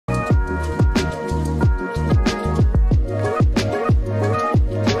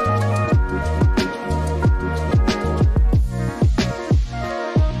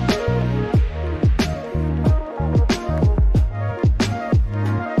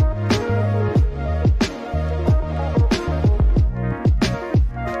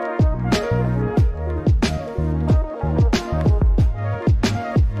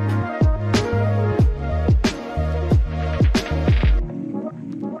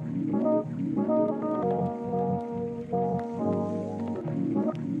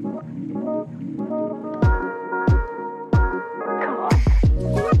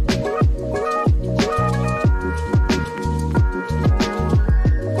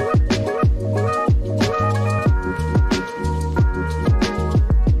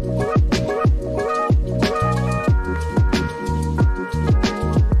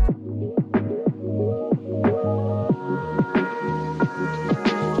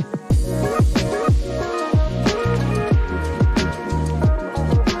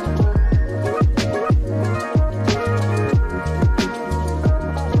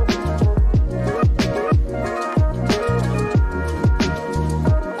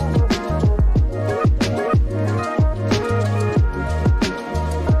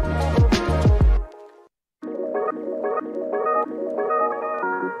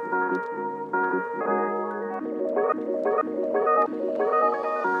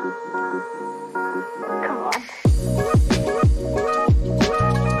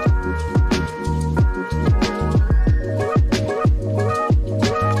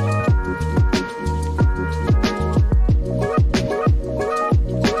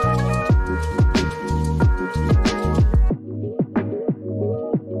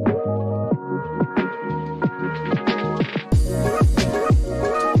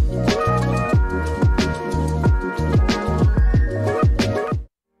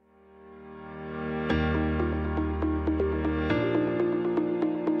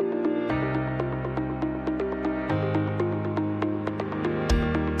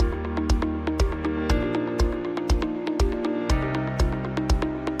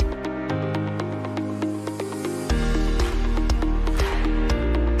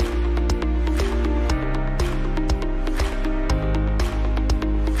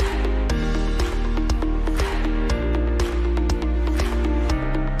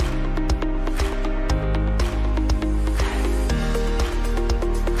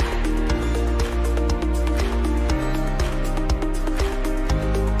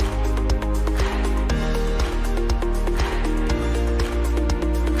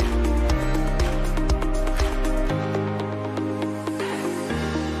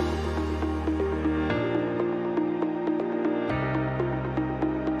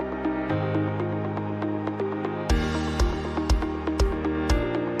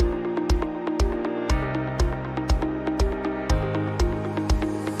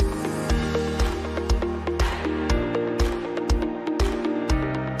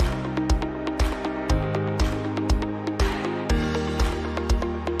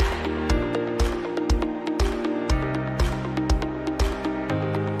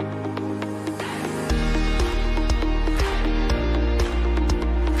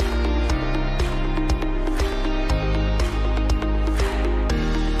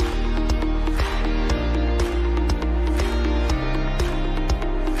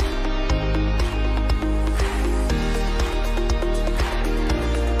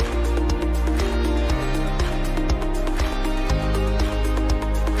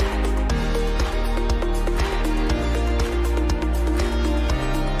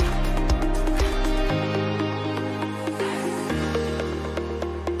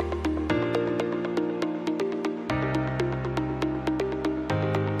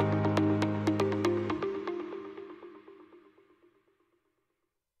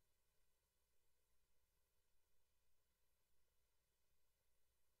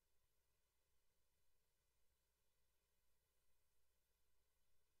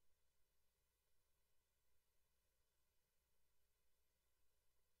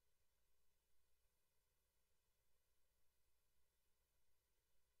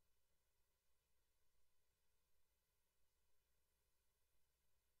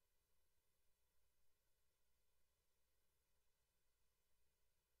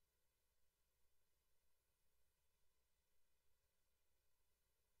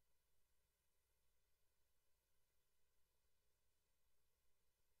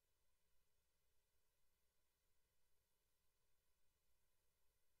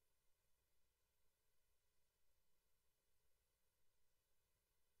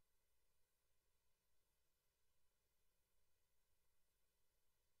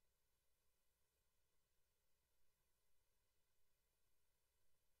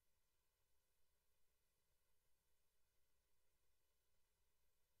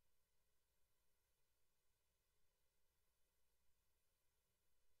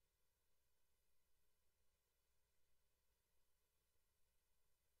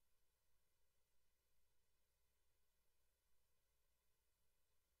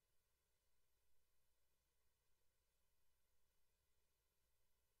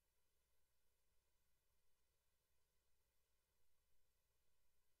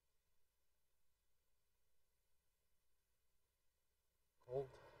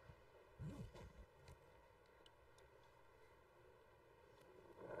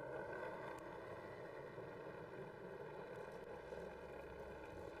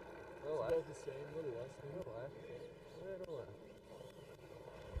about the same, a little less, a little less. A little less.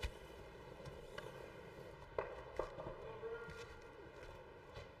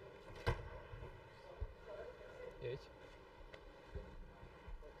 Eight.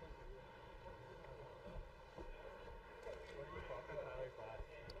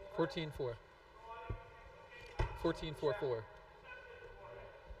 14-4. 14-4-4.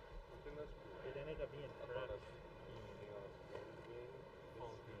 It ended up being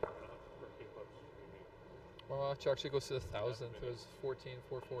Well, watch actually goes to the 1,000th. It was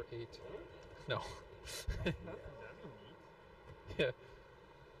 14-4-4-8. No. Yeah.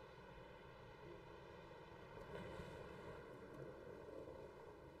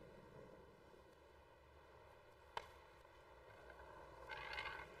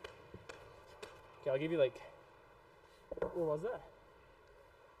 Okay, I'll give you like, what was that?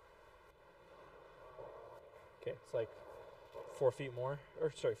 Okay, it's like 4 feet more,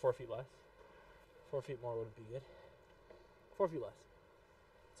 or sorry, 4 feet less. 4 feet more wouldn't be good. 4 feet less.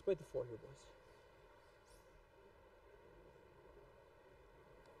 Let's play the 4 here, boys.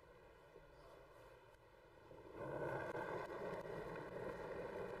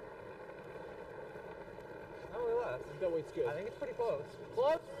 Not really less. That weight's good. I think it's pretty close.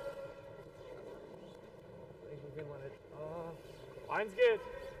 Close? I think we can win it. Mine's good.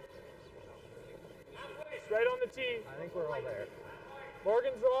 It's right on the tee. I think we're all there.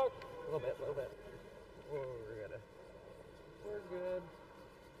 Morgan's rock. A little bit, a little bit. Whoa, we're good.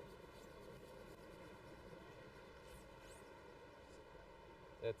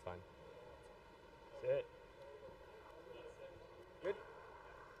 It's fine. That's it. Good.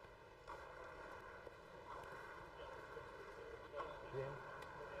 Game.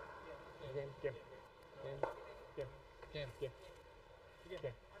 Game. Game. Game. Game. Game. Game.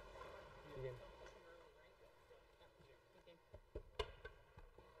 Game. Game. Game.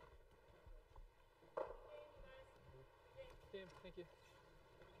 Thank you.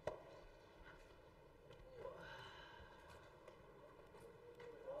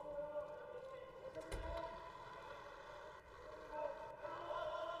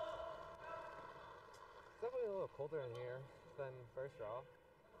 It's definitely a little colder in here than first draw.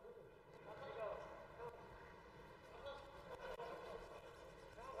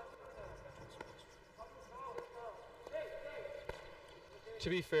 To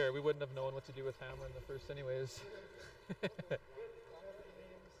be fair, we wouldn't have known what to do with Hammer in the first anyways.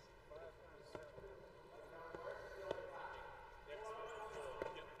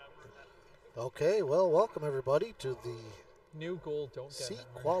 Okay, well, welcome everybody to the New goal, don't get C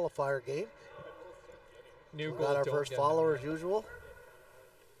Hammer. qualifier game. New We goal, got our don't first get follower Hammer. as usual.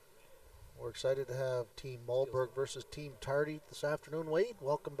 We're excited to have Team Malberg versus Team Tardy this afternoon. Wade,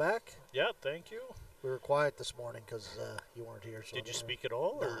 welcome back. Yeah, thank you. We were quiet this morning because you weren't here. So Did you speak at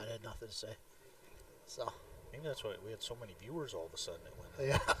all? No, Or? I had nothing to say. So, Maybe that's why we had so many viewers all of a sudden. It went.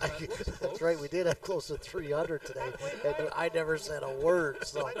 yeah, looks that's right. We did have close to 300 today, and I never said a word.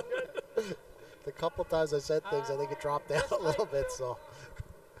 So, the couple times I said things, I think it dropped down a little bit. So,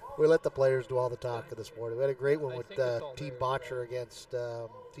 we let the players do all the talking this morning. We had a great one I with think it's all Team there. Botcher against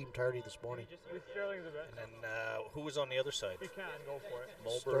Team Tardy this morning. Sterling's a bit. And then who was on the other side? You can go for it.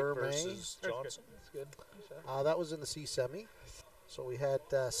 Mulberg Sturmey. versus Johnson. That's good. Good shot. That was in the C semi. So we had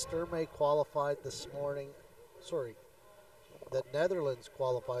Sturmey qualified this morning. Sorry, the Netherlands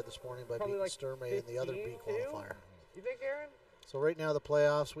qualified this morning by Probably beating like Sturmey in the other B 15 too? qualifier. You think, Aaron? So right now the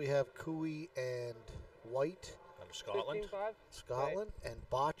playoffs we have Cooey and White, Out of Scotland. 15-5? Scotland, and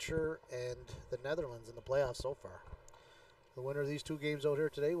Botcher and the Netherlands in the playoffs so far. The winner of these two games out here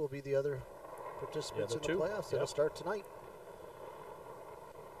today will be the other participants The other in the two, playoffs. That'll yep. start tonight.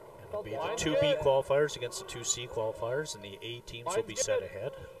 And it'll be the Mine's 2B good. qualifiers against the 2C qualifiers, and the A teams will Mine's be set good.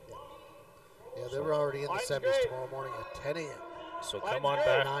 ahead. Yeah, they were already in the Mine's semis great. tomorrow morning at 10 a.m. So Mine's come on good.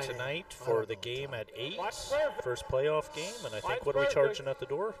 back 9 tonight I for don't the know game time. at 8. Mine's perfect. First playoff game, and I think Mine's what are we perfect. charging at the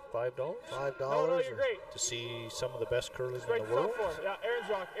door? $5 $5 No, or you're great. to see some of the best curling Straight in to the world. top 4. Yeah, Aaron's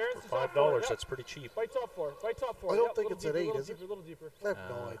rock. Aaron's For the top $5, 4. that's pretty cheap. Right top 4. Right top 4. I don't Yep, think little it's at deeper, 8, little is it? deeper, little deeper. I have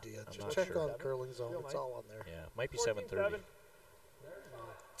no idea. I'm Just not check sure. on Curling Zone. Real It's nice. all on there. Yeah, might be 14-7. 7:30.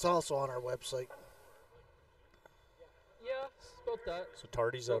 It's also on our website. Yeah, it's about that. So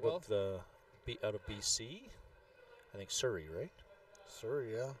Tardy's Oh, out well. of out of BC. I think Surrey, right?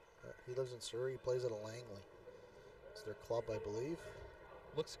 Surrey, yeah. He lives in Surrey. He plays at a Langley. It's their club, I believe.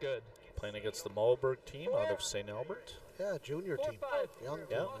 Looks good. Playing against the Malberg team out of St. Albert. Yeah, junior team. 4-5. Young team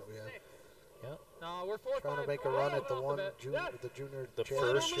Yeah. that we have. Yeah, No, we're 4-5. Trying to make a run at the Off one bit. the junior the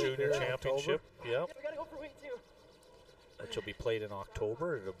championship first here junior in championship. Yeah, We gotta go for weight too. which will be played in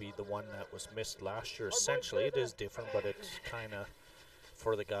October. It'll be the one that was missed last year. Essentially, it is different, but it's kind of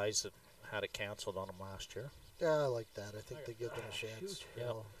for the guys that had it canceled on them last year. Yeah, I like that. I think they give them a chance. You Yep.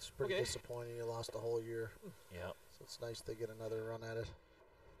 know, it's pretty disappointing you lost the whole year. Yeah. So it's nice they get another run at it.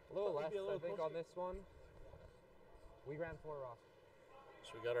 A little less, I think, on this one. We ran 4 off.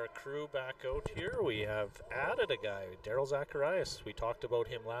 So we got our crew back out here. We have added a guy, Daryl Zacharias. We talked about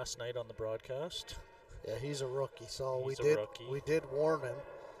him last night on the broadcast. Yeah, he's a rookie. So He's a rookie. we did warn him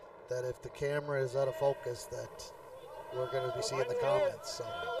that if the camera is out of focus, that we're going to be seeing the comments. So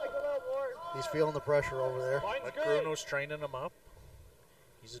he's feeling the pressure over there. But Bruno's training him up.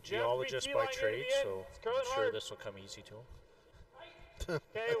 He's a geologist by trade, so I'm sure this will come easy to him. Okay,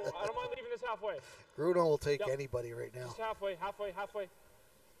 I don't mind leaving this halfway. Bruno will take anybody right now. Just halfway.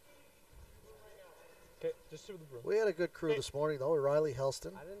 Okay, just to the broom. We had a good crew this morning, though. Riley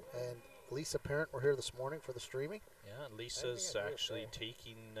Helston and Lisa Parent were here this morning for the streaming. Yeah, Lisa's actually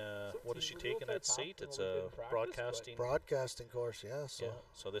taking, what is she taking at SAIT? It's a broadcasting. Broadcasting course, yeah. So, Yeah,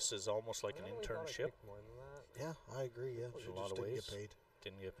 so this is almost like an internship. yeah, I agree. Yeah, In she a lot just of didn't ways. get paid.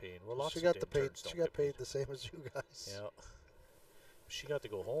 Didn't get paid. Well, lots She of got the paid. interns don't She got get paid the same as you guys. Yeah. She got to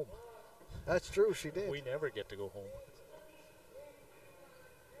go home. That's true. She did. We never get to go home.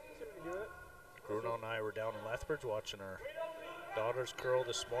 Bruno and I were down in Lethbridge watching our daughters curl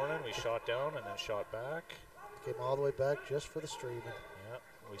this morning. We shot down and then shot back. Came all the way back just for the streaming. Yeah.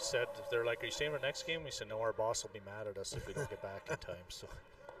 We said, they're like, are you staying for the next game? We said, no, our boss will be mad at us if we don't get back in time. So.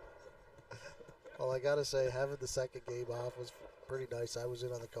 Well, I gotta say, having the second game off was pretty nice. I was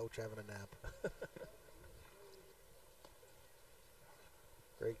in on the couch having a nap.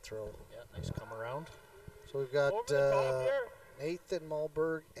 Great throw. Yeah, nice come around. So we've got Over the top here. Nathan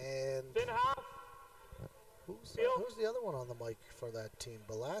Malberg and Thin half. who's the other one on the mic for that team?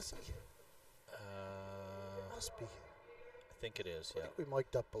 Balassi? Must be. I think it is, I yeah. think we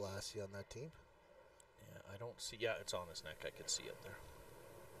mic'd up Balassi on that team. Yeah, I don't see, yeah, it's on his neck. I could see it there.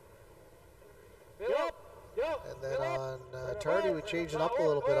 Yep. And then on Tardy, we changed it up a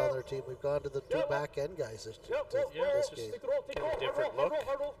little bit on their team. We've gone to the two back end guys this Yeah, this just game. kind of different look.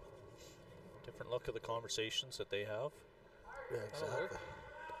 Different look of the conversations that they have. Yeah, exactly.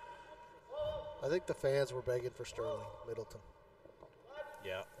 I think the fans were begging for Sterling Middleton.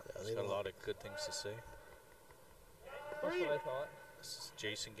 Yeah, they he's got a don't- lot of good things to say. That's what I thought. This is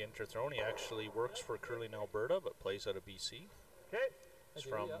Jason Ginter Throne. He actually works for Curling Alberta, but plays out of BC. Okay. He's Okay,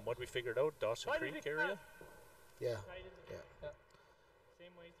 from yeah. what we figured out, Dawson Creek area. Yeah.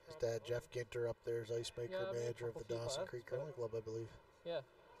 Same weight. His dad, Jeff Ginter, up there is ice maker, Yeah, I mean, a manager of the couple feet Dawson left, Creek but- Curling Club, I believe. Yeah.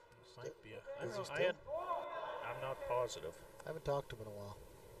 Might be a, I Is don't he know, still? I'm not positive. I haven't talked to him in a while.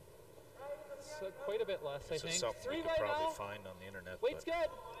 It's quite a bit less, I This think. is something Three you could right probably now. find on the internet, Weight's but good.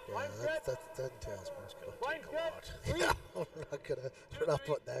 Yeah, Line's that entails more. it's going to Line's take a good. lot. Yeah, we're not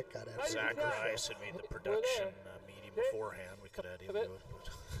putting that kind of emphasis. Zacharias had made the production meeting beforehand. We could add him to it.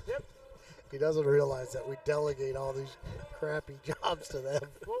 But He doesn't realize that we delegate all these crappy jobs to them.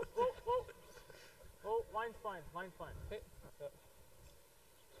 Whoa. Oh, line's fine. Hey.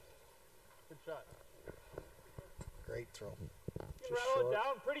 Good shot. Great throw. Just Rattle short. it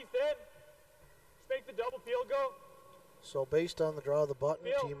down pretty thin. Just make the double field go. So based on the draw of the button,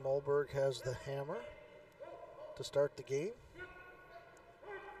 Field. Team Mulberg has the hammer to start the game.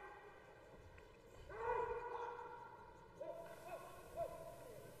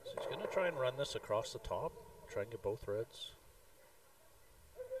 So he's going to try and run this across the top. Try and get both reds.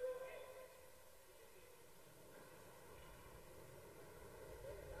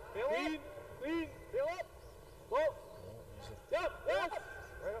 Clean. Field up. Whoa. Yep. Right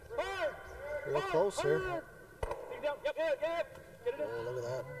up. Hard. Real close here. Dig down. Yep. Get it in. Oh, look at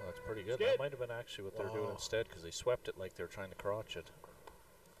that. Oh, that's pretty good. Good. That might have been actually what they're doing Wow. instead, because they swept it like they were trying to crotch it.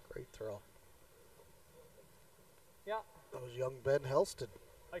 Great throw. Yeah. That was young Ben Helston.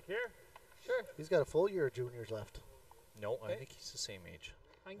 Like here. Sure. He's got a full year of juniors left. No, I Okay. think he's the same age.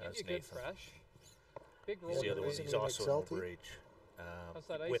 I can give That's you a good Nathan. fresh. Big roll. He's the other one. Isn't He's he like also an Celtic? overage. How's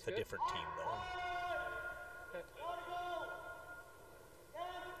that ice With a good? different team, though. Okay.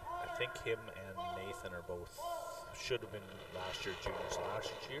 I think him and Nathan are both, should have been last year juniors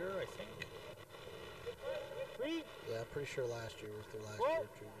last year, I think. Clean. Yeah, I'm pretty sure last year was their last Whoa. year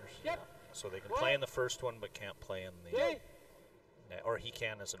of juniors. Yep. So they can play in the first one, but can't play in the, Okay. or he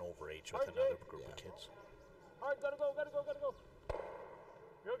can as an overage with another group of kids. Hard. Gotta go.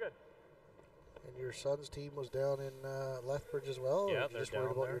 Real good. And your son's team was down in Lethbridge as well? Yeah, or you they're just worried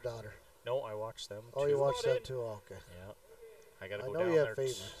down about there. your daughter? No, I watched them. Oh, too. you watched them in. too? Oh, okay. Yeah. I got to I go know down you have there.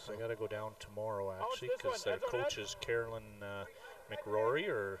 favorites, I so. got to go down tomorrow, much actually, this one? because their That's on coach is Carolyn McRory,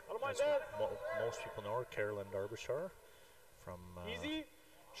 or I don't mind as that. most people know her, Carolyn Derbyshire, from Easy.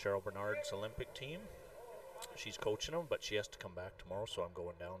 Cheryl Bernard's Olympic team. She's coaching them, but she has to come back tomorrow, so I'm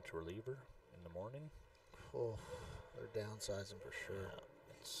going down to relieve her in the morning. Oh, they're downsizing for sure.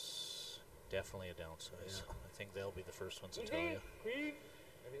 Yeah, it's definitely a downsize. Yeah. I think they'll be the first ones to tell you.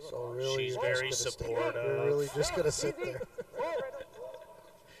 So really, She's you're very just gonna supportive. You're really just gonna sit there.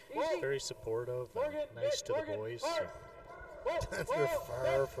 She's very supportive and nice to the boys. So You're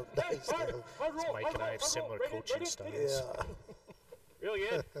far from nice. Though. Mike and I have similar coaching styles. Yeah, Really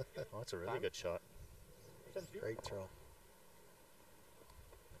good. Oh, that's a really good shot. great throw.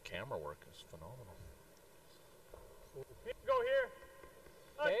 The camera work is phenomenal. Go here.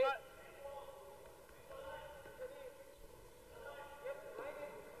 Okay.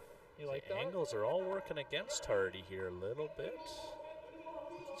 You like The that? angles are all working against Hardy here a little bit. I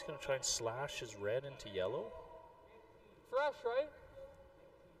think he's going to try and slash his red into yellow. Fresh, right?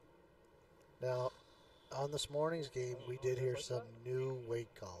 Now, on this morning's game, we did hear some new weight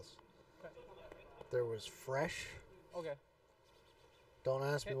calls. There was fresh. Okay. Don't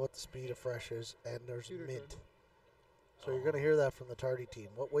ask me what the speed of fresh is, and there's Shooter mint. turn. So you're going to hear that from the Tardy team.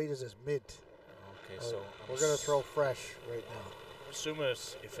 What weight is this mint? Okay, so We're going to throw fresh right now. I'm assuming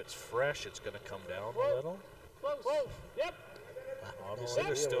if it's fresh, it's going to come down a little. Close. Yep. Obviously, No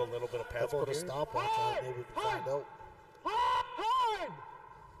there's idea. still a little bit of Let's pebble put a here. stopwatch on it. Maybe we can find out. Hard.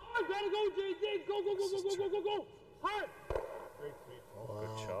 Gotta go, JJ. Go. Hard. Wow,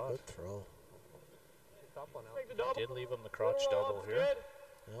 Good shot. good throw. Top one out. Make the double. Did leave him the crotch double here. Good.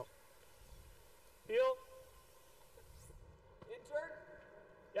 Yep. Heel. Intern?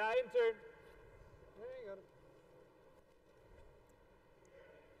 Yeah, intern. There you got it.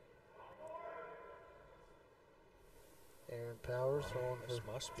 Aaron Powers throwing This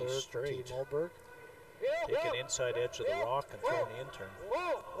for must be third for straight. Team Mulberg. Take an inside edge of the rock and throw an intern.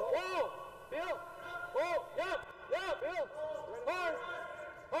 Whoa. Heel. Whoa. Yep. Heel.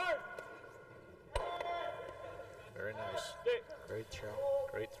 Hard. Very nice. Great throw.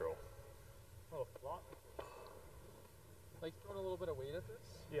 Great throw. Oh, block. Like throwing a little bit of weight at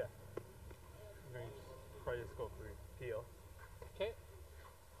this. Yeah. I'm going to probably just go for heel. Okay.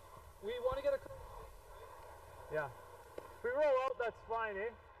 We want to get a. Yeah. If we roll out, that's fine, eh?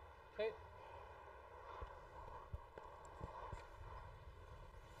 Okay.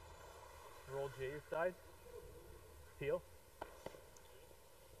 Roll J your side. Heel. I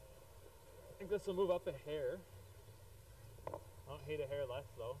think this will move up a hair. I don't hate a hair less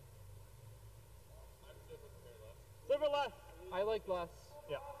though. Silver less. I like less.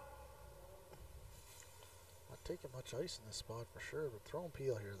 Yeah. Not taking much ice in this spot for sure, but throwing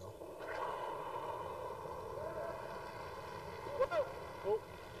peel here though. Whoa. Oh.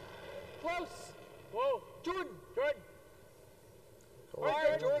 Close. Whoa. Jordan. Go All right,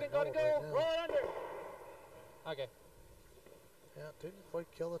 right, Jordan, gotta go. right now. Roll it under. Okay. Yeah, didn't quite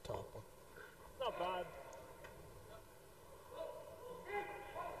kill the top one. Not bad.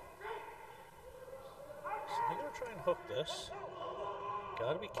 So they're going to try and hook this.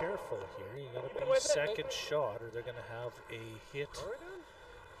 Got to be careful here. You got to be with it. second shot, or they're going to have a hit What are we doing?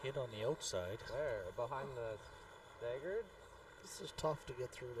 hit on the outside. Where? Behind the staggered? This is tough to get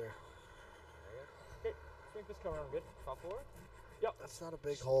through there. Okay. Let's make this come around good. Top floor? That's not a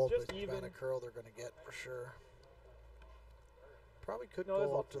big hole, Just but the even. kind of curl they're going to get for sure. Probably could No, there's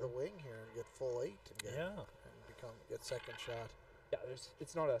go up lots to of the wing here and get full 8 and get Yeah. get second shot. Yeah,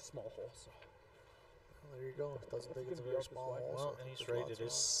 it's not a small hole, so. Well, there you go. Doesn't think It's it's a gonna be very out this small way. hole. Well, so and he's there's right. lots It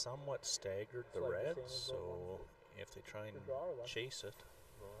is of somewhat staggered, the It's like the red, same as that so one. if they try and The draw or what? chase it,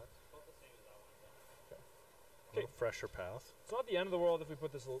 a Okay. little fresher path. It's not the end of the world if we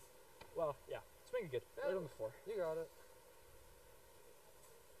put this little. Well, yeah. Let's make it good. Right on the floor. You got it.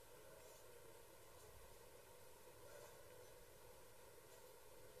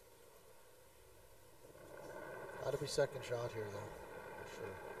 Got to be second shot here, though, for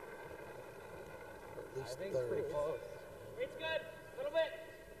sure. Or at I least think it's pretty third. close. It's good. A little bit.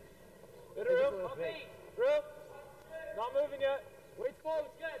 Bit Think of it's room. a little big. Room. Not moving yet. Weight's close.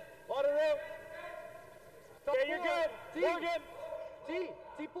 Good. Lot of room. Top Okay, you're floor. good. T. Morgan.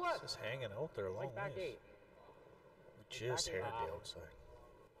 T plus. Just hanging out there a long Like back ways. 8. We just back eight. headed the outside.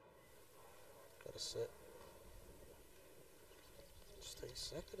 Got to sit. Stay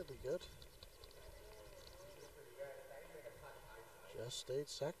second, it'll be good. Just stayed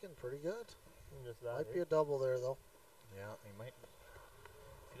second, pretty good. Just that. Might be a double there, though. Yeah, he might.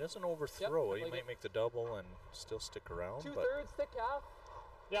 If he doesn't overthrow it, he like might it. make the double and still stick around. 2/3 But stick half.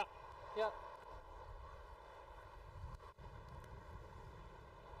 Yeah. Yeah.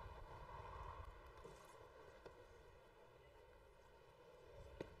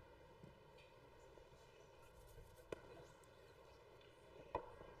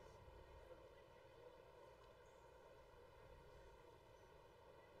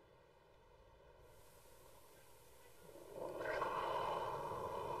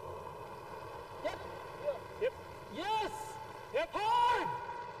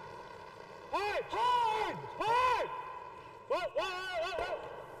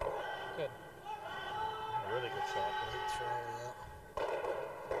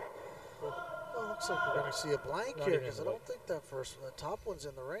 like we're going to see a blank Not here even because I in the don't think that the top one's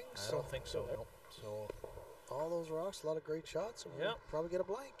in the ring. I So don't think so. No. So all those rocks, a lot of great shots. And we'll Yep. probably get a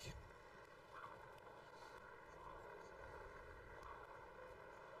blank.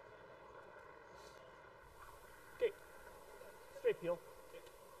 Okay. Straight peel.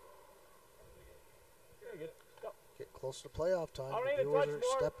 Very good. Go. Get close to playoff time. All The right, a viewers touch are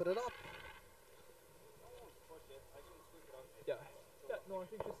more. stepping it up. Yeah. Yeah. No, I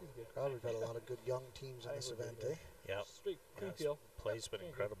think this is good. God, we've got a lot of good young teams in I this think we're event, good, eh? yeah, Straight clean yeah, peel. play's been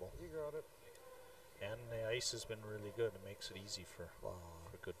incredible, You got it. and the ice has been really good. It makes it easy for Wow.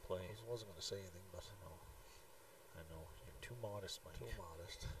 good play. I wasn't going to say anything, but No, I know you're too modest, Mike. too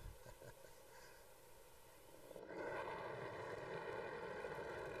modest.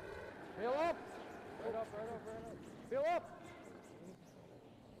 Feel up! Right up, right up, right up. Feel up!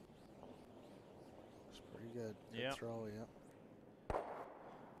 It's pretty good. Good Yeah. throw, yeah.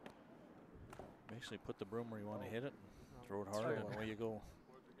 Basically put the broom where you want to hit it, and throw it hard, Throw and it. away you go.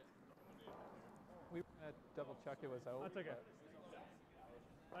 We were gonna double check it was out. That's okay.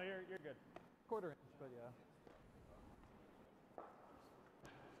 but No, you're good. Quarter inch, but yeah.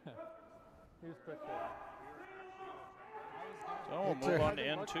 He was quick there. So we'll That's move it. on to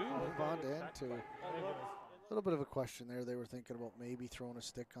N2. Move on to end two. A little bit of a question there. They were thinking about maybe throwing a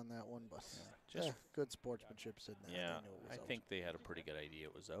stick on that one, but Just yeah, good sportsmanship in that. yeah, They knew it was I out. think they had a pretty good idea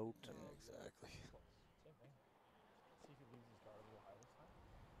it was out. Yeah, And exactly.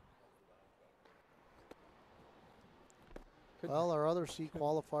 Well, our other C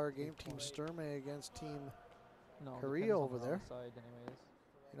qualifier game, Team Sturmey against Team, No, Korea depends on over the there. Side anyways.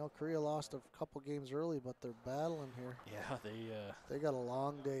 you know, Korea lost a couple games early, but they're battling here. yeah, They got a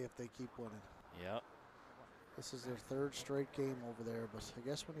long day if they keep winning. yeah, This is their third straight game over there, but I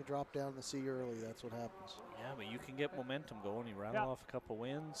guess when you drop down the sea early, that's what happens. yeah, but you can get momentum going. You rattle off a couple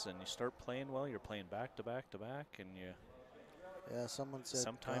wins, and you start playing well. You're playing back to back to back, and you Yeah, someone said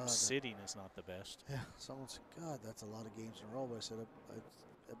sometimes God, sitting is not the best. Yeah, someone said, God, that's a lot of games in a row. But I said,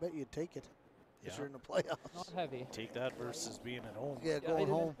 I bet you'd take it if Yeah. you're in the playoffs. Not heavy. Take that versus being at home. Yeah, going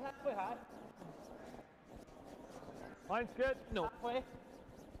home. Line's good. No. Halfway.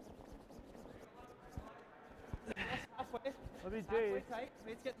 Halfway. Let me Halfway Jay. tight.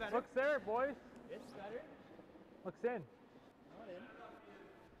 Rates get better. Looks there, boys. It's better. Looks in. Not in.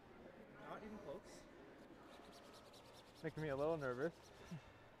 Not even close. Making me a little nervous.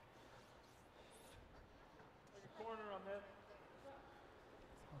 Corner on this.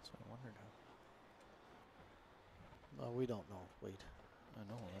 That's what I wondered how. No, we don't know. Wait. I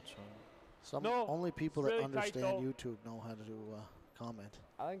know, that's what. Some No, only people it's that really tight, understand though. YouTube know how to comment.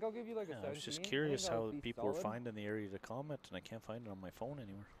 I think I'll give you like a Yeah, 17. I was just think curious that how would be people were solid. finding the area to comment, and I can't find it on my phone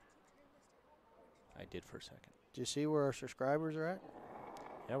anywhere. I did for a second. Do you see where our subscribers are at?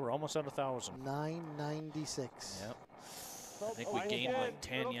 Yeah, we're almost at 1,000. 996. Yep. I I think we gained like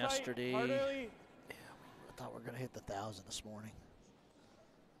 10 yesterday. I thought we were going to hit the 1,000 this morning.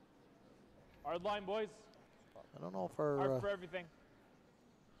 Hard line, boys. I don't know if Hard our for everything.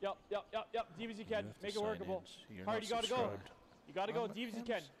 Yep. Deep as you You can. have to Make it sign workable. in. You're Hard, not you gotta go. subscribed. You gotta go I'm- deep as you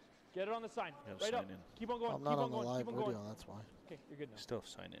can. Get it on the sign. You gotta Right up. sign in. Keep on going. I'm Keep not on on the going. live Keep on video, going. that's why. Okay, you're good now. Still have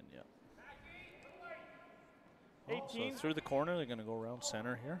to sign in, yeah. 18. So through the corner, they're going to go around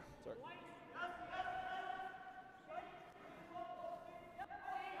center here. Sorry.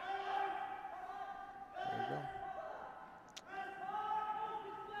 There you go.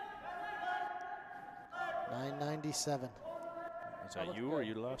 997. Is that you or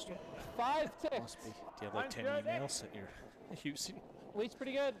you lost one? 5 ticks. Must be. Do you have like Mine's 10 good. emails that you're using? Weight's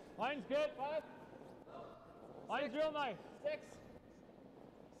pretty good. Line's good. 5, Line's real nice. 6.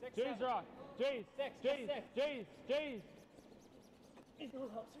 6, Jay's 7. rock. Jay's. 6, Jay's. 6. Jay's.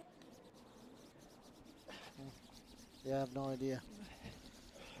 Yeah, I have no idea.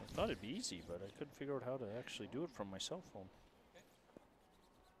 I thought it'd be easy, but I couldn't figure out how to actually do it from my cell phone.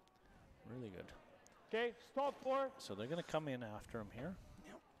 Really good. Okay, stop 4. So they're going to come in after him here.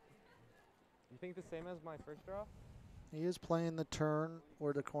 You think the same as my first draw? He is playing the turn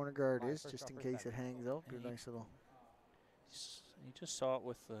where the corner guard My is, first just in shot case for it hangs out. Good, Hey. nice little. He just saw it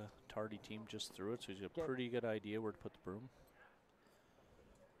with the Tardy team just through it, so he's got a Get- pretty good idea where to put the broom.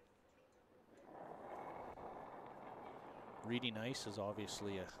 Reading ice is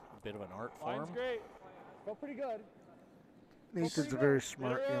obviously a bit of an art Line's form. great. Felt pretty good. Nathan's pretty a good. very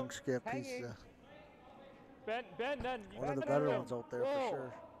smart Zero. young skip. He's Hanging. Ben, then. You one of guys the gotta better go. ones out there Whoa. for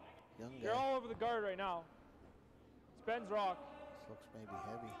sure. Young You're guy. all over the guard right now. It's Ben's rock. This looks maybe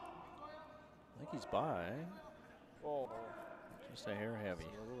heavy. I think he's by. Oh. Just a hair heavy.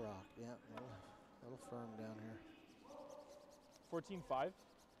 It's a little rock. Yeah, little firm down here. 14-5.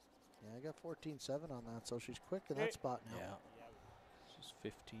 Yeah, I got 14-7 on that, so she's quick in that spot now. Yeah. She's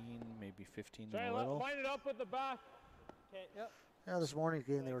 15, maybe 15 Try and a little. line it up with the back. Okay. Yep. Yeah, this morning's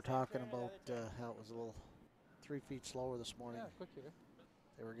game they were talking about how it was a little 3 feet slower this morning. Yeah, quick here.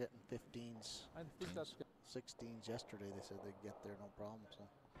 They were getting 15s, I think that's good. 16s yesterday. They said they'd get there no problem. So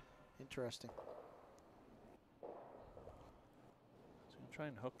interesting. So I'm try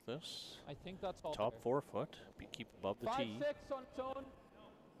and hook this. I think that's all. Top there. 4 foot. Keep above the tee. 5-6 on its own.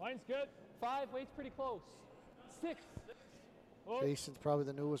 Line's good. 5, weight's pretty close. 6. Oh. Jason's probably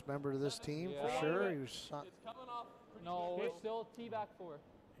the newest member to this team Yeah. for sure. He was No, good. it's still tee back 4.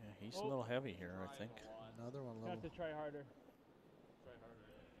 Yeah, he's a little heavy here, I think. another one You little. have to try harder.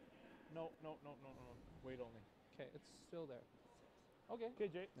 No. Wait only. Okay, it's still there. Okay. Okay,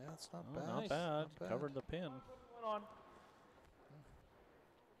 Jay. Yeah, it's not Oh, bad. not Nice. bad. Not bad. Covered the pin. Going on.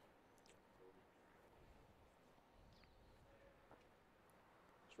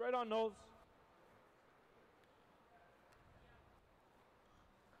 It's right on nose.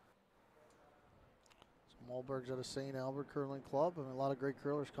 Malberg's at a St. Albert Curling Club. I mean, a lot of great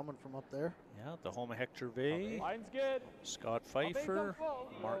curlers coming from up there. Yeah, the home of Hector Vey, Line's good. Scott Big Pfeiffer,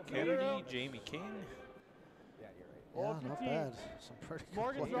 come Mark full. Kennedy, Jamie King. Yeah, you're right. Yeah, Off your not tee. bad. Some pretty good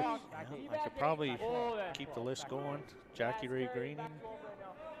Morgan's players. rock. Yeah, I could probably Oh, that. keep the list going. Jackie Ray Greening.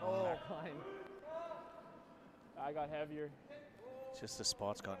 Oh, Fine. I got heavier. It's just the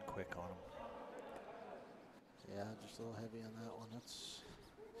spot's gotten quick on him. Yeah, just a little heavy on that one. That's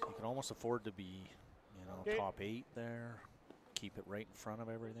You can almost afford to be, Okay. top 8 there. Keep it right in front of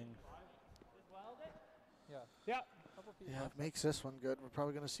everything. Yeah. Yeah. Couple feet yeah, left. it makes this one good. We're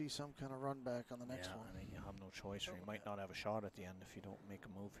probably going to see some kind of run back on the next Yeah, one. I mean, you have no choice, or you might not have a shot at the end if you don't make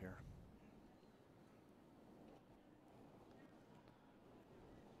a move here.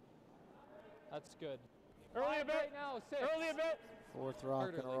 That's good. Early a 5 bit. right now, 6. Early a bit. Fourth rock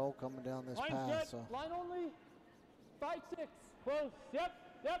in a Harderly. row coming down this Line's path. good. So Line only. 5-6. Close. Yep.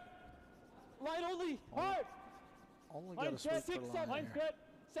 Line only. Hard. only got a Line's sweep good. for 6, the 7. line Line's here. good.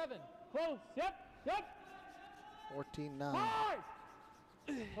 7. Close. Yep. 14-9. Hard.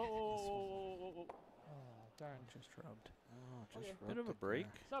 Oh. Oh, darn. Just rubbed. Oh, just Okay. Bit rubbed of a it break.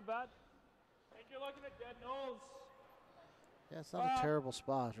 there. It's not bad. I think you're looking at dead nose. Yeah, it's not a terrible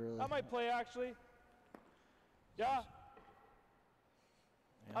spot, really. That might play, actually. Yeah.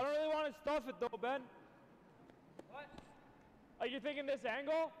 Yeah. I don't really want to stuff it, though, Ben. What? Are you thinking this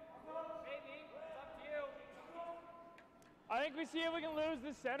angle? Maybe. It's up to you. I think we see if we can lose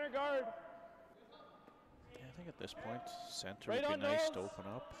this center guard. Yeah, I think at this point, center Right would on be nice to nose. open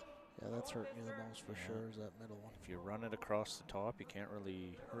up. Yeah, that's hurting you the most for Yeah. sure, is that middle one. If you run it across the top, you can't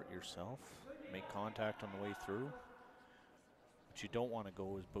really hurt yourself. Make contact on the way through. What you don't want to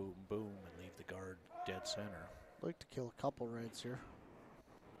go is boom, boom, and leave the guard dead center. I'd like to kill a couple reds here.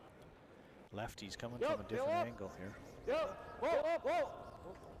 Lefty's coming Yep, from a different fill up. angle here. Yep. Whoa.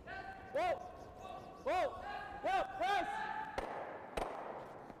 Press.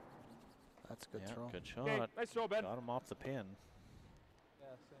 That's a good Yeah, throw. good shot. Okay, nice throw, Ben. Got him off the pin. Yeah,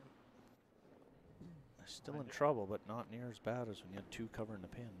 same. They're still in trouble, but not near as bad as when you had 2 covering the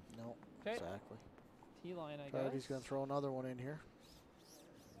pin. No, 'Kay. exactly. T-line, I He's guess. going to throw another one in here.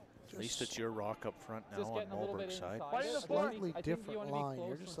 At least it's your rock up front now Just on getting a little bit Malberg's side. inside. Why did I the think- Slightly I think different you wanna be line. You're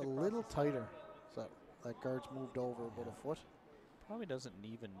close just a when you little cross the center. tighter. So that guard's moved over about a foot. Probably doesn't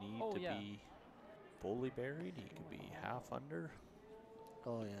even need Oh, to yeah. be fully buried. He could be half under.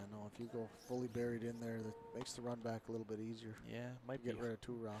 Oh, yeah, no, if you go fully buried in there, that makes the run back a little bit easier. Yeah, might be Get rid of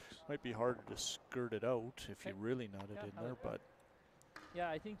 2 rocks. might be hard to skirt it out if you Okay. really nutted Yeah, in I there, like but Yeah,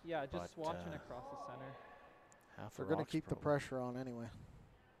 I think, just But, watching across the center. half They're a going to rock's keep the probably- pressure on anyway.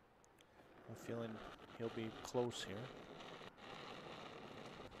 I'm feeling he'll be close here.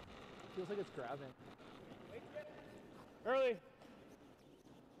 Feels like it's grabbing. Early. I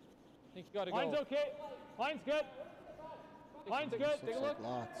think you gotta Line's go. okay. Line's good. Line's good. Take a Looks look. like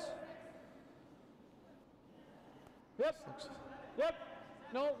lots. Yep. Looks, Yep.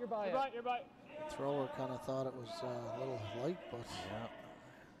 No, you're by it. You're by. the thrower kind of thought it was a little light, but Yeah,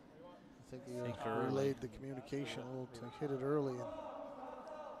 I think he Think early. relayed the communication a little to hit it early. And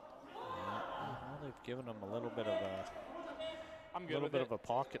yeah. Well, they've given him a little bit of a I'm good little with bit it. of a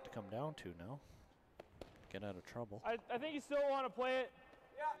pocket to come down to now. Get out of trouble. I think you still want to play it.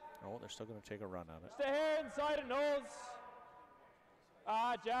 Oh, they're still going to take a run at it. Just a hair inside a nose.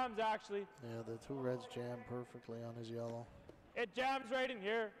 Jams actually. yeah, the 2 reds jammed perfectly on his yellow. It jams right in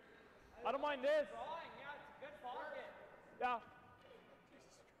here. I don't mind this. Yeah.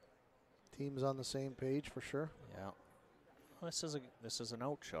 Team's on the same page for sure. Yeah. Well, this is an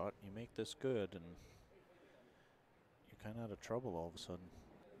out shot. You make this good, and you're kind of out of trouble all of a sudden.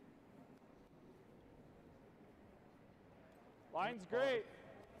 Line's great.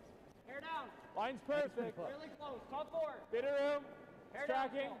 Hair down. Line's perfect. Really close. Top 4. Bit of room. Hair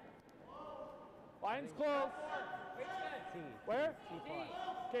Tracking. down. Line's close. Wait, C. Where? C+.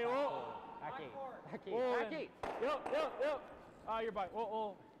 Okay, whoa. Back 8. Back 8. Whoa, Back then. 8. Yep. You're by.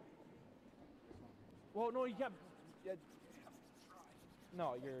 Whoa. Whoa, no, you can't. Yeah.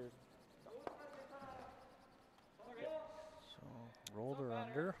 No, you're. So rolled her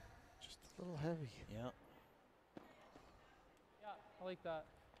under. Just a little heavy. Yeah. I like that.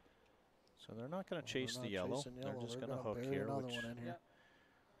 So they're not going to chase the yellow. They're just going to hook bury here, another which, one in here.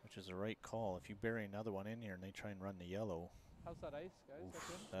 which is the right call. If you bury another one in here and they try and run the yellow, How's that ice, guys?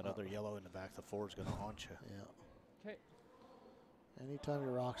 oof, that other yellow in the back of the 4 is going to haunt you. Yeah. Okay. Anytime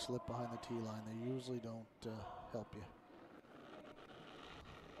your rocks slip behind the tee line, they usually don't help you.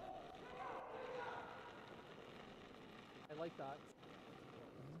 I like that.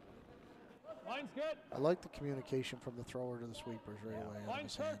 Line's good. I like the communication from the thrower to the sweepers right away. out of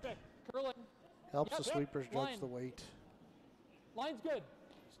Line's his hand. perfect. Curling. Helps Yep, the yep. sweepers judge Line. the weight. Line's good.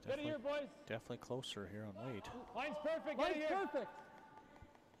 It's Get it here, boys. definitely closer here on weight. Line's perfect. Line's Get it here. perfect.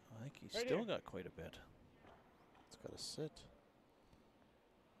 I think he's Right still here. got quite a bit. It's got to sit.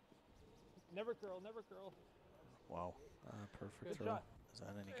 Never curl. Never curl. Wow. Perfect Good throw. shot. Is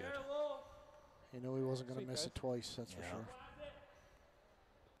that any good? He knew he wasn't going to Sweet, miss guys. it twice, that's for Yeah. sure.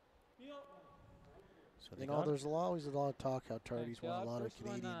 So they You know, got there's always a lot of talk how Tardy's Yeah, won a lot of first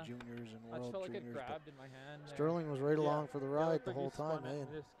one, Canadian juniors and I just world felt like it juniors. But grabbed in my hand. there. Sterling was right Yeah. along for the Yeah, ride looked the like whole he spun time, it and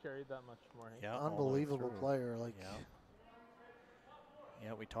man. just carried that much more. Hey? yeah, all the way Unbelievable through. player. Like,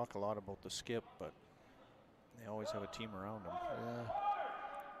 Yeah, we talk a lot about the skip, but they always have a team around them. yeah.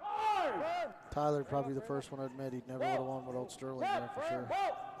 Tyler probably the first one to admit he'd never would have won without Sterling there for sure.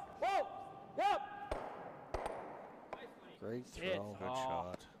 Great throw. Good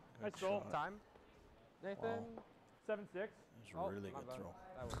shot. Nice Good throw. shot. Time. Nathan. 7-6. It was a really good throw.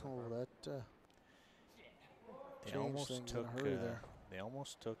 Oh, that They changed almost things in a took hurry there. they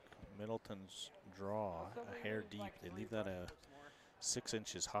almost took Middleton's draw a hair deep. They leave that 6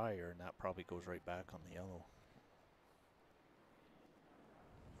 inches higher, and that probably goes right back on the yellow.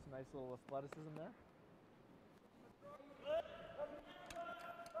 Some nice little athleticism there.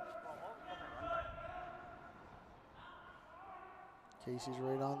 Casey's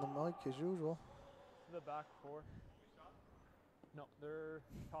right on the mic as usual. To the back 4. No, their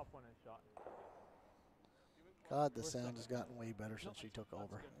top one is shot. God, the sound has gotten way better since she took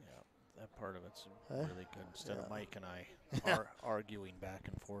over. Yeah, that part of it's Huh? really good. Instead of Yeah. Mike and I arguing back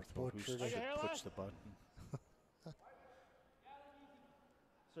and forth about who Butchered should it. push the button.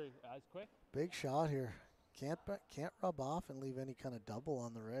 Sorry, eyes quick. Big shot here. Can't rub off and leave any kind of double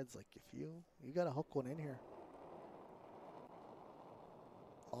on the Reds. Like if you got to hook one in here.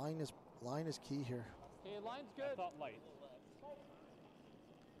 Line is key here. Okay, line's good. I thought light.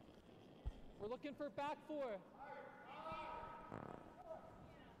 We're looking for back 4.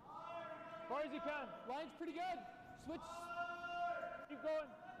 Far as you can. Line's pretty good. Switch. Keep going.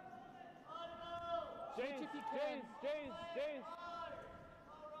 James, if you can. James.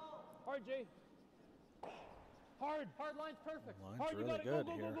 Hard, Jay. Hard line's perfect. Line's Hard, you really got it. good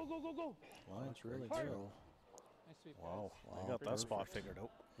Go. here. Line's really Hard. good. Nice sweep. Wow, Wow, they got that spot perfect. figured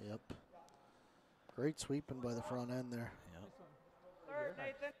out. Yep. Great sweeping by the front end there. Yeah. Third,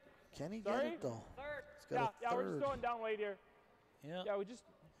 Nathan. Can he get Sorry? it though? Third. He's got a we're just third. throwing down weight here. Yeah, Yeah, we just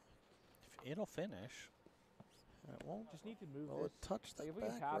it'll finish. It won't. need to move Will this. it touch the Like if we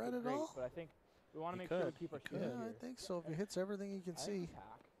can back tap red it, at great, all? but I think we want to He make sure we could, keep he our could. speed Yeah, I here. think so. If he hits everything he can I think see.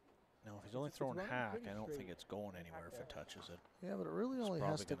 hack. Now, if he's only it's throwing running hack, pretty I don't think straight. it's going anywhere if it touches it. Yeah, but it really It's only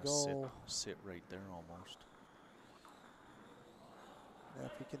has probably to gonna go. sit right there almost. Yeah,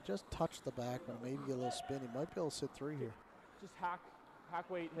 if he can just touch the back one, maybe get a little spin, he might be able to sit 3 here. Just hack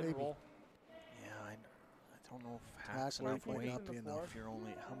weight, hit Maybe. and roll. Yeah, I don't know if hack's weight enough might weight. not be enough. If you're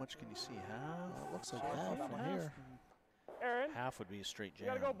only, how much can you see? Half? Well, it looks like Half? half from here. Aaron, Half would be a straight you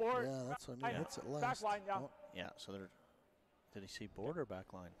jam. gotta go board. Yeah, that's what I mean. Yeah. Hits it Back last. line, yeah. Oh, Yeah, so they're. Did he see board or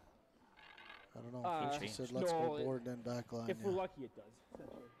back line? I don't know. He changed. said let's no, go board then back line. If Yeah. we're lucky, it does.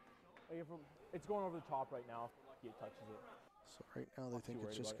 Essentially, like if it's going over the top right now. If we're lucky, it touches it. So right now they Not think too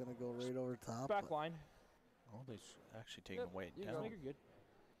it's worried just about going to go right over top. Back but line. Oh, they've actually taken Yep, weight you down. make it good.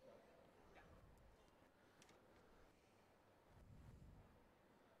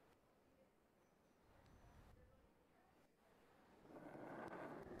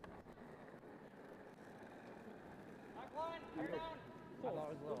 Back line. Hair down. I thought it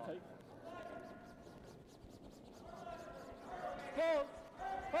was a little tight. Close.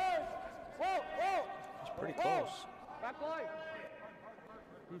 Close. Whoa. It's pretty Whoa. close. Back line.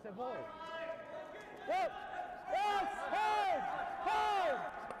 He said forward. Yep. Yes. Hey. Hard!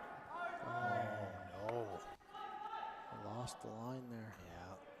 Hard! Oh, no. I lost the line there.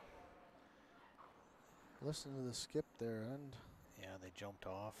 Yeah. Listen to the skip there, and Yeah, they jumped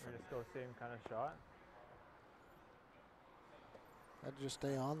off. We And just go same kind of shot. I'd just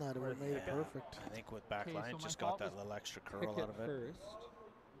stay on that. It would have made it yeah, perfect. I think with back Okay, line, so my just got thought that was little extra Pick curl it out of it. first.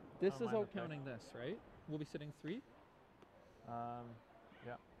 This Don't is mind the out pick. counting this, right? We'll be sitting 3.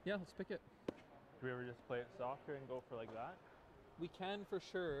 Yeah. Yeah, let's pick it. Do we ever just play it softer and go for like that? We can for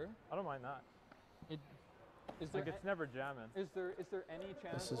sure. I don't mind that. Is there Like it's never jamming. is there any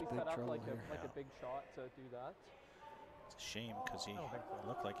chance is we big set up trouble like here. a big shot to do that? It's a shame because he I don't think so.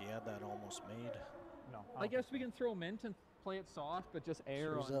 looked like he had that almost made. No. I guess we can throw mint and play it soft, but just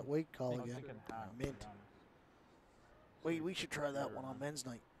air There's on. that weight call I was again. thinking half, to be Mint. honest. Wait, we should try that one on men's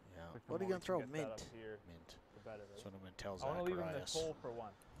night. Yeah, Like, the What are you more gonna we throw? can get that Mint. up here, mint. the better. That's Right? what I'm going to tell I want to leave him in the Zacharias. hole for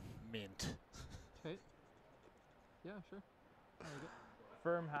one. Mint. Okay. Yeah, sure. There we go.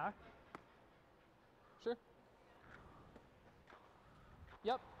 Firm hack. Sure.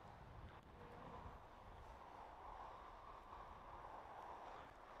 Yep.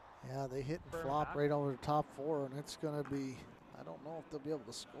 Yeah, they hit and Firm flop half. right over the top 4, and it's going to be, I don't know if they'll be able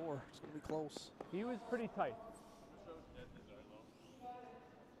to score. It's going to be close. He was pretty tight.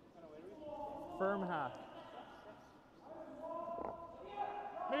 Firm hack.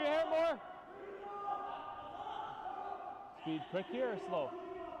 Maybe a hair more. Speed quick here or slow?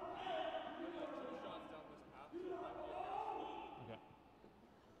 Okay.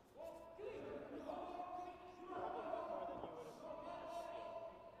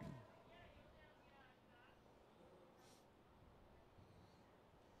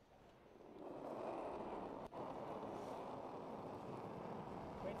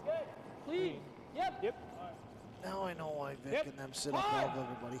 Weight's good. Clean. Yep. Yep. Now I know why Vic Yep. and them sit up Hard. above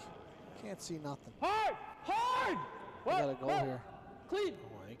everybody. Can't see nothing. Hard. Hard. I got to go here. Clean.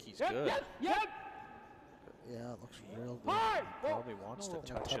 Oh, I think he's Yep. good. Yep. Yep. Yeah, it looks real good. Hard. Probably wants to Gonna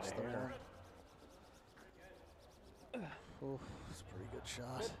touch it the here. line. Ooh, it's a pretty good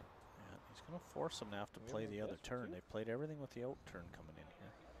shot. Yeah, he's going to force him to have to play the other turn. They played everything with the out turn coming in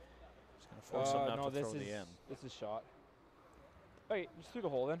here. He's going to force him not to throw the end. This is shot. Okay, just through the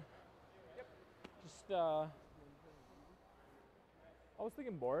hole then. Just I was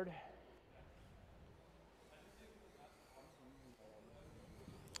thinking board.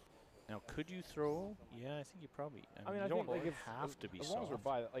 Now, could you throw? Yeah, I think you probably. I mean, I you don't think like if have to be as long as we're soft.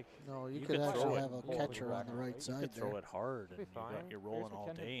 by like No, you You could could actually throw it have a and catcher on the hold it right back. You side could throw there. it hard, and Be fine. you're rolling Here's all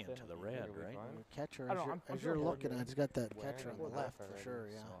what Ken day had into said, the I think red, it'll be right? fine. Your catcher, I don't as know, you're, I'm as sure you're board looking will at, he's got that wear catcher it on the and left go for back sure,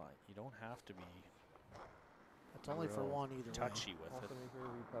 yeah. So you don't have to be It's only for real one either way. touchy with Also it. make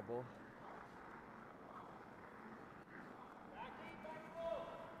her re-pebble.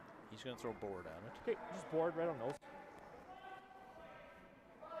 He's going to throw board at it. Okay, just board right on nose.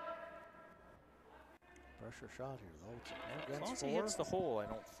 Pressure shot here, though. It's As against long as 4. he hits the hole, I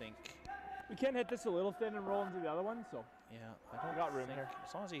don't think. We can hit this a little thin and roll into the other one, so Yeah, I don't got room think. here.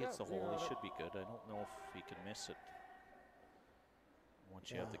 As long as he hits Yeah, the you hole, got he it. should be good. I don't know if he can miss it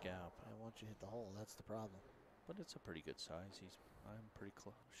once you have the gap. And once you hit the hole, that's the problem. But it's a pretty good size. I'm pretty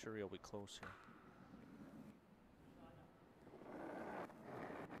sure he'll be close here.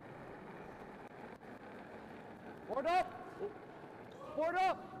 board up. Board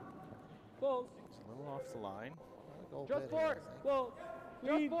up. Close. He's a little off the line. Go Just bit here, board. I think. Close.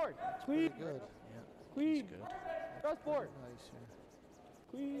 Just board. Pretty Clean. good. He's Clean. good. Just board. Nice here.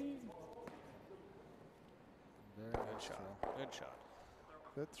 Clean. Very Good nice shot. throw. Good shot.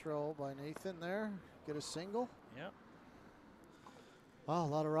 Good throw by Nathan there. Get a single. Yeah, Oh, a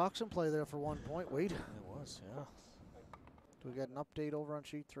lot of rocks in play there for 1 point. Wait, it was. Yeah. do we get an update over on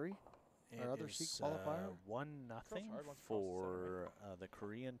sheet 3? Our other It seat is, qualifier? 1-0 hard once across the center, for the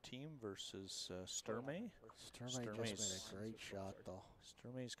Korean team versus Sturmey. Sturmey just made Sturmey's- a great shot, though.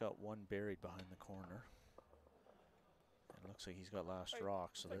 Sturmey's got one buried behind the corner. It looks like he's got last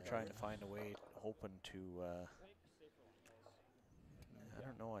rock, so they're trying to find a way, hoping to. I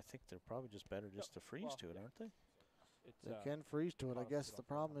don't know. I think they're probably just better just to freeze to it, aren't they? It's They can freeze to it. I guess the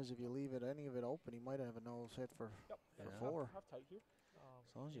problem is if you leave any of it open, he might have a nose hit for Yeah. 4. Half tight here.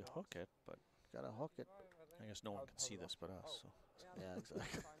 As long as you hook it, but Got to hook it. I guess no one can see this but us. So. Yeah,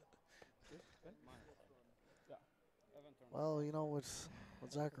 exactly. Well, you know, with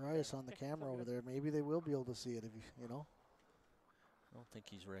Zacharias on the camera over there, maybe they will be able to see it if you know. I don't think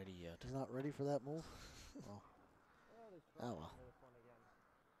he's ready yet. He's not ready for that move. Oh. Oh well.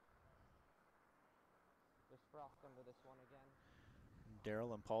 There's frost under this one again.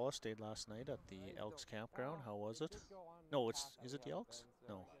 Daryl and Paula stayed last night at the Elks campground. How was it? No, is it the Elks?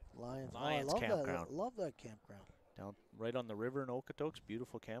 No. Lions. Lions I love campground. that. Love that campground. Down right on the river in Okotoks,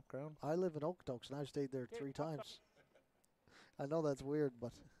 beautiful campground. I live in Okotoks, and I've stayed there 3 times. I know that's weird,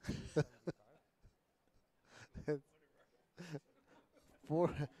 but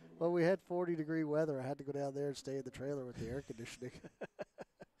well, we had 40-degree weather. I had to go down there and stay in the trailer with the air conditioning.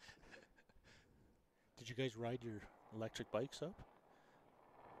 Did you guys ride your electric bikes up?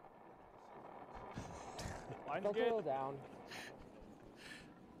 Line's Don't good. go down.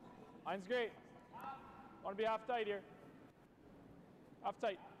 Line's great. Want to be half tight here. Half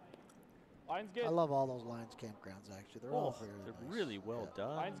tight. Line's good. I love all those Lions campgrounds, actually. They're all very They're nice. really well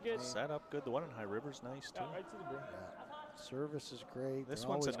done. Line's good. Set up good. The one in High River's nice too. Yeah, right to the broom. Yeah. Service is great. This They're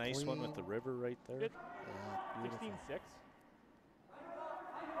one's a always nice one with the clean. river right there. Good. Yeah, beautiful. 16-6.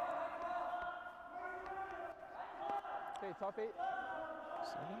 Okay, top 8.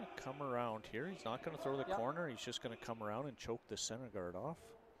 So they're going to come around here. He's not going to throw the Yep. corner. He's just going to come around and choke the center guard off.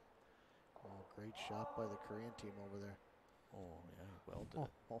 Oh, great shot by the Korean team over there. Oh, yeah, well done.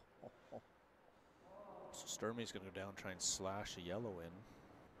 So Sturmey's going to go down and try and slash a yellow in.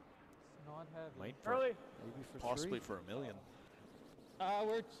 It's not heavy. Might for, Early. Maybe for possibly 3. for $1 million.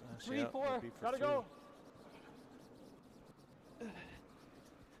 We're Slash, 3, yeah, 4. would be for Gotta 3. go.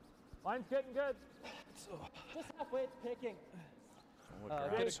 Line's getting good. Just halfway, it's picking. We'll Great.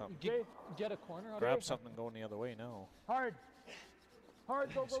 grab something. Get a corner out Grab of something going the other way now. Hard.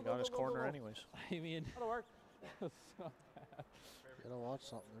 Hard. Go, He go, go, got his go, corner go, go. anyways. I mean, That'll work. so Gotta watch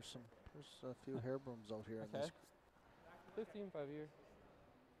something. There's a few hair brooms out here. In Okay. this. 15, 5 year.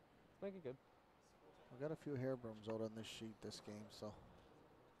 Make it good. We got a few hair brooms out on this sheet this game, so.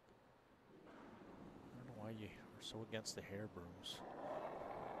 I don't know why you are so against the hair brooms.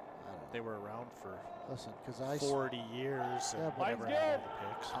 I don't know. They were around for Listen, because I 40 years and Yeah, but- never Line's had good. all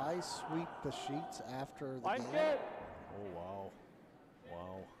the picks. I sweep the sheets after the Line's game. good. Oh, wow.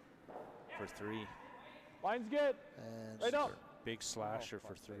 Wow. For 3. Line's good. And Right up. Big slasher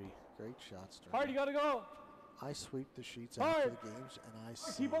for 3. great shots. Sterling. Hard. You gotta go. I sweep the sheets Hard. after the games, and I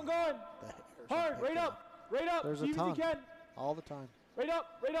see Keep on going. the hairs Hard. are Right picking up. Right up. There's a Deep as you ton. can. all the time. Right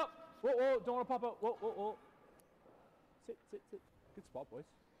up. Right up. Whoa, whoa. Don't want to pop out. Whoa, whoa, whoa. Sit, sit, sit. Good spot, boys.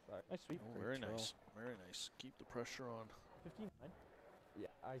 Sorry. Nice sweep. Oh, Great very throw. nice. Very nice. Keep the pressure on. 15. Yeah,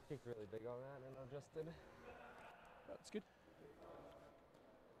 I kicked really big on that and adjusted. That's good.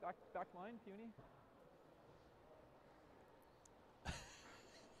 Back line, Puny.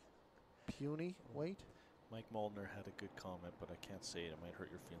 Puny weight. Mike Muldner had a good comment, but I can't say it. It might hurt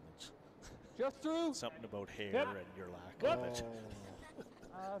your feelings. Just through. Something about hair Yep. and your lack Yep. of it.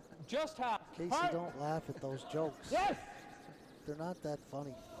 Just half. Casey, Hard. don't laugh at those jokes. Yes. They're not that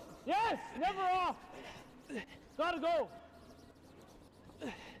funny. Yes. Never off. Gotta go.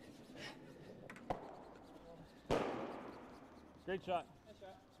 Great shot.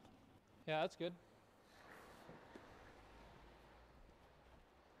 Yeah, that's good.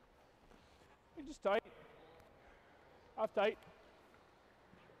 You're just tight. Half tight.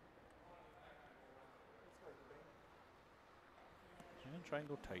 And try and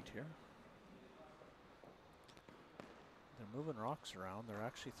go tight here. They're moving rocks around. They're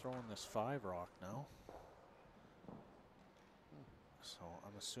actually throwing this 5 rock now. So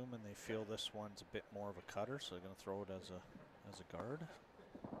I'm assuming they feel this one's a bit more of a cutter, so they're going to throw it as a guard.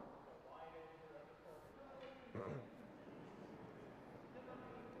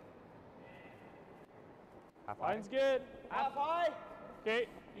 Line's good. Half high. Okay,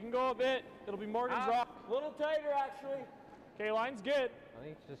 you can go a bit. It'll be Morgan's rock. Little tighter, actually. Okay, line's good. I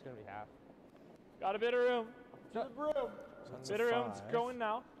think it's just gonna be half. Got a bit of room. To the broom. So that's a Bit of room's 5. going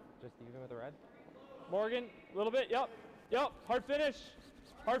now. Just even with the red. Morgan, a little bit. Yep. Yep. Hard finish.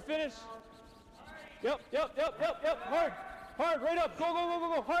 Hard finish. Yep. Yep. Yep. Yep. Yep. Hard. Hard. Right up. Go. Go. Go.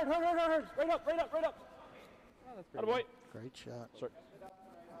 Go. Go. Hard. Hard. Hard. Hard. Hard. Right up. Right up. Right up. Oh, that's pretty Atta boy. good. Great shot. Sorry.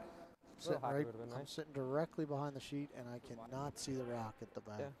 Sitting higher right, would've been I'm nice. sitting directly behind the sheet, and I cannot see the rock at the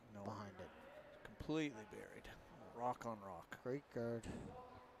back Yeah. No. behind it. Completely buried. Rock on rock. Great guard.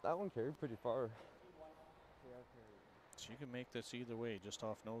 That one carried pretty far. So you can make this either way, just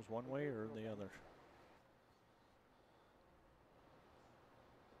off nose one way or the other.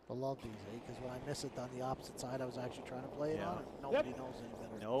 I love these, because when I miss it on the opposite side, I was actually trying to play it Yeah. on it. Nobody knows any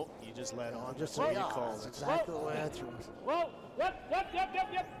better. No, you just let No, on. I'm just That's saying, what yeah, you call that's it. exactly the way I threw it. Whoa. Yep. Yep. Yep. Yep.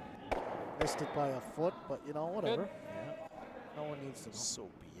 Yep. Missed it by a foot, but you know, whatever. Yeah, No one needs to know. so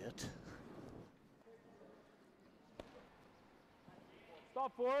be it.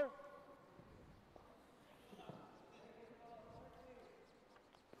 Stop 4.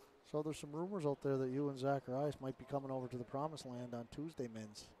 So there's some rumors out there that you and Zacharias might be coming over to the Promised Land on Tuesday,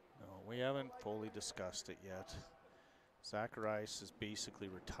 men's. No, we haven't fully discussed it yet. Zacharias is basically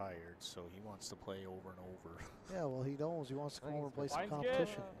retired, so he wants to play over and over. Yeah, well, he knows. He wants to come over and play some Line's good.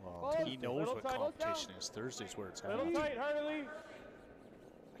 competition. Well, Close. he knows Little what tight. competition is. Thursday's where it's Little happening. tight, Harley.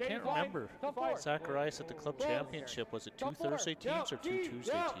 I can't remember. Five. Zacharias at the club championship, was it 2 Thursday teams or 2 Tuesday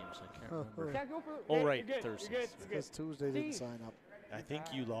teams? I can't remember. Can't go for Oh, okay, right, you're good, Thursdays. You're good. You're Because good. Tuesday didn't sign up. I think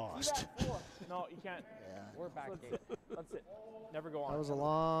you lost. No, you can't. Yeah. We're back. That's it. Never go on. That was a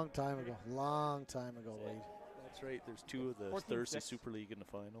long time ago. Long time ago, Wade. That's right. There's 2 of the 14-6. Thursday Super League in the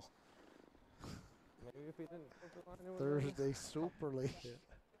final. Maybe if we didn't. Thursday Super League.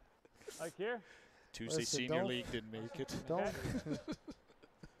 Like here. Tuesday Listen, Senior don't- League didn't make it. Don't.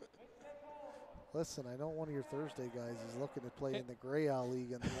 Listen, I know one of your Thursday guys is looking to play in the Grey Owl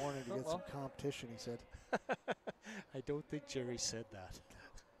League in the morning to get some competition, he said. I don't think Jerry said that.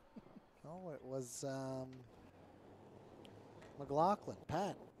 No, it was McLaughlin,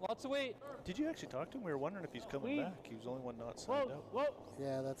 Pat. Lots of weight. Did you actually talk to him? We were wondering if he's coming Wait. back. He was the only one not signed Whoa, up. whoa.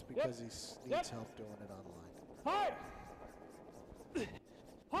 Yeah, that's because he needs help doing it online. Hard.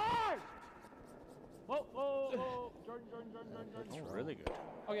 Hard. Whoa, whoa, whoa. Jordan. Oh, really good.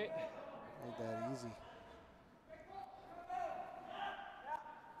 Okay. Made that easy.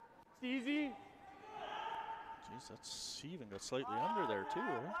 It's easy. Jeez, that's he even got slightly under there too, eh?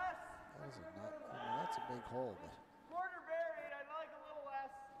 That was a nut. I mean, that's a big hole, but Quarter buried. I'd like a little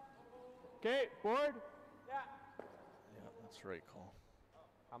less. Okay, board. Yeah. Yeah, that's right call.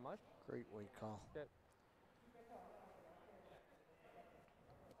 How much? great weight call. Good.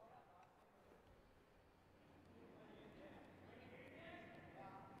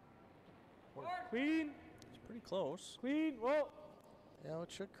 Clean. It's pretty close. Clean. Whoa. Yeah,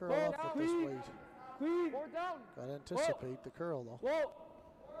 it should curl off with this weight. Clean. Board down. Got to anticipate the curl, though. Whoa.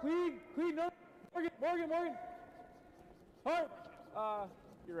 Clean. No. Morgan. Hard.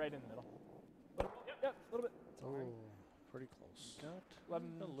 You're right in the middle. Yep, a little bit. Oh, pretty close. Got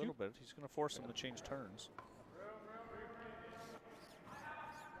a little bit. He's going to force him to change turns.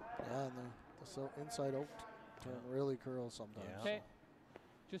 Yeah, and the so inside out turn really curls sometimes. Yeah. Okay.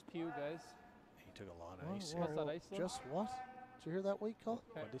 Just pew, guys. He took a lot Whoa, of ice. whoa, How's that whoa. ice look? Just what? Did you hear that weight call?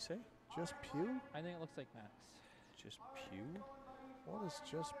 Okay. What did he say? Just pew? I think it looks like Max. Just pew? What does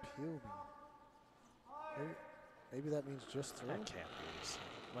just pew mean? Maybe that means just through? That can't be what he said.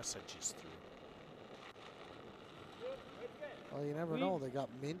 Must have just threw. Well, you never know. They got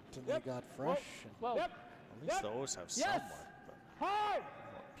mint and they got fresh. And Well, Yep. At least those have somewhat, but Hard. I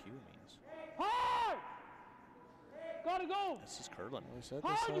don't know what pew means. Hard. Gotta go. This is curling. we said this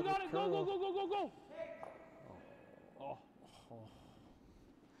Hard. had You it gotta go. curl. Go. Oh,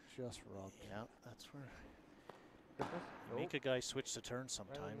 just rubbed. Yeah, that's where you make a guy switch the turn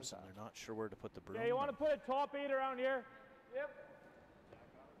sometimes and they're not sure where to put the broom. Yeah, you want to put a top 8 around here? Yep.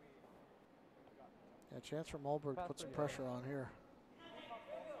 Yeah, chance for Mulberg to put some pressure on here.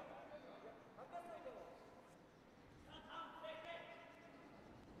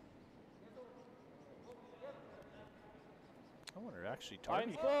 I wonder, actually, Line's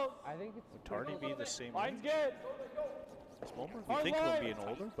Tardy, close. I think it's. would Tardy be the same Line's age good. as Mulberg? Hard We think line. he'll be an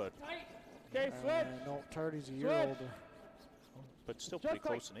older, but Okay, switch. No, Tardy's a year Switch. older. still Just pretty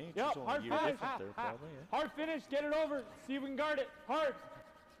close in age. Yep, He's only hard a year pass. different there, probably. Yeah. Hard finish. Get it over. See if we can guard it. Hard.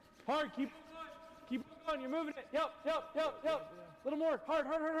 Keep going. You're moving it. Yep. Little more. Hard.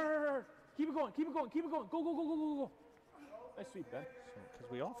 Keep it going. Go. Nice sweep, Ben.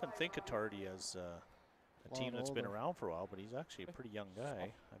 Because we often think of Tardy as a team that's been older. around for a while, but he's actually a pretty young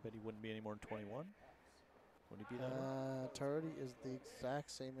guy. I bet he wouldn't be any more than 21. Would he be that old? Tardy is the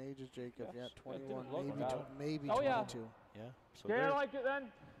exact same age as Jacob. Yeah, 21, look maybe bad. maybe Oh, yeah. 22. Yeah. So Okay, I like it then.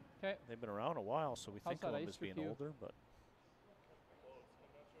 Okay. they've been around a while, so we How's think that of him ice as for being you? older, but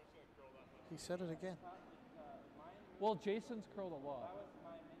He said it again. Well, Jason's curled a lot.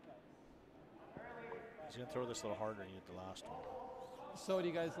 he's going to throw this a little harder than he did the last one. So do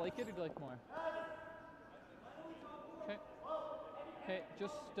you guys like it or do you like more? Okay. Okay,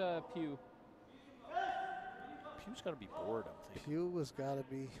 just pew. Pew's got to be bored, I'm thinking. Pew has got to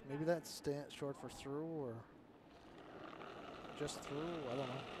be, maybe that's short for through or just through. I don't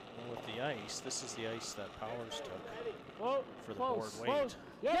know. Well, with the ice, this is the ice that Powers took Whoa. for the Close, board weight.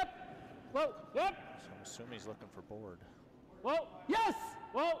 Yep. Whoa. Yep. So I'm assuming he's looking for board. Whoa. Yes.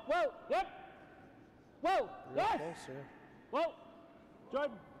 Whoa. Yep. Whoa. Real Yes. close here. Whoa.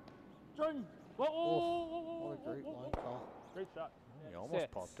 Jordan. Whoa. What a great line call. Great shot. He almost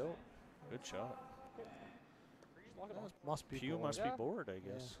Six. popped out. Good shot. Must be Pew bored. must Yeah. be bored, I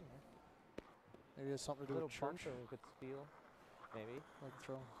guess. Maybe it has something to do Little with church. bumper we could steal. Maybe. Like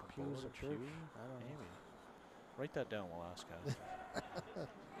throw Board pews or at church. pew? I don't know. Maybe. Write that down, we'll ask after.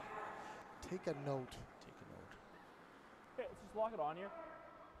 Take a note. Take a note. Just lock it on here.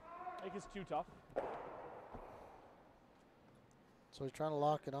 Like it's too tough. So he's trying to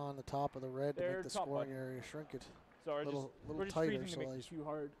lock it on the top of the red to There, make the top scoring button. area shrink it. So we're Little just tighter, freezing to so make it he's too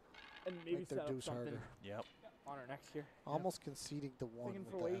hard. And maybe make their set up deuce something harder. Yep. on our next here. Almost conceding the one Thinking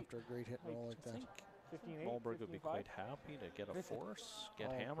with for that weight, after a great hit and roll like I that. think 15-8, Wahlberg would be 15-5. quite happy to get a Listen. force, get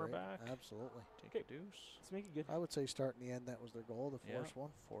Oh, hammer great. back, Absolutely. take a deuce. Let's make it good. I would say start in the end, that was their goal, the Yeah, force one.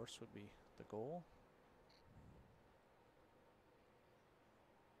 force would be the goal.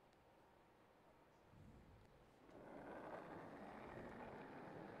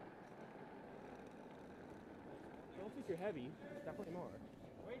 I don't think you're heavy. Definitely more.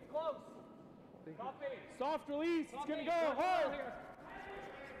 Weight's close. Copy. Soft release. It's Copy. gonna go hard.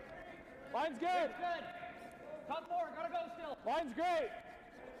 Line's good. Good. Top four. Gotta go still. Line's great.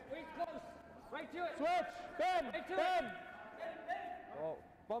 Weight's close. Right to it. Switch. Bend. Right to Bend. Oh,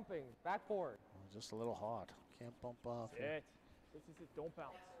 bumping. Back forward. Just a little hot. Can't bump off here. Sit. This is it. Don't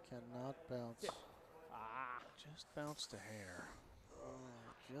bounce. Cannot bounce. Ah. Just bounced a hair. Oh,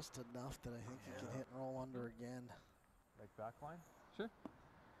 just enough that I think he can hit and roll under again. Like back line? Sure.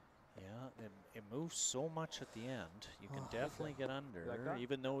 Yeah, it moves so much at the end. You can Oh, definitely get under, like that?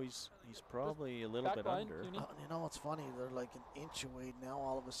 even though he's probably a little back bit line, under. Junie. You know what's funny? They're like an inch away now.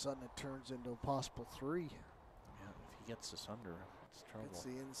 All of a sudden, it turns into a possible 3. Yeah, if he gets this under, it's trouble. It's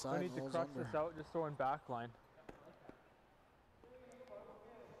the So I inside need to rolls crux under. this out just throwing back line.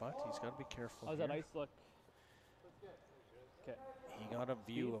 But he's got to be careful. How's here. that ice look? Okay. He got a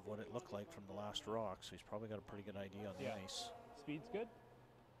view of what it looked like from the last rock, so he's probably got a pretty good idea on the Yeah. ice. Speed's good.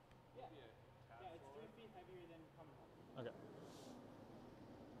 Okay.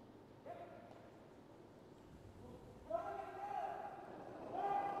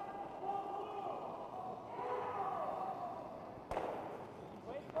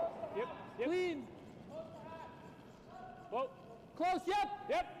 Yep. Clean. Whoa. Close. Yep.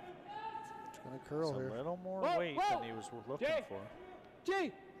 Yep. It's going to curl It's here. a little more Whoa, weight whoa. than he was looking Jay. for.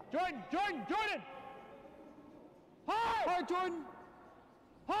 G. Jordan. Hard. Hard, Jordan.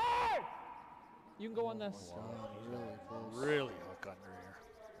 Hard. You can go on this. Oh, really close. Really hook under here.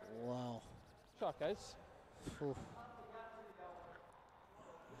 Wow. Shot, guys. Oof. I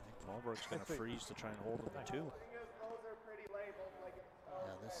think Wahlberg's going to freeze to try and hold him to 2. Those are pretty labeled. Like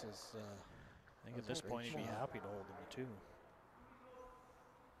Yeah, this is. I think at That's a this great point he'd be shot. happy to hold him to 2.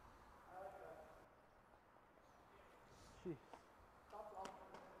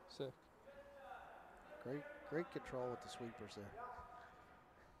 Sick. Great control with the sweepers there.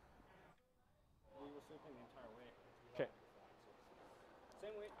 Okay.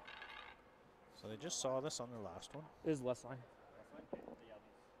 same weight. So they just saw this on their last one. This is less line.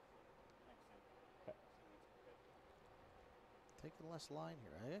 Taking less line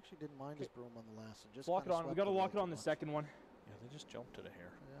here. I actually didn't mind his broom on the last one. Just Lock it kinda on. We swept got to a lock it little on too the much. second one. Yeah, they just jumped it a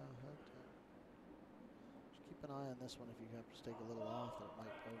hair. Yeah, just keep an eye on this one. If you have to take a little off, that it might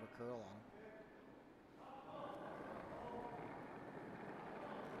over curl on him.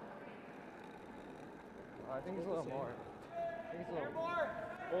 I think it's a little more. I think it's a Air little more.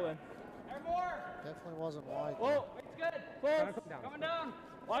 Hold in. Air more. Definitely wasn't wide. Whoa. Weight's good. Close. come down. Coming down.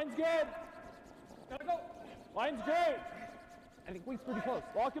 Line's good. Gotta go. Line's great. I think weight's pretty close.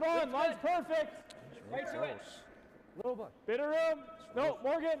 Lock it on. Line's perfect. He's really Right to it. close. Little bit. Bit of room. No,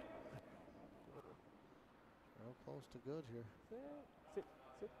 Morgan. Real close to good here. Sit.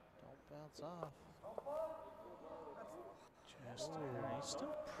 Don't bounce off. Just he's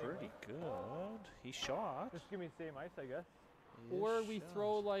still pretty good. He shot. Just give me the same ice, I guess. He is Or we shot.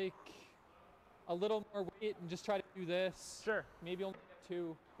 throw like a little more weight and just try to do this. Sure. Maybe only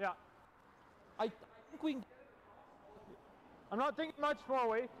 2. Yeah. I think we can. I'm not thinking much more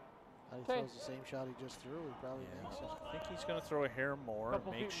weight. He Okay. throws the same shot he just threw. He probably Yeah, makes it. I think he's going to throw a hair more,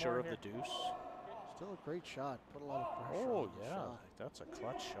 Couple make feet sure more of the here. deuce. Still a great shot. Put a lot of pressure Oh, on the yeah, shot. that's a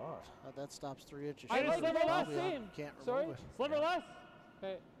clutch shot. That stops 3 inches. I short. like It's the last probably on. same. Can't Sorry? remove it. Sliver less.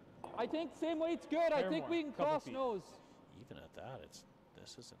 Okay. I think same weight's good. I Hair think more. we can Couple cross feet. nose. Even at that,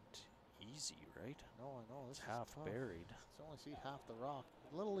 this isn't easy, right? No, I know. This It's is half tough. buried. It's only see half the rock.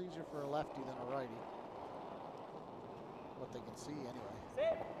 A little easier for a lefty than a righty. What they can see anyway.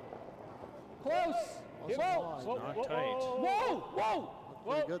 Sit. Close. Wasn't Whoa. wide. Whoa, Not whoa, tight. Whoa. Whoa. Looked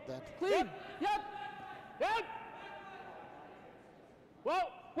pretty good then. Clean. Yep. Yep. Whoa.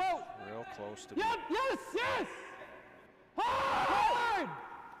 Whoa. Real close to Yep. Yes. Yes. Hard.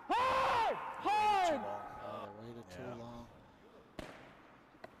 Hard. too Hard. long. They waited Yeah. too long.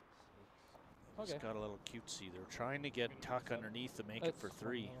 Just Okay. got a little cutesy. They're trying to get Tuck underneath to make it for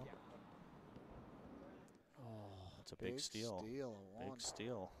 3. Oh, That's a big steal. Steal, a one. Big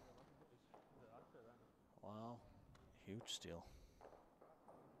steal. Wow. Huge steal.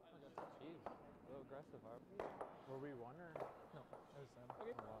 Jeez, so aggressive, are we? Were we one or? No, it was them.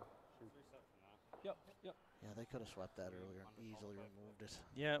 Okay. Oh, wow. Shoot. Yep, yep. Yeah, they could have swept that earlier and easily removed it.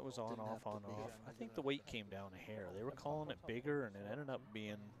 Yeah, it was on, Didn't off, have to on, be. off. I think the weight came down a hair. They were calling it bigger, and it ended up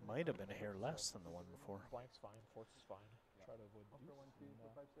being, might have been a hair less than the one before. Blank's fine. Fourth is fine. Try to avoid For 1, 2, 4,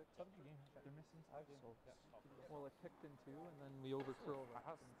 5, 6. Seventh game. They're missing Five, so Well, it picked in 2, and then we overcurled I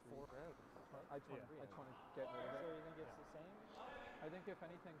have 4 out. I just want to get rid of it. So you think it's the same? I think if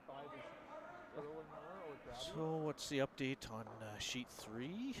anything, 5 is curling more or grabbing. So what's the update on sheet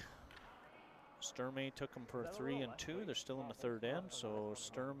 3? Sturmey took them for 3 and 2. They're still in the third end, so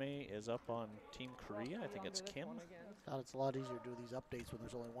Sturmey is up on Team Korea. I think it's Kim. God, it's a lot easier to do these updates when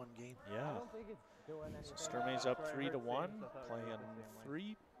there's only one game. I Yeah. don't think it's doing anything. So Sturmey's up 3-1, playing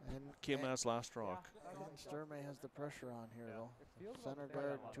 3. And Kim has last rock. and Sturmey has the pressure on here, though. It feels Center about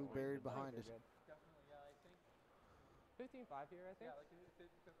guard, fair. 2 buried behind it. Definitely, yeah, I think. 15-5 here, I think. Yeah, like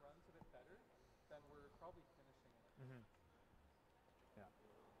if it runs a bit better, then we're probably finishing it. Mm-hmm.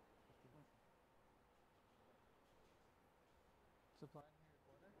 Supply in your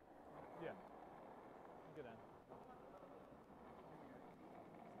corner. Yeah. Good end.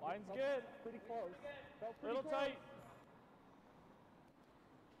 Line's good. Pretty close. Felt pretty Little close. tight.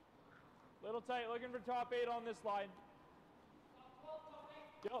 Little tight. Looking for top 8 on this line.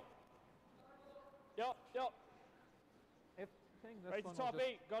 Yep. Yep. Yep. If thing, this Right one to will top just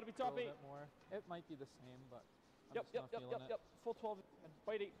 8. Got to be go top a 8. bit more. It might be the same, but I'm Yep. just Yep. not Yep. feeling Yep. it. Yep. Full 12.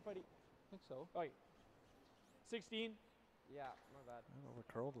 Fight 8. Fight 8. I think so. Okay. 16. Yeah, my bad.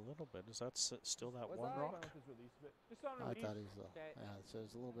 Overcurled a little bit. Is that still that Was one I? Fine rock? with his release bit. Just on I release. thought he's, Okay. yeah, it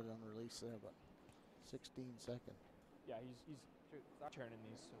says a little bit unreleased there, but 16 second. Yeah, he's Shoot, sorry. turning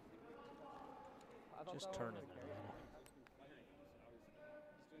these. So. I thought Just that turning one it was a carried.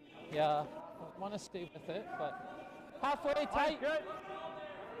 little. Yeah, I want to stay with it, but halfway tight. Good.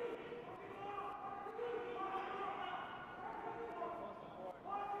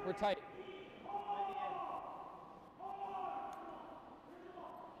 We're tight.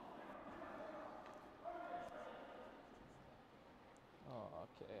 Oh,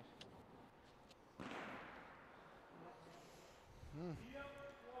 okay.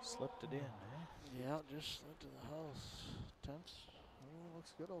 Slipped it in, eh? Yeah, just slid to the house. Tense.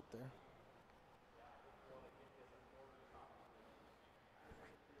 Looks good out there.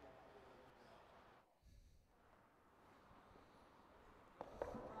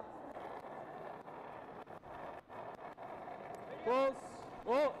 Close.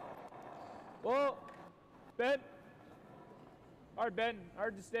 Whoa. Whoa. Ben. Hard, Ben.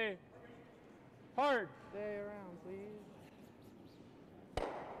 Hard to stay. Hard. Stay around, please.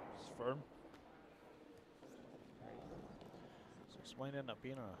 Just firm. So this might end up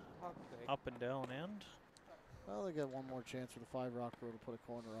being a Talk fake. up and down end. Well, they got one more chance for the 5 rock row to put a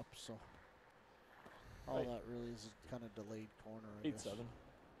corner up, so all Right. that really is a kind of delayed corner, I guess. 8-7.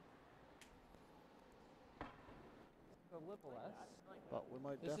 A little less. But we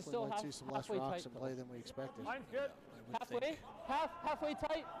might This is definitely still might see some less halfway rocks tight, in play than we expected. Line's good. I would Halfway? think. Halfway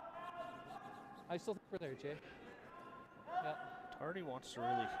tight. I still think we're there, Jay. Yeah. Tardy wants to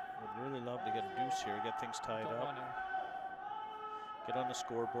would really love to get a deuce here, get things tied Don't up, want to. get on the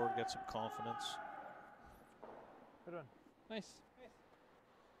scoreboard, get some confidence. Good one. Nice.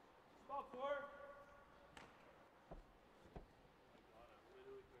 Stop 4.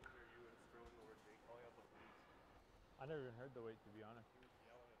 I never even heard the weight, to be honest.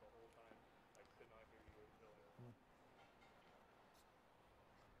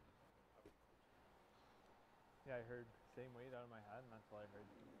 Yeah, I heard same weight out of my head, and that's all I heard.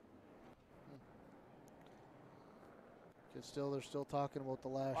 They're still talking about the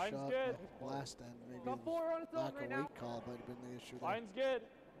last Line's shot, good. last end. Maybe Top 4 on its own lack right of now. weight call might have been the issue there. Line's good.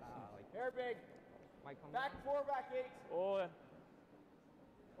 Hair big. Might come back 4, back 8. Oh,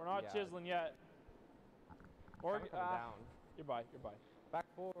 we're not Yeah. chiseling yet. Or Trying to come down. You're by. You're by. Back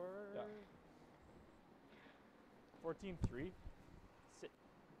 4. Yeah. 14-3. Sit.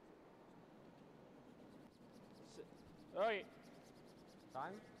 Sit. All right.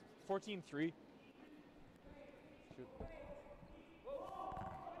 Time. 14-3. Shoot.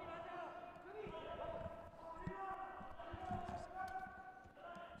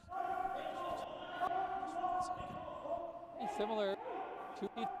 Similar.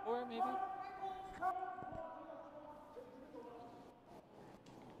 2v4 maybe?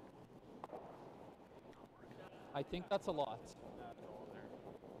 I think that's a lot.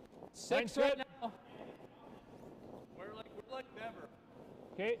 6 right good. now. We're like never.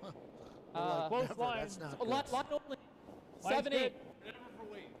 Okay. Like close never, line. That's not A good. lot only. Line's 7-8. good. Never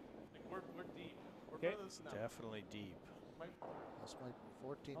for weight. Like we're deep. We're Okay. It's definitely deep. This might be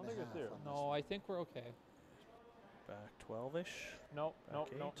 14 I don't and a think it's half there. on this No, one. I think we're okay. Back 12-ish. No, no,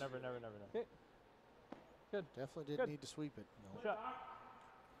 Back no, eight. never, never, never, never. Okay. Definitely didn't Good. need to sweep it. No. Shot.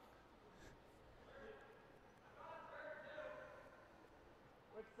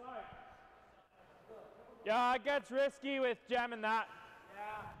 Which side? Yeah, it gets risky with jamming that.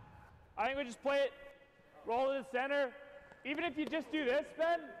 Yeah. I think we just play it, roll to the center. Even if you just do this,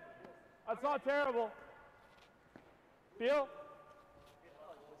 Ben, that's not terrible. Feel?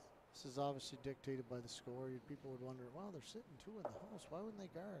 This is obviously dictated by the score. People would wonder, well, they're sitting 2 in the house. Why wouldn't they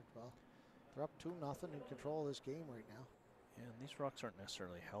guard? Well, they're up 2-0 in control of this game right now. Yeah, and these rocks aren't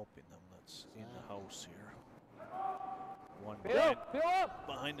necessarily helping them. That's in the house here. One Feel up!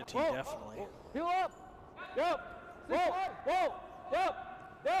 behind the tee, Whoa. definitely. Feel up! Yep! Whoa! Whoa! Yep!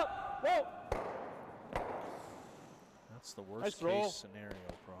 Yep! Whoa! That's the Nice worst roll. case scenario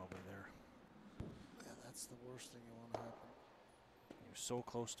probably there. Yeah, that's the worst thing you want to happen. You're so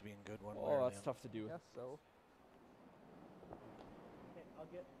close to being good one way Oh, or that's the tough to do. Yes, so. Okay, I'll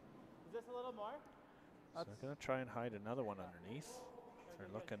get. Is this a little more? So they're going to try and hide another one underneath. They're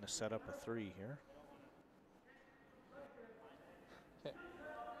looking to set up a 3 here. Okay.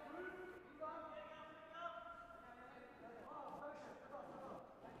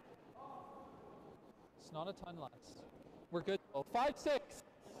 It's not a ton less. We're good. Oh, 5, 6.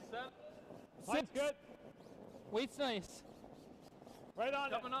 Mine's good. Weight's nice. Right on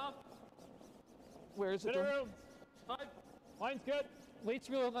Coming it. off. Where is it? Center Jordan? room. 5. Mine's good. Weight's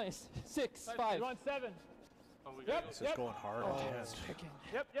real nice. 6, Five. 5. You want 7? Oh, we Yep. gotta This is going hard Oh, again. it's picking.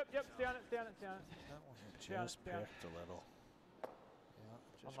 Yep. Stay on it. Stay on it. Stay on it. That one hit. Yeah, Just yeah. picked a little. Yeah,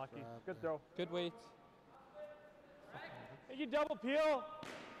 just Unlucky. grabbed Good the- throw. Good weight. Hey, you double peel.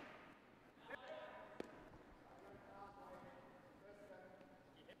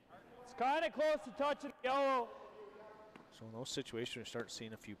 It's kind of close to touching the yellow. So in those situations, you start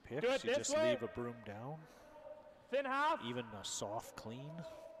seeing a few picks. Do it You this just way. leave a broom down. Thin half. Even a soft clean.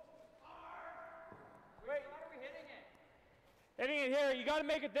 Hitting it here. You got to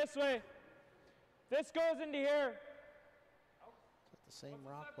make it this way. This goes into here. Is that the same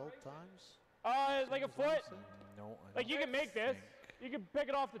rock both times? Like a Same as foot. last time? No, I Like you don't can make this. think. You can pick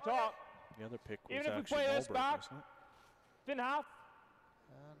it off the top. The other pick was Even if we actually play this Mulberg, back. wasn't it? Thin half.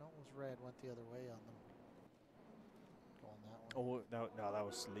 No, it was red. Went the other way on them. Going that one. Oh, no, that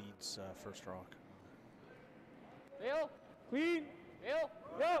was Leeds' first rock. Feel. Clean. Feel.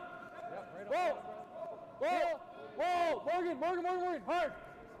 Yep. Yep, right Whoa. on. Whoa. Whoa. Morgan.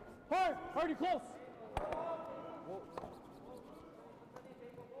 Hard. You close.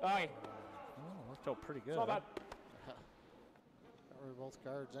 Aye. Oh, worked out pretty good. It's not bad. Got rid of both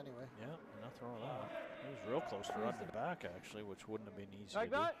guards anyway. Yeah, nothing wrong with that. He was real close to running it back, actually, which wouldn't have been easy Like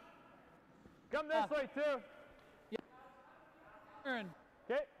to that. Come this way too. Aaron,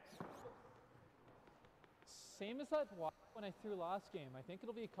 Okay. same as that when I threw last game. I think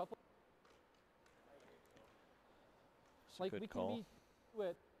it'll be a couple. do. It's a Like good we call. can be do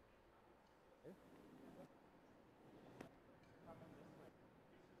it.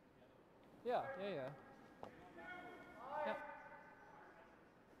 Yeah. Yep.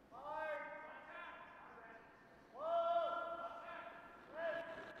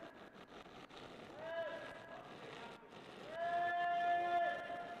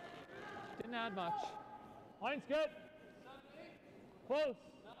 Didn't add much. Line's good. Close.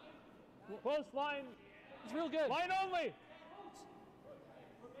 Close line. It's real good. Line only.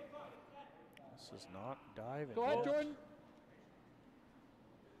 This is not diving. Go ahead, yet. Jordan.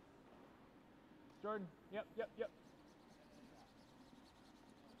 Jordan. Yep.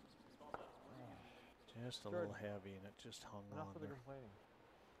 Just a little heavy, and it just hung Enough on for the there. complaining.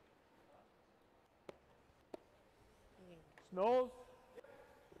 Snows.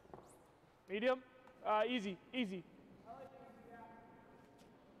 Medium. Easy.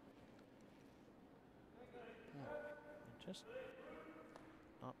 Just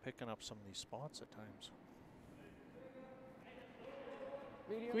not picking up some of these spots at times.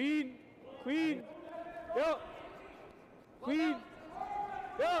 Clean. Yep. Clean.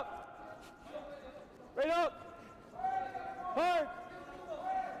 Yep. Right up.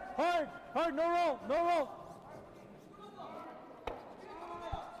 Hard. No roll.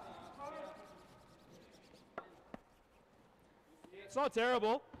 It's not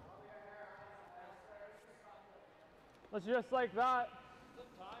terrible. Let's just like that.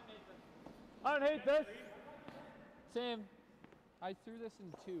 I don't hate this. Same. I threw this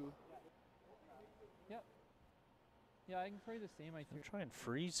in 2. Yep. Yeah, I can try the same. I threw. They're trying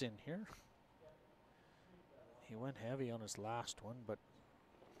freeze in here. He went heavy on his last one, but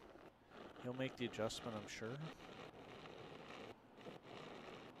He'll make the adjustment, I'm sure.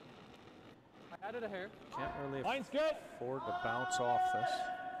 I added a hair. Can't really Line's good. afford to bounce off this.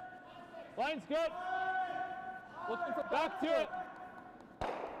 Line's good. Looking for Back to it.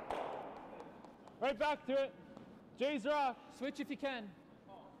 Right back to it. Jay's rock. Switch if you can.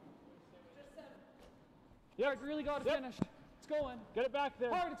 Yep. Really got it Yep. finished. It's going. Get it back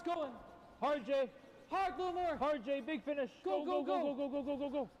there. Hard, it's going. Hard, Jay. Hard, a little more. Hard, Jay. Big finish. Go, go, go, go. go, go, go, go,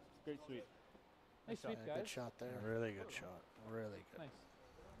 go. Great sweep. Nice sweep, Yeah, guys. good shot there. Really good shot. Really good. Nice.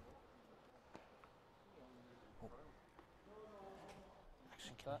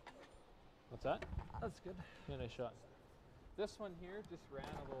 What's that? What's that? That's good. Yeah, nice shot. This one here just ran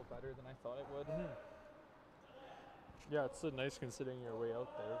a little better than I thought it would. Yeah, it's so nice considering you're way out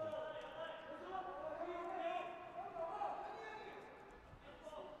there.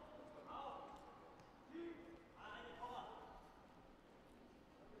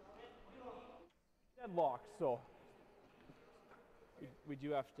 Deadlock, so we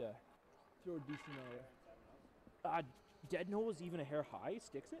do have to throw a decent amount of dead nose, even a hair high,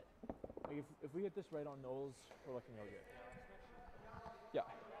 sticks it. Like if we hit this right on nose, we're looking real good.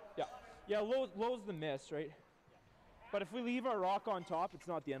 Yeah, low's the miss, right? But if we leave our rock on top, it's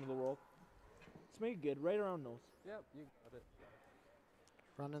not the end of the world. Let's make it good, right around nose. Yep, you got it.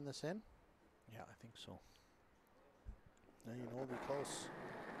 Running this in? Yeah, I think so. Now you know we'll be close.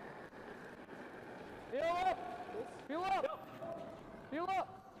 Feel up! Feel up! Feel up!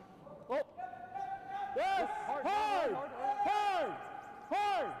 Oh! Yes! Hard!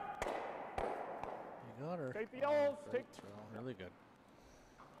 Hard! You got her. Take the yellows, Great take throw. Really good.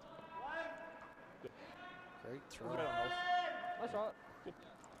 Great throw. Nice shot.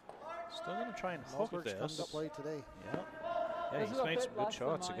 Still going to try and hook Melbert's come this. to play today. Yeah. Yeah, This he's is a made bit some good less than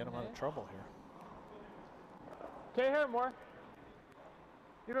shots to get him mine, out of eh? trouble here. Okay, here, more.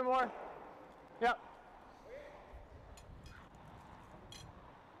 Give it more. Yep.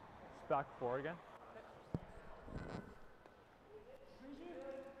 It's back 4 again.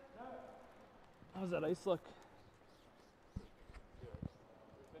 How's that ice look?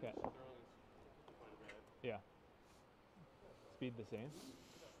 Okay. Yeah. Speed the same.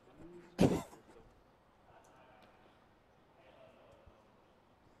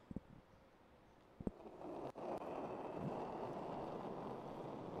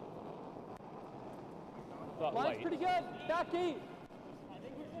 Line's pretty good. Back 8.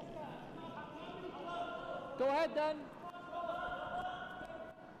 Go ahead, then.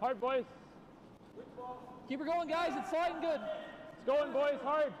 Hard, boys. Keep her going, guys. It's sliding good. It's going, boys.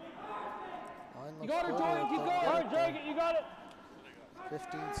 Hard. Line You looks got her, good. Jordan. Keep going. Hard, drag it. You got it.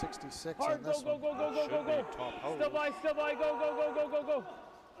 1566 Hard. on Go, this go, one. go, go, go, go, go. Top hose. Still by. Go, go, go, go, go.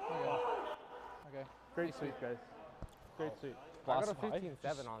 Okay. Great sweep, guys. Great sweep. I got a High.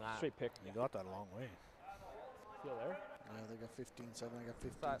 15-7 on that. Straight pick. You got that a long way. Feel there? Yeah, they got 15-7. I got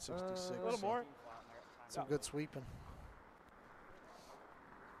 1566. A little so more. Some good sweeping.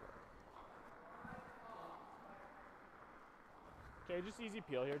 Okay, just easy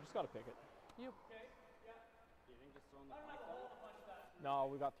peel here. Just gotta pick it. Yep. No,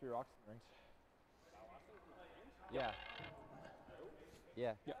 we got 3 rocks in the rings. Yeah.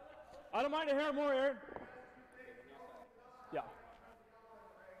 Yeah. Yeah. I don't mind a hair more, Aaron. Yeah.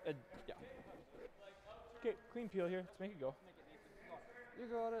 Yeah. Okay, clean peel here. Let's make it go. You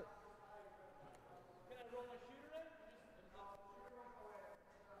got it.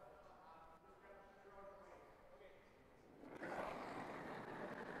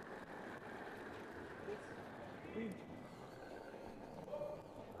 Clean.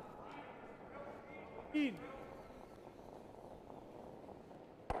 Clean.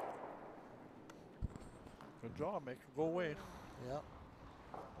 Good job. Make her go away. Yep.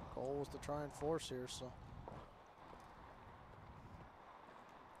 Goal was to try and force here, so.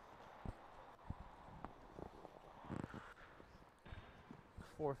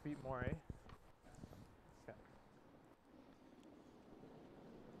 Four feet more, eh? Okay.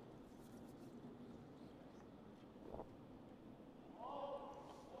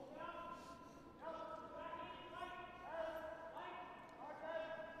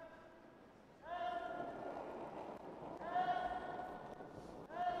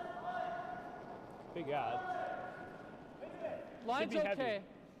 Big ad. Line's be heavy. okay.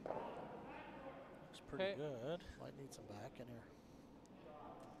 Looks pretty Okay. good. Might need some back in here.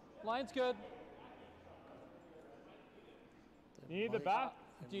 Line's good. They You need the might- back?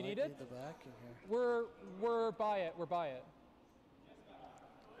 they Do you might need it? the back in here. We're by it. We're by it.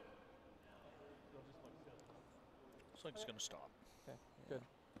 Looks like it's going to stop. Okay. Good.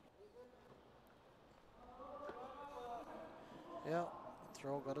 Yeah.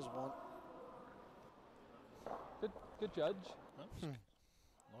 Throw got his one. Good judge.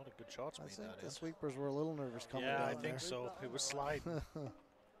 A lot of good shots I made think that the in. sweepers were a little nervous coming down Yeah, I there. think so. It was sliding.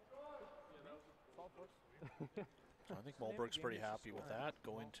 I think Mulberg's pretty happy with that.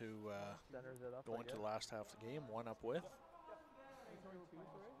 Going to the last half of the game, 1 up with.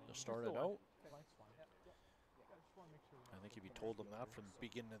 To start it out. I think if you told them that from the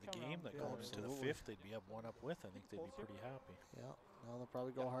beginning of the game, that going into the 5th, they'd be up 1 up with, I think they'd be pretty happy. Yeah, well, they'll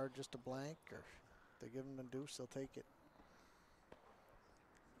probably go hard just to blank, or if they give them a deuce, they'll take it.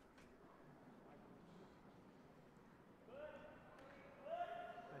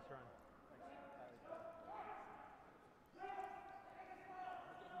 Nice run.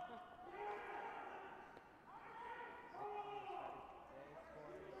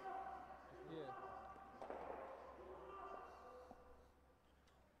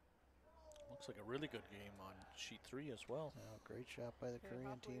 Looks like a really good game on sheet 3 as well. Yeah, great shot by the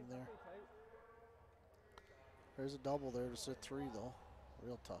Korean team there. There's a double there to sit 3 though.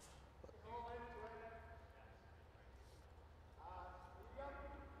 Real tough. But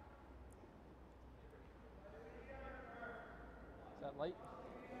Is that light?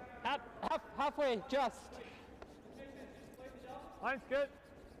 Halfway, just. Line's good.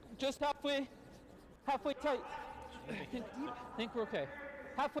 Just halfway. Halfway tight. Think we're okay.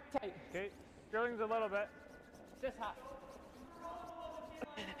 Halfway tight. Okay, Sterling's a little bit. Just half.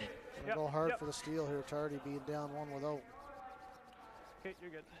 gonna go hard for the steal here. Tardy being down 1 without. Okay,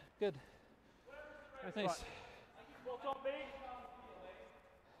 you're good. Good. Nice. Spot.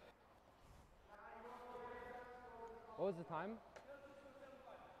 What was the time?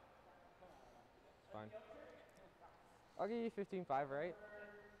 It's fine. I'll give you 15-5, right?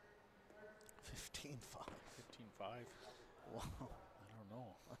 15-5. 15-5. Wow. I don't know.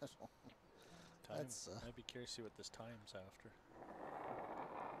 That's, I'd be curious to see what this time's after.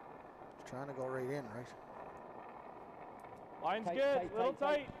 Trying to go right in, right? Line's good. Little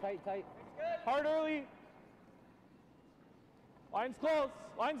tight. Tight. Hard early. Line's close.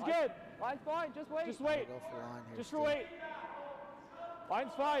 Line's good. Line's fine. Just wait. Just wait. Go for line here. Just for wait.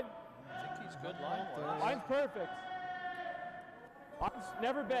 Line's fine. I think he's good line-wise. Line's perfect. Line's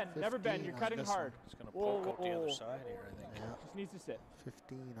never bend. Never bend. 15 You're on cutting this hard. He's going to poke out the other side here, I think. Yeah, Just needs to sit.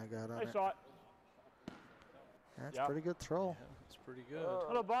 15 I got on Nice it. shot. That's Yep. pretty good throw. Yeah, it's pretty good.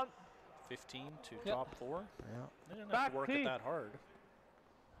 Little bump. 15 to Yep. top 4. Yeah. They didn't have Back to work tee. it that hard.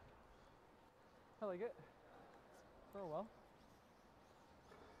 I like it. Throw well.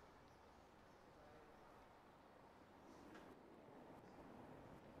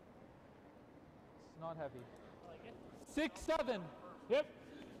 It's not heavy. I like it. 6, 7. Yep.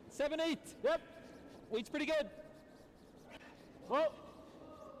 7, 8. Yep. Weight's pretty good. Whoa.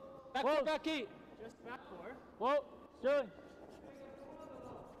 Back Whoa. 4, back 8. Just back 4. Whoa. Sterling.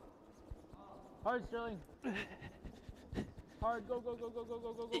 Hard, Sterling. Hard. Go.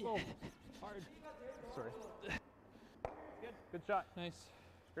 Hard. Sorry. Good shot. Nice.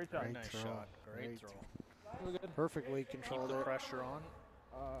 Great shot. Great Nice throw. shot. Great Great. throw. Really good. Perfect weight control Keep the there. pressure on.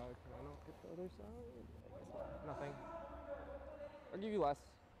 Can I not get the other side? Nothing. I'll give you less.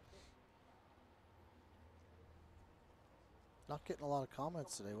 Not getting a lot of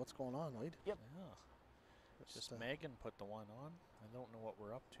comments today. What's going on, Wade? Yep. Yeah. Just Megan put the one on. I don't know what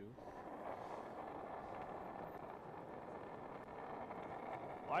we're up to.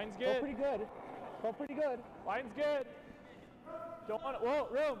 Line's Go good. pretty good. Line's good. Don't want it. Whoa,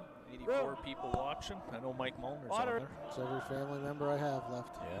 room. 84 people watching. I know Mike Molner's on Water. there. It's every family member I have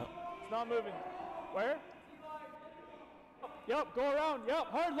left. Yeah. It's not moving. Where? Yep, go around. Yep,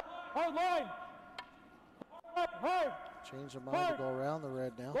 hard line. Hard. Change their mind to go around the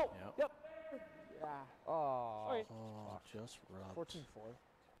red now. Go. Yep. Yep. Yeah. Oh. Sorry. Oh, just rubbed. 14-4.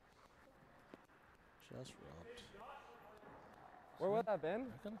 Just rubbed. Where would that been? I'm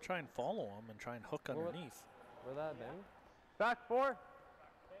going to try and follow him and try and hook Where would- underneath. Where that been? Back 4.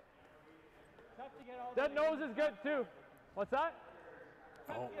 That nose is good too. What's that?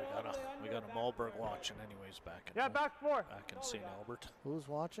 Oh, we got a Malberg watching anyways back in Yeah, back 4. back in St. Albert. Who's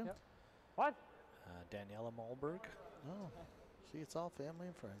watching? Yep. What? Daniela Malberg. Oh, see, it's all family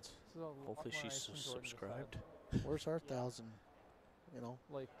and friends. This is a Hopefully lot more she's ice than Jordan subscribed. Where's our 1,000,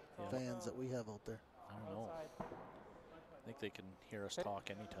 Like, fans that we have out there? I don't know. I think they can hear us Okay. talk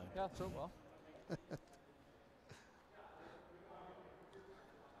anytime. yeah, throw well.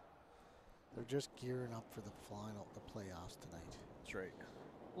 They're just gearing up for the final, the playoffs tonight. That's right.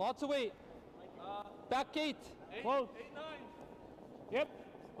 Lots of weight. Back 8. Whoa. Yep.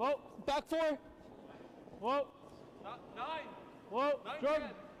 Whoa. Back 4. Whoa. 9. Whoa. 9, Jordan.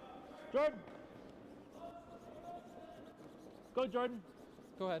 Jordan. Go, Jordan.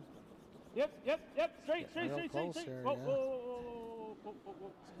 Go ahead. Yep. Straight. real close here, Whoa, yeah. whoa.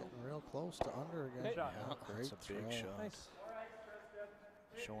 It's getting real close to under again. Good shot. Yeah, great That's a big throw. shot. Nice.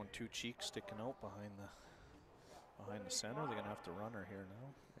 Showing 2 cheeks sticking out behind the center. They're gonna have to run her here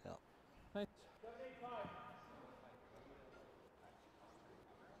now. Nice.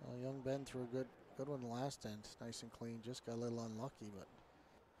 Well, young Ben threw a good one last end. Nice and clean. Just got a little unlucky, but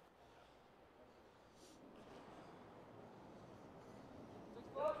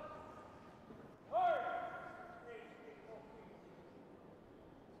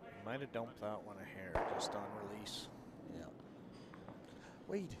Might have dumped that one a hair just on release. yeah.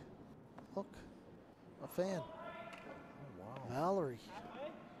 Wait, look, a fan. Oh, wow. Valerie.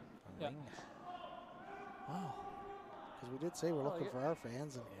 A Yeah. wing. Wow. Because we did say we're looking for our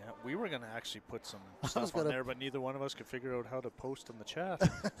fans, and Yeah, we were gonna actually put some was stuff on gonna- there, but neither one of us could figure out how to post in the chat.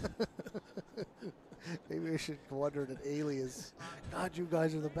 maybe we should wonder an alias. God, you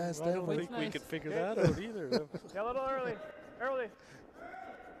guys are the best I don't ever. think we nice. could figure that out either. Yeah, a little early.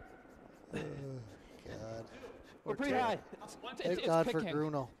 God. We're pretty high. Thank God for picking.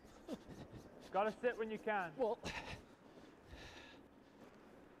 Bruno. Gotta sit when you can. Well,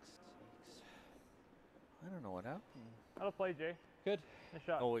 I don't know what happened. That'll play, Jay. good. Nice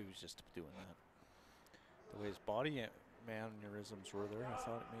shot. Oh, he was just doing that. The way his body mannerisms were there, I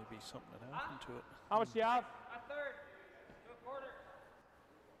thought it may be something that happened to it. How much do you have? A third. To a quarter.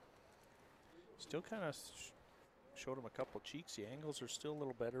 Still kind of showed him a couple cheeks. The angles are still a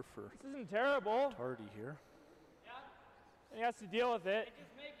little better for This isn't terrible. Tardy here. And he has to deal with it. They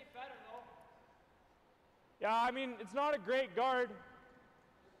just make it better, though. Yeah, I mean, it's not a great guard.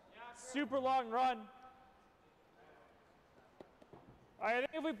 Super long run. I think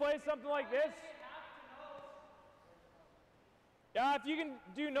if we play something like this, yeah, if you can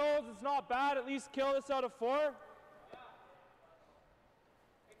do nose, it's not bad. At least kill this out of 4. It's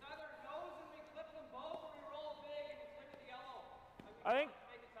either nose and we clip them both, or we roll big and we clip the yellow. I think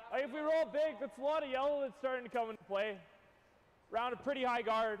like if we roll big, that's a lot of yellow that's starting to come into play. Round a pretty high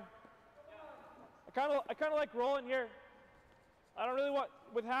guard. I kind of like rolling here. I don't really want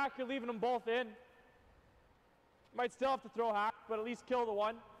with hack. You're leaving them both in. Might still have to throw hack, but at least kill the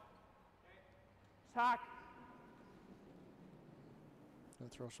one. Just hack. Gonna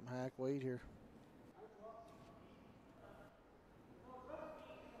throw some hack weight here.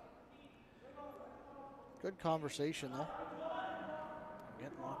 Good conversation though. I'm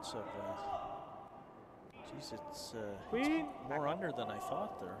getting lots of. Geez, it's Clean. more under than I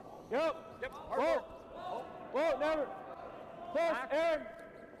thought there. Yep. Whoa. Whoa, never. Close, Aaron.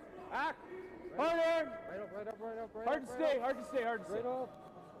 Hack. Hard, Aaron. Right up. Hard to stay. I'm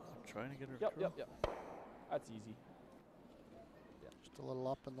trying to get her through. Yep. That's easy. Just a little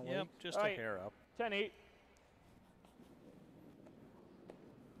up in the Yep, weight. just All a right. hair up. 10-8.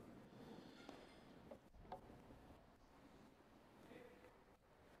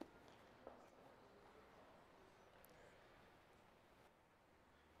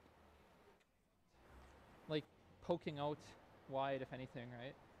 Like poking out wide, if anything,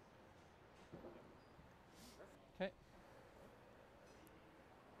 right? Okay.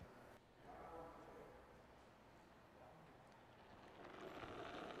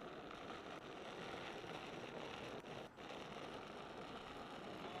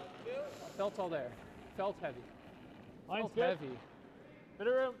 Felt all there. Felt heavy. Line's Felt good. heavy. Bit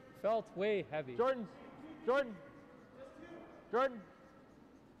of room. Felt way heavy. Jordan.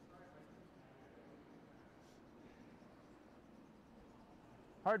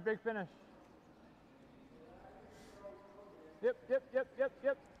 Hard, big finish. Yep.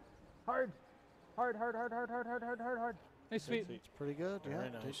 Hard. Nice sweep. It's pretty good. Very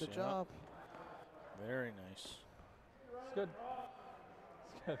Yeah, nice, take the yeah. job. Very nice. It's good.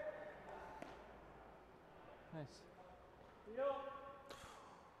 It's good. Nice.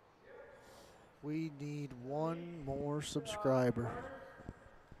 We need one more subscriber.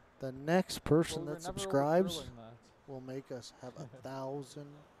 The next person Well, that we're never subscribes overruling that. will make us have 1,000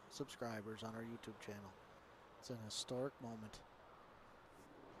 subscribers on our YouTube channel. It's an historic moment.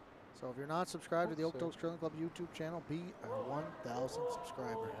 So if you're not subscribed to the Hope so. Okotoks Curling Club YouTube channel, be our 1,000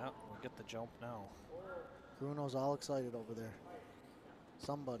 subscriber. Yeah, we'll get the jump now. Bruno's all excited over there.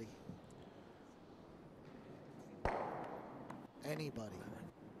 Somebody. Anybody. I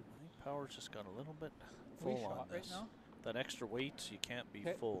think power's just got a little bit We full on shot right this. now. That extra weight, you can't be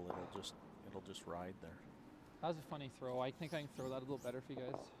 'Kay. full. It'll just ride there. That was a funny throw. I think I can throw that a little better for you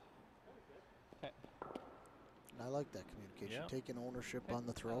guys. Okay. I like that communication. Yeah. Taking ownership Okay, on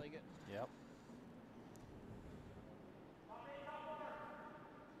the I throw. like it. Yep.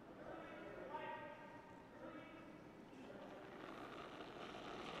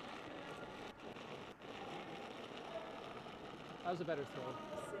 That was a better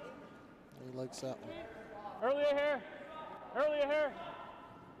throw. He likes that one. Earlier here. Earlier here.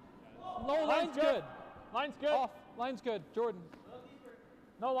 No, line's good. Line's good. Off. Line's good. Jordan.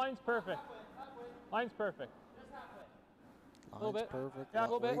 No, line's perfect. Line's perfect. Little Line's bit. perfect. Yeah, a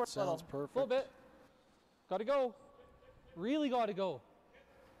little bit. Weight sounds A little perfect. bit. Got to go. Really got to go.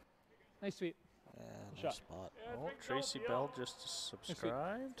 Nice sweep. Yeah, nice Shot. spot. Oh, Tracy Bell just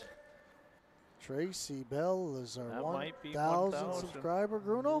subscribed. Tracy Bell is our That might be 1,000 1,000. subscriber,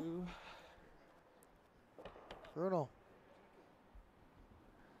 Bruno. Bruno.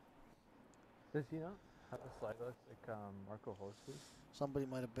 Does he not have a slide list like Marco Hosty? Somebody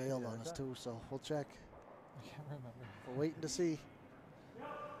might have bailed on us too, so we'll check. I can't remember. We're waiting to see. All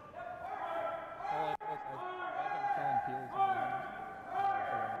I know is I haven't fallen peels in my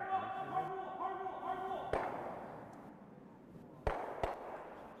hands.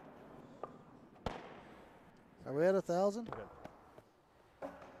 Are we at 1,000?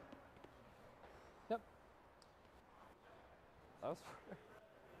 Yep. That was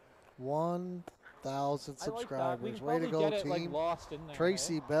 1,000 I like that. We subscribers. can Way to probably go, get it, like, team. lost in there,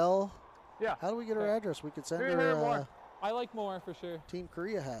 Tracy right? Bell. Yeah. How do we get her Okay. address? We could send Here, her more. I like more for sure. Team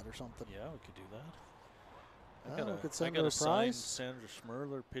Korea hat or something. Yeah, we could do that. We could I send got her a a signed prize. Sandra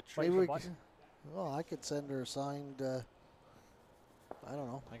Schmerler picture. Maybe we button. well, I could send her a signed. I don't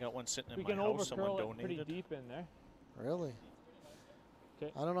know. I got one sitting in We my can house. Someone overcurl it pretty donated. deep in there. Really?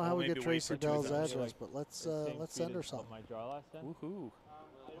 'Kay. I don't know Well, how we maybe get wait Tracy for Bell's 2,000. address, but let's Same let's speed send her as what something. my draw last time. Woohoo!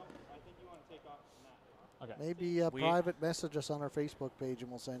 Okay. Maybe We- private message us on our Facebook page and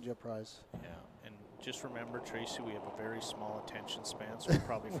we'll send you a prize. Yeah, and just remember, Tracy, we have a very small attention span, so we'll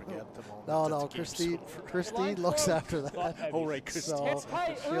probably forget the moment. No, that no, the game's Christine. over. Christine looks after that. Oh, right, Christine. So It's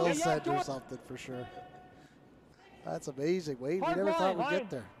tight. she'll Yeah, send do her it. something for sure. That's amazing. Wade, we Hard never thought line, we'd line. get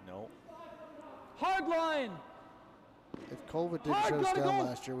there. No. Hard line. If COVID didn't Hard, shut us gotta down go.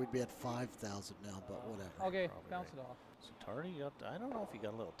 last year, we'd be at 5,000 now, but whatever. Okay, Probably bounce right. it off. So Tardy got, I don't know if he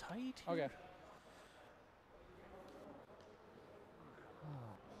got a little tight here. Okay.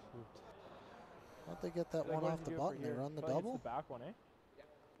 How'd they get that Like, one what off did the you do for button? They here? run the Probably hits double? the back one, eh?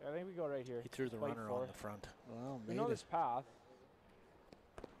 Yeah, I think we go right here. He threw the Spike runner four. on the front. Wow, We made know it. this path.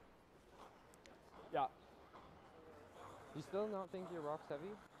 Yeah. You still not think your rock's heavy?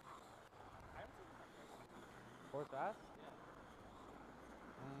 Fourth fast?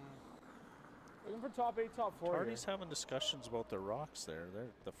 Looking for top 8, top 4 here. Tardy's having discussions about the rocks there.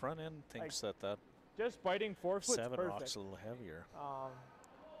 The front end thinks that Just biting 4 foot's 7 perfect. rock's a little heavier.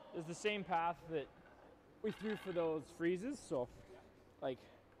 Is the same path that we threw for those freezes, so like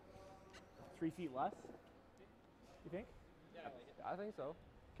 3 feet less. You think? I think so.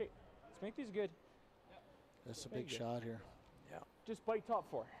 Okay, let's make these good. That's a Very big good. shot here. Just bite top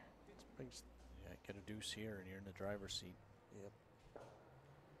 4. Yeah, get a deuce here, and you're in the driver's seat. Yep.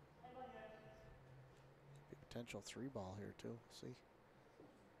 Potential 3-ball here too. See.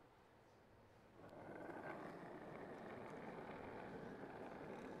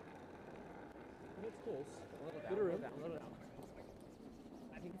 It's close. A little down, Bit of room. a little down.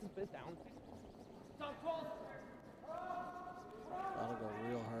 I think it's a bit down. Top 12. Gotta go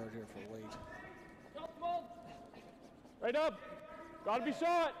real hard here for Wade. Top 12. Right up. Gotta be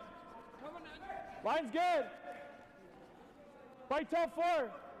shot. Line's good. Bite top 4.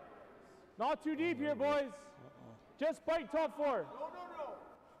 Not too deep here, boys. Just bite top 4. No.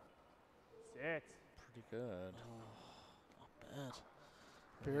 Sit. Pretty good. Bad.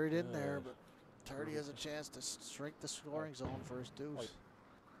 Buried in there, but Tardy has a chance to shrink the scoring zone for his deuce.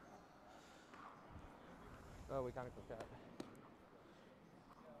 Oh, we kind of cooked that.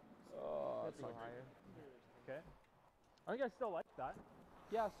 Oh, Let's that's go not higher. Okay. I think I still like that.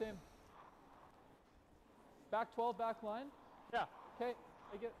 Yeah, same. Back 12, back line. Yeah. Okay,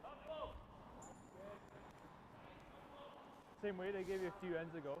 I get. Same weight I gave you a few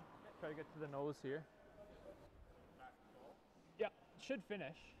ends ago. Try to get to the nose here. Yeah, should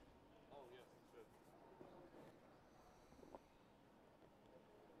finish.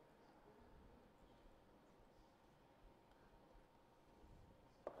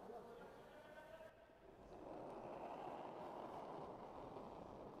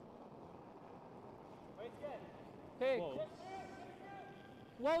 Okay. Close.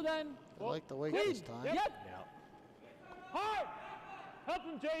 Well done. I like the weight Clean. this time. Yep. Yeah, Hard! Help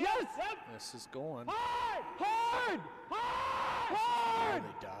him, Jay. Yes! Yep. this is going. Hard! Hard! Hard! Oh, Hard!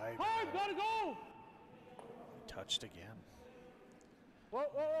 they dive. Hard! Gotta go! Touched again. Whoa,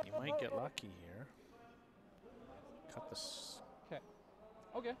 whoa, whoa, You whoa, might get whoa. lucky here. Cut this.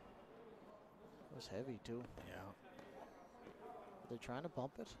 Okay. It was heavy too. Yeah. Are they trying to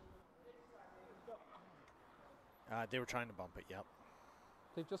bump it? They were trying to bump it, yep.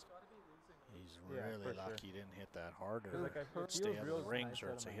 They've just got to be losing. He's Yeah, really for lucky he didn't hit that hard or Like, I stay out of the real rings, nice or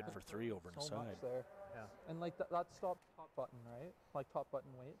out it's of a my hit hand. for 3 over the So much side. there. Yeah. And like that's top button, right? Like top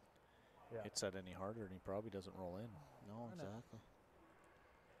button weight. Yeah. Hits that any harder, and he probably doesn't roll in. No, I know. exactly.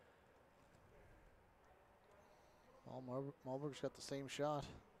 Well, Malberg's got the same shot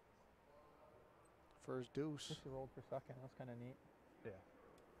for his deuce. Just he rolled for second. That's kind of neat. Yeah.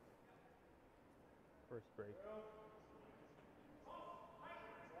 First break.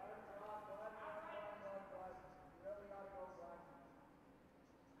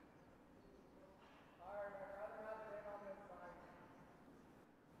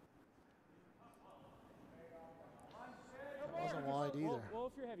 That wasn't wide either. Roll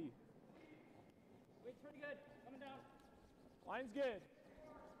if you're heavy. Weight's pretty good. Coming down. Line's good.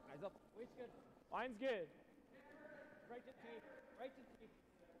 Eyes up. Weight's good. Line's good. Right to tee. Right to tee.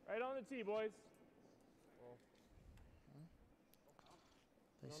 Right on the tee, boys.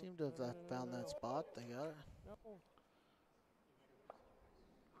 They seem to have found that spot. They got it. No.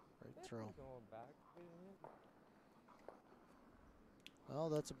 Right through. Going back. Well,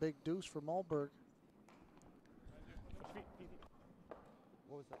 that's a big deuce for Malberg. Switch feet, feet, feet.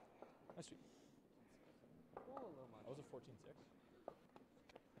 What was that? Nice feet. Oh, a little much. That was a 14-6.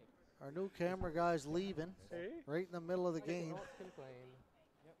 Our new camera guy's leaving Hey. right in the middle of the game. Don't complain.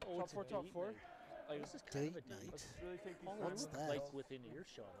 Oh, top four, top four. Like, this is Date night. Let's really take these What's forward. that? like within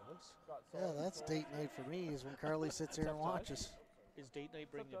earshot of us. Yeah, that's date night for me. Is when Carly sits here and watches. Is date night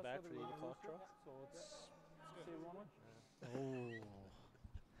bringing you Except us, back for the whether 8 we o'clock lose draw? So let's say one more. Oh,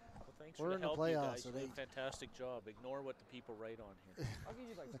 Well, thanks We're for in the the help, you playoffs guys. You at did a 8. fantastic job. Ignore what the people write on here. I'll give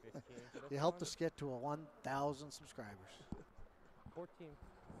you like 15 for this you helped one. us get to a 1,000 subscribers. 14.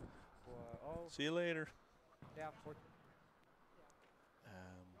 Oh, See you later. yeah, 14.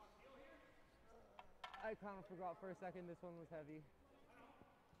 I kind of forgot for a second this one was heavy.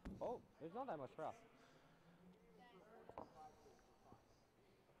 Oh, there's not that much rough.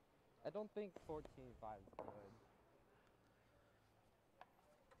 I don't think 14.5 is good.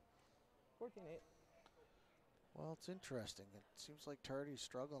 14.8. Well, it's interesting. It seems like Tardy's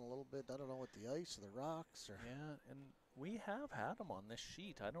struggling a little bit. I don't know with the ice or the rocks or. Yeah, and we have had him on this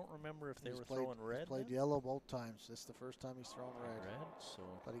sheet. I don't remember if they He's were played, throwing red. He's played then. yellow both times. This is the first time he's thrown red. Red, so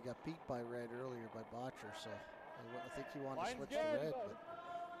But he got beat by red earlier by Botcher, so I think he wanted Line's to switch good. to red. But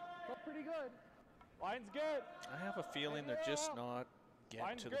Felt pretty good. Line's good. I have a feeling they're just not getting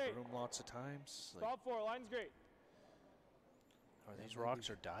Line's to great. the broom lots of times. Like, Top four. Line's great. or these rocks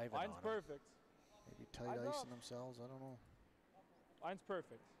are diving Line's on 'em. perfect. maybe tight I know. icing themselves. I don't know. Line's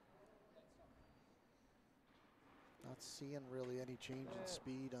perfect. Not seeing really any change in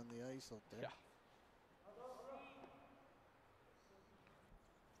speed on the ice out there. Yeah.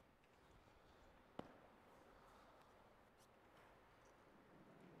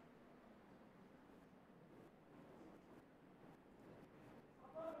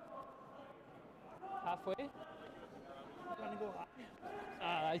 Halfway? Gonna go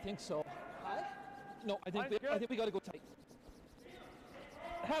high? I think so. High? No, I think Line's I good. think we got to go tight.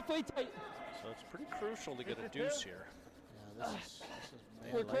 Halfway tight. So it's pretty crucial to get a deuce here. Yeah, this is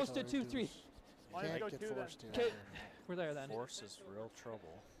We're close to mandatory 2-3. deuce. You Lions can't go get 2 then. forced here. Okay, we're there then. Force is real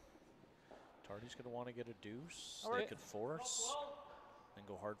trouble. Tardy's going to want to get a deuce. All They right. could force and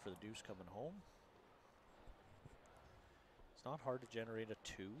go hard for the deuce coming home. It's not hard to generate a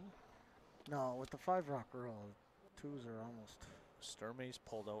 2. No, with the 5-rock roll, 2s are almost. Sturmay's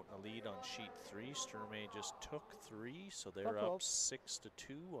pulled out a lead on sheet 3. Sturmay just took 3, so they're Top up 12.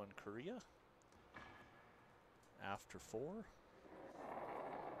 6-2 on Korea. After 4.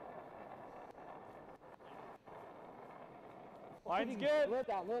 Line's good. Little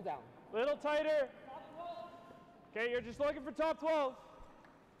down, little down. Little tighter. Okay, you're just looking for top 12.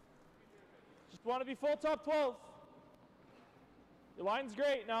 Just want to be full top 12. Your line's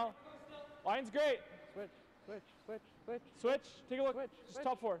great now. Line's great. Switch, switch, switch, switch. Switch. Take a look. Switch, Just switch.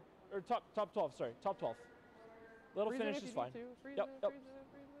 top 4 or top 12. Sorry, top 12. Little Freeze it finish if is you fine. need to. Freeze Yep, it, yep. freeze it,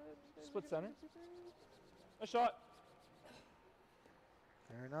 freeze it. Split center. A shot.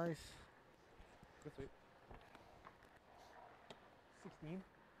 Very nice. Good sweep. 16.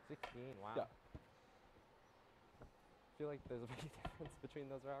 16, wow. Yeah. I feel like there's a big difference between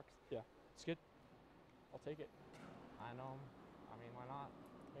those rocks. Yeah, it's good. I'll take it. I know. I mean, why not?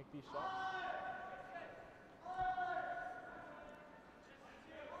 Make these shots.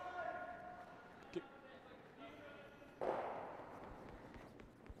 Get.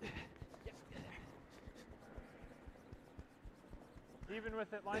 Even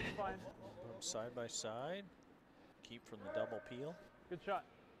with it, line's fine. Side by side. Keep from the double peel. Good shot.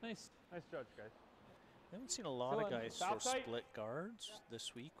 Nice. Nice judge, guys. We haven't seen a lot of guys throw Stop tight. split guards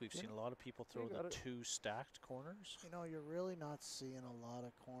this week. We've seen a lot of people throw the 2 stacked corners. You know, you're really not seeing a lot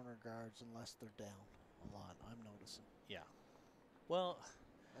of corner guards unless they're down a lot, I'm noticing. Yeah. Well,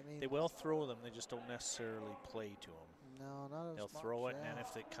 I mean, they will throw them. They just don't necessarily play to them. no, not as They'll much, throw it, yeah. and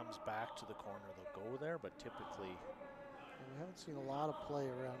if it comes back to the corner, they'll go there. But typically, We haven't seen a lot of play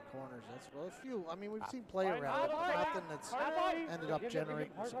around corners. That's well, a few. I mean, we've seen play Fine, around, but hard, nothing that's ended up Give,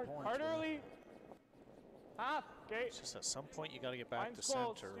 generating hard, some hard, points. hard really. early. Half. Okay. it's just at some point you got to get back Line's to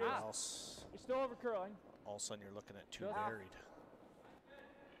close, center, yeah. or else You're still over curling. all of a sudden you're looking at 2 Just- buried.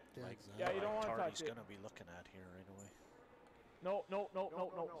 Yeah, Like, exactly. Yeah, you don't want to Tardy's touch it. going to be looking at here right away. No.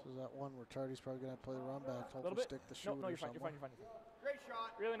 So is that one where Tardy's probably going to play the run back, Little hopefully bit. stick the shoot No, or you're fine. somewhere. You're fine. Great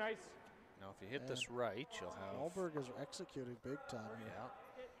shot. Really nice. Now, if you hit Yeah. this right, you'll have. Wahlberg is executing big time here.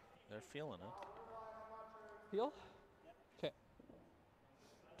 Yeah, they're feeling it. Heel? Okay.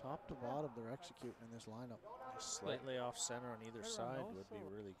 Top to bottom, they're executing in this lineup. Slightly off center on either Right around side those, would be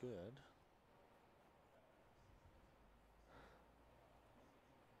so- really good.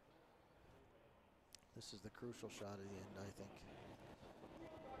 This is the crucial shot at the end, I think.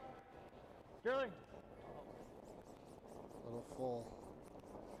 Curling. A little full.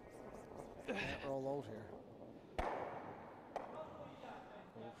 Can't roll out here.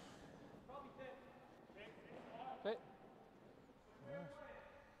 Oof. Okay.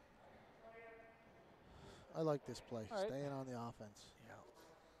 I like this play, All right. staying on the offense. Yeah.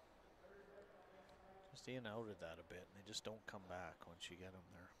 Just in and out of that a bit, and they just don't come back once you get them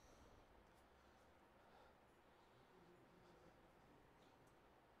there.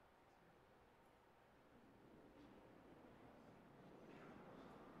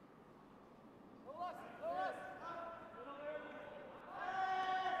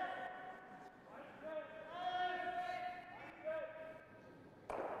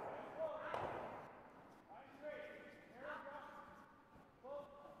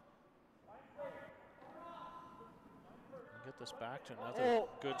 Get this back to another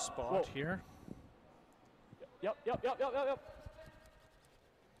good spot here. Yep.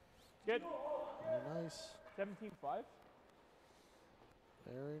 Good. Very nice. 17-5.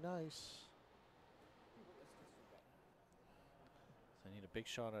 Very nice. So I need a big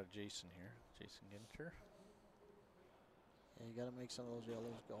shot out of Jason here. Jason Ginter. Yeah, you got to make some of those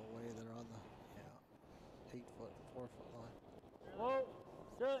yellows go away. They're on the 8-foot, 4-foot line. Whoa.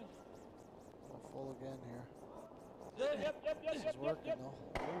 Curling. Go full again here. Yep. This is working though.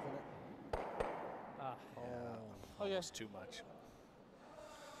 Moving it. Ah. Oh, Almost too much.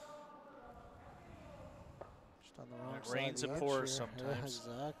 just on the wrong It side. rains, of the it edge pours here. sometimes.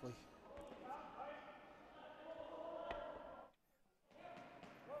 Yeah, exactly.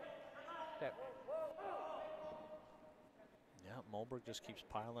 Okay. Yeah, Mulberg just keeps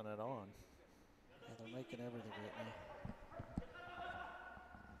piling it on. Yeah, they're making everything right now.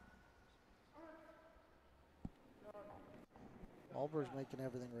 Albert's making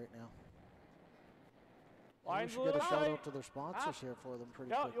everything right now. And we Line's should a get a little shout tight. out to their sponsors here for them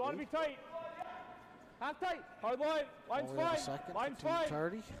pretty Yeah, quickly. you want to be tight. Half tight. Hard line. Line's Only have a fine. second Line's for Team fine.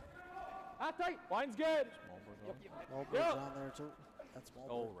 Tardy. Half tight. Line's good. Mulberg's Yeah. on there too. That's Mulberg.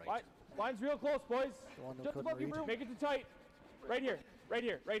 Oh, right. Line's real close, boys. The one who Just couldn't above your read. room. Make it to tight. Right here.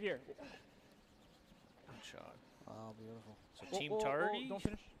 Good shot. Oh, beautiful. So Oh, Team oh, oh, Tardy. don't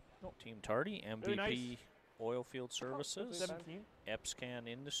finish. No. Team Tardy, MVP nice. Oilfield Services, 17. EPSCAN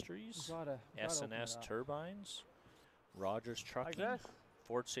Industries, Gotta S&S open it up. Turbines, Rogers Trucking, this.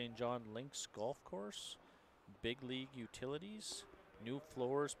 Fort St. John Links Golf Course, Big League Utilities, New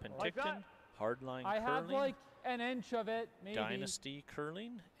Floors Like that. Penticton, Hardline I have Curling, like an inch of it, maybe. Dynasty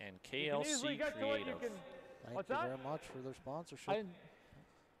Curling, and You can easily KLC get to it. You Creative. can, Thank What's you that? very much for their sponsorship. I,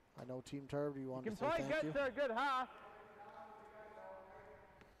 I know Team Tardy you wanted can to say probably thank get you. to a good half.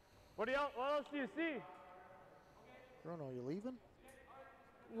 What else do you see? Bruno, you leaving?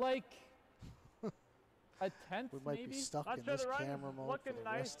 like a tenth, We might maybe. be stuck Not in sure this the run's camera mode for looking the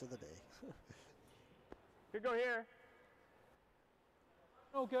nice. rest of the day. Could go here.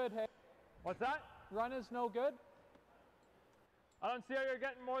 No good. Hey, What's that? run is no good. I don't see how you're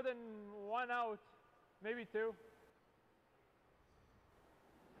getting more than one out. Maybe two.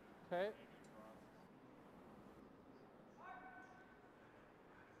 Okay.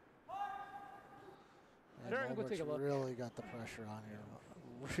 And Sure, go take a Mulberg's look. really got the pressure on here.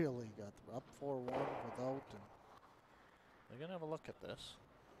 Really got the, up 4-1 without. And They're going to have a look at this.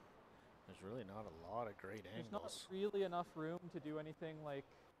 There's really not a lot of great There's not angles. really enough room to do anything like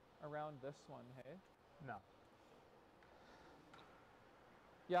around this one. Hey. No.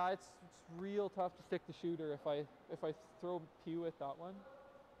 Yeah, it's real tough to stick the shooter if I throw Pew at that one.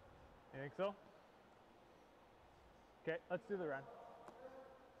 You think so? Okay, let's do the run.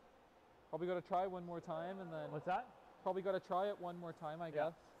 Probably got to try one more time and then. What's that? Probably got to try it one more time, I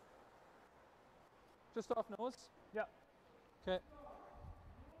guess. Just off nose? Yeah. Okay.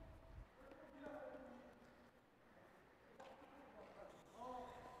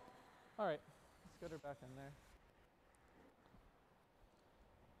 All right, let's get her back in there.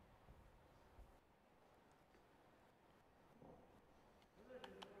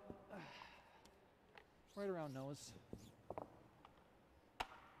 Right around nose.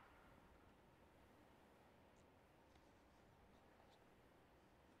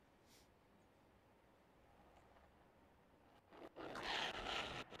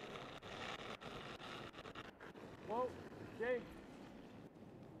 Whoa, Jay.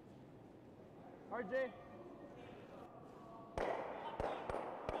 Hard, Jay.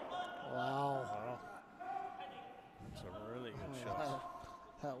 Wow. It's a really good shot.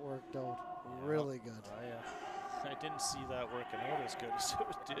 That worked out really good. I didn't see that working out as good as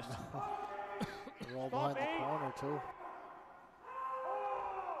it did. Roll behind the corner too.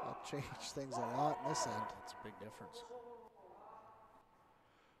 That changed things a lot in this end. It's a big difference.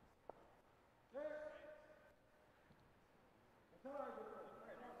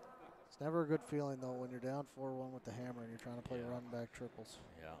 It's never a good feeling though when you're down 4-1 with the hammer and you're trying to play run back triples.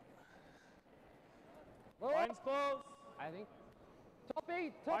 Yeah. Line's close. I think top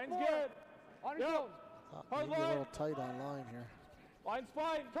 8, top Line's 4. good. On your toes. Thought maybe a little tight on line here. Line's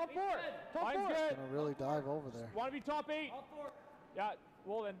fine. Top 4. Top Line's 4. good. Gonna really dive over there. Want to be top 8? Yeah,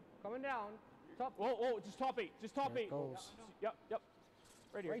 well then. Coming down. Top. Whoa, just top 8. Just top There 8. it goes. Yep.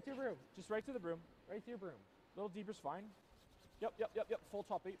 Right here. Right to your broom. Just right to the broom. Right to your broom. Little deeper's fine. Yep. Full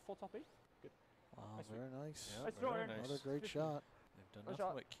top 8. Good. Wow, Nice very nice. Yeah, Nice very throw, nice. Another great shot. They've done Good nothing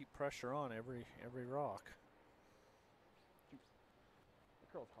shot. but keep pressure on every rock. The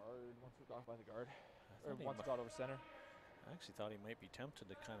curl's hard once it's off by the guard. Or thought he once mi- it's got over center. I actually thought he might be tempted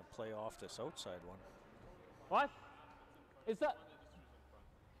to kind of play off this outside one. What? Is that?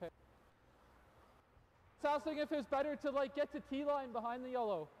 Okay. Sounds like if it's better to like get to T line behind the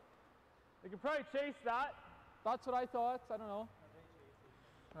yellow. They can probably chase that. That's what I thought. I don't know.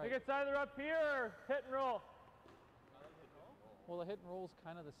 I think it's either up here or hit and roll. Well, the hit and roll is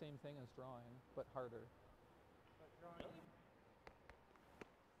kind of the same thing as drawing, but harder.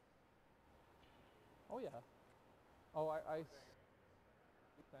 Oh yeah. Oh, I okay.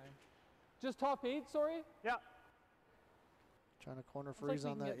 Just top 8, sorry? Yeah. Trying to corner Looks like freeze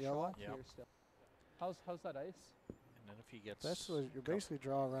we on can that get yellow. shot here still. How's that ice? And then if he gets That's what you basically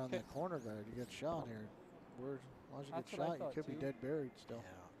draw around that corner guard. You get shot here. As long as you That's get what I shot, you thought could be too. dead buried still.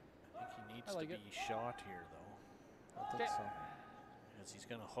 Yeah, I think he needs I like to it. be shot here though, I think so. because he's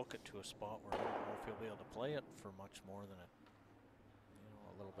going to hook it to a spot where I don't know if he'll be able to play it for much more than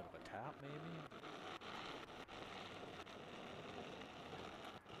a little bit of a tap maybe.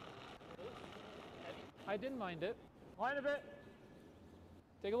 I didn't mind it. Line a bit.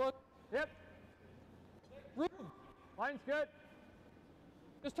 Take a look. Yep. Room. Line's good.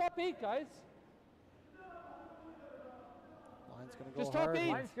 Just top 8, guys. Line's gonna go Just top hard. 8.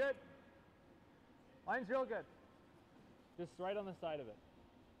 here. Line's good. Line's real good. Just right on the side of it.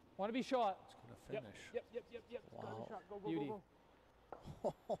 Want to be shot. It's going to finish. Yep. Wow. Got a shot. Go, Beauty. go.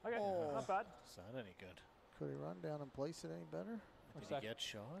 Okay, not bad. Is that any good? Could he run down and place it any better? Did sec. he get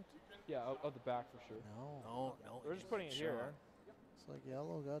shot? Yeah, out the back for sure. No. No. We're just putting it here. It's like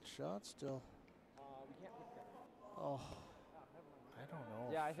yellow got shot still. Oh, I don't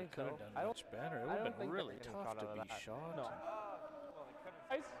know. Yeah, I if think it could have so. done I don't- much better. It I would don't have been think really they're getting tough shot to out of be that. shot. No.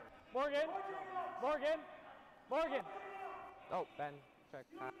 Nice. Morgan. Oh, Ben. Check.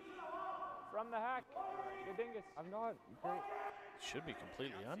 From the hack. Good dingus. I'm not great. Should be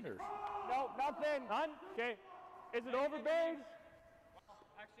completely under. No, nothing. None? Okay. Is it over, babe?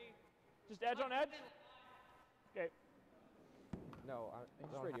 Just edge on edge? Okay. No,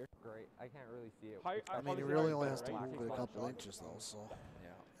 Just don't right have here. Great. I can't really see it. I mean, he Obviously really right only there, has to right? move Takes it a one couple shot. inches though, so. Yeah.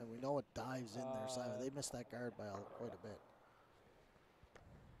 And we know it dives in there, Simon. They missed that guard by quite a bit.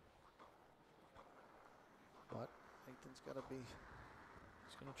 But Nathan's got to be.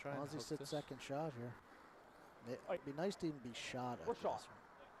 He's going to try As long and as he hook sits this. second shot here. It'd be nice to even be shot at We're this. shot.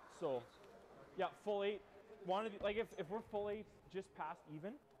 So, yeah, full 8. Like if we're full 8 just past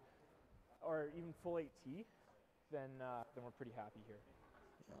even, or even full 8T, then we're pretty happy here.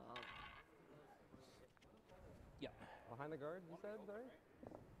 Yeah. Behind the guard, you said, sorry?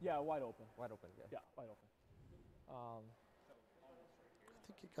 Yeah, wide open. Wide open, yeah. Yeah, wide open. I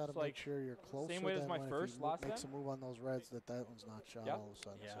think you got to It's make like sure you're closer. same way as than my when first if he last makes time. a move on those reds, that one's not shot Yeah. all of a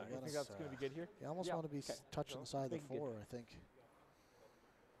sudden. Yeah, so I you I gotta think that's going to be good here. You almost Yeah. want to be Okay. touching the side of the Big good. 4, I think.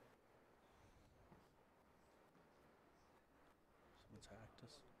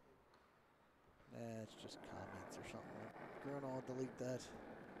 It's just comments or something. Gurno, delete that.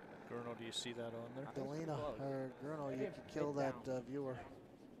 Gurno, do you see that on there? Delina, or Gurno, you can kill that viewer.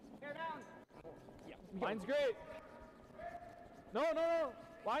 Tear down. Line's great. No.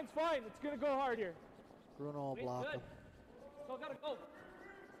 Line's fine. It's going to go hard here. Bruno will block Good. him. Still gotta go.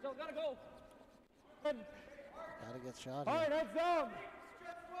 Still gotta go. Good. Gotta get shot All here. right, heads down.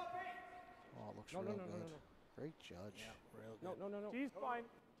 Oh, it looks No, real no, good. no, no, no. Great judge. Real good. No. T's fine.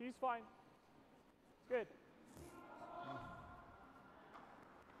 T's fine. Good.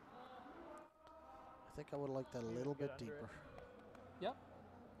 I think I would like that a little bit deeper. Yep.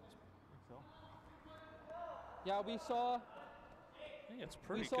 So. Yeah, we saw I think it's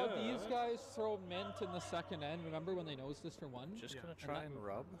pretty we saw good. these guys throw mint in the second end. Remember when they nosed this for one? Just gonna try and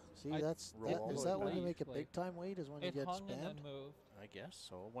rub. See, I that's roll is it that when you nice, make a like, big time weight? Is when you It get hung and then spammed? moved. I guess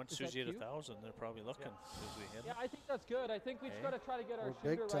so. Once Is you that hit cute? 1,000, they're probably looking as soon as we hit Yeah, them. I think that's good. I think we just Okay. gotta try to get our We're shooter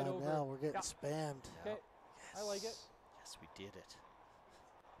big right time over. now. We're getting Yeah. spammed. Okay, I like it. Yes, we did it.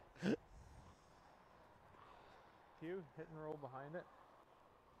 Q, hit and roll behind it.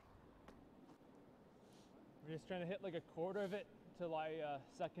 We're just trying to hit like a quarter of it to lie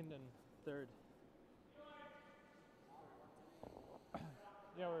second and third.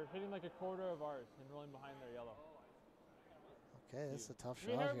 Yeah, we're hitting like a quarter of ours and rolling behind their yellow. Okay, that's a tough Can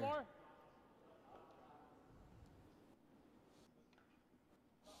we shot hear it here. more?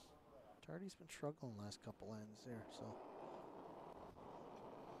 Tardy's been struggling last couple ends there, so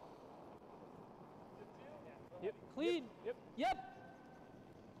Yep. Clean. Yep. Yep.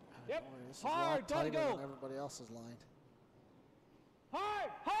 Yep. boy, this is Hard, a lot gotta tighter go. than everybody else's line.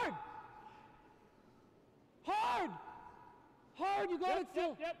 Hard! Hard. You got it,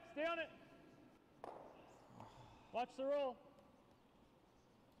 Phil. Yep. Stay on it. Watch the roll.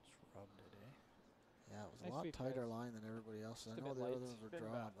 Just rubbed it, eh? Yeah, it was a Nice lot sweep, tighter guys. line than everybody else's. Just I a know bit the light. other ones were Spin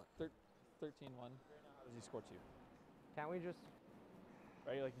drawn, back. but 13-1. How does he score 2? Can't we just?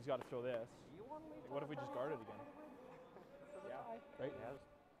 Right, like he's got to throw this. Like, what if we just guard it again? Right?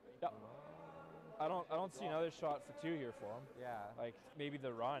 Yeah. I don't see another shot for 2 here for him. Yeah. Like maybe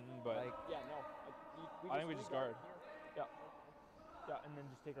the run, but Like. Yeah, no. I think we just guard. Yeah. Yeah, and then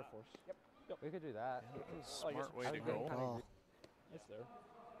just take our force. Yep. We could do that. Like, Smart way I to think go. oh, It's there.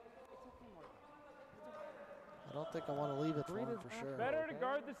 I don't think I want to leave it for him for sure. Better to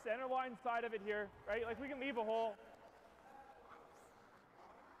guard the center line side of it here, right? Like we can leave a hole.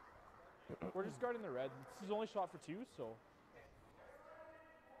 We're just guarding the red. This is only shot for 2, so.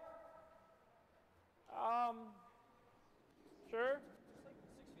 Sure.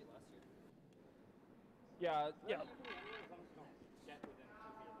 Yeah.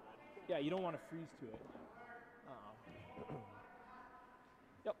 Yeah, you don't want to freeze to it.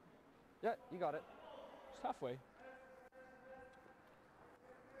 Yep. Yeah, you got it. Just halfway.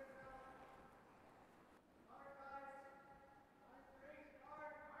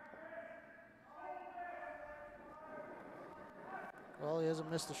 Well, he hasn't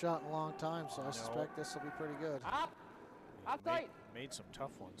missed a shot in a long time, so I No. suspect this will be pretty good. Up. Up tight. Made some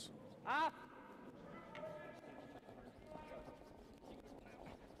tough ones. Up.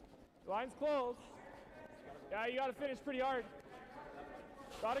 Line's closed. Yeah, you got to finish pretty hard.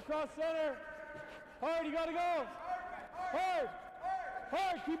 Got to cross center. Hard, you got to go. Hard.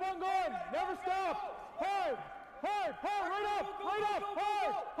 Hard, keep on going. Never stop. Hard. Hard. Hard, right up.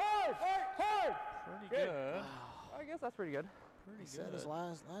 Hard. Hard. Pretty Good. good. I guess that's pretty good. He said his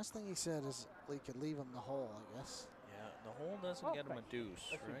last thing he said is we could leave him the hole, I guess. Yeah, the hole doesn't get him a deuce,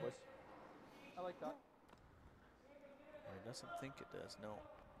 That's good, right? boys. I like that. Or he doesn't think it does. No,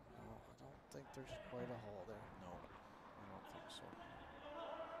 No, I don't think there's quite a hole there. no, I don't think so.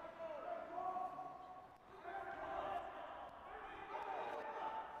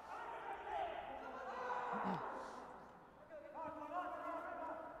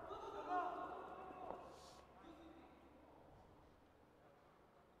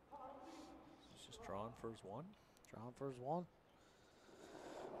 He's just drawing for his one. Drawn for his one.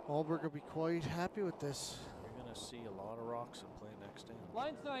 Wahlberg will be quite happy with this. You're gonna see a lot of rocks in play next end.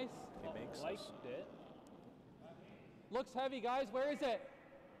 Line's nice. If he makes Liked this. it. Looks heavy, guys. Where is it?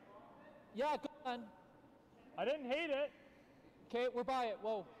 Yeah, go on. I didn't hate it. Okay, we're by it.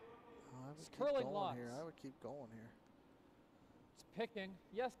 Whoa. I would It's keep curling going lots. here. I would keep going here. It's picking.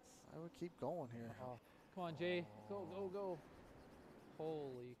 Yes. I would keep going here. Come on, Jay. Go, go, go.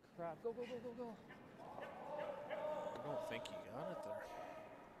 Holy crap. Go, go, go, go, go. I don't think he got it there.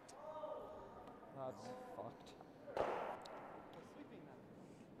 That's fucked. I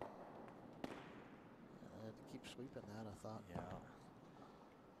had to keep sweeping that, I thought. Yeah.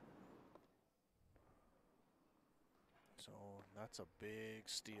 So that That's a big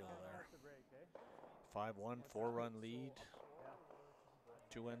steal there. 5-1, 4-run lead.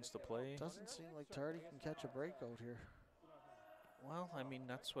 2 ends to play. Doesn't seem like Tardy can catch a break out here. Well, I mean,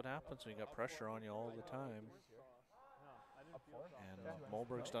 that's what happens when you got pressure on you all the time. And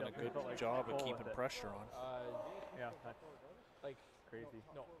Mulberg's done a good job of keeping pressure on. Yeah, like Crazy.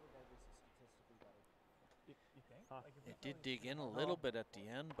 no. It did dig in a little bit at the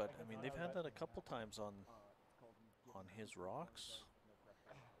end, but I mean, they've had that a couple times on his rocks.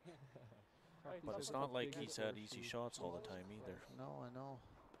 But it's not like he's had easy shots all the time either. No, I know.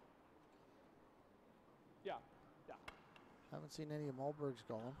 Yeah. Haven't seen any of Mulberg's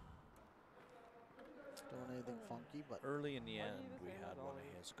going. Doing anything funky, but Early in the end, we had one of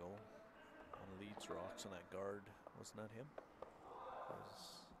his go on Leeds rocks, and that guard, wasn't that him?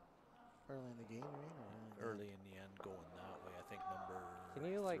 early in the game, you mean? Or Early in the end, going that way. I think number.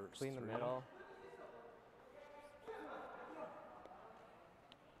 Can you like clean the middle?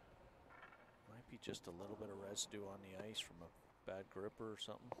 Might be just a little bit of residue on the ice from a bad gripper or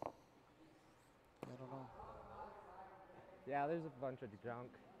something. I don't know. Yeah, there's a bunch of junk.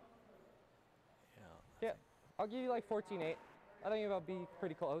 Yeah. Yeah, I'll give you like 14-8. I think it'll be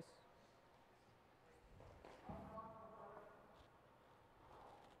pretty close.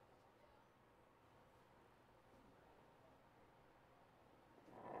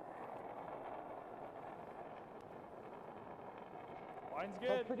 Line's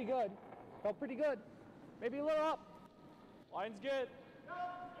Felt good. pretty good. Felt pretty good. Maybe a little up. Line's good.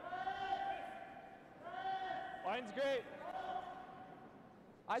 Line's great.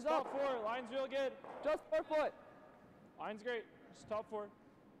 Eyes Top up. 4. Line's real good. Just 4 foot. Line's great. Just top 4.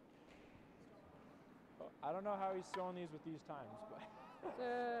 I don't know how he's throwing these with these times, but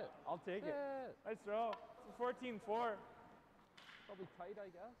Sit. I'll take it. Sit. Nice throw. It's a 14-4. Probably tight, I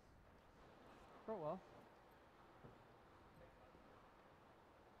guess. Oh well.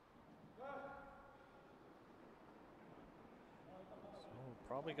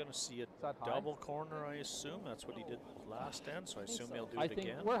 Probably going to see a that high? double corner, I assume. That's what he did last end, so I assume he'll do I it think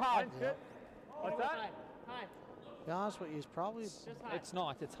again. We're high. Yeah. What's that? To be honest with you, he's probably It's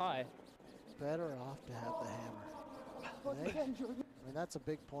not. It's high. better off to have the hammer. I mean, that's a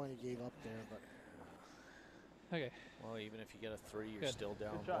big point he gave up there, but Okay. Well, even if you get a 3, you're Good. still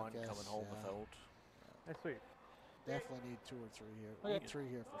down shot. 1 Guess, coming home yeah. without. Nice sweep. definitely need 2 or 3 here. Okay. Need 3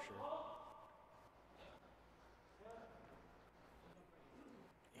 here for sure.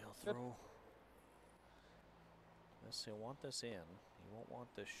 He'll throw. Yes, he'll want this in. He won't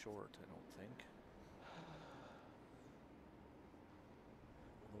want this short, I don't think.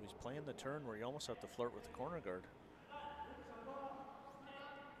 Although he's playing the turn where you almost have to flirt with the corner guard.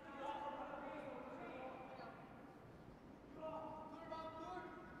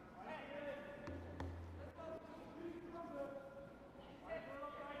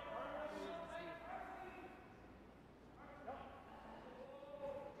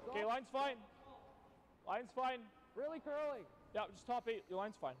 Okay, line's fine. Line's fine. Really curling. Yeah, just top 8. Your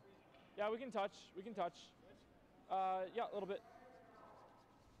line's fine. Yeah, we can touch. We can touch. Yeah, a little bit.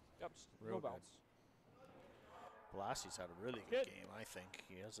 Yep, just Real no good. bounce. Blasie's had a really Good. good game, I think.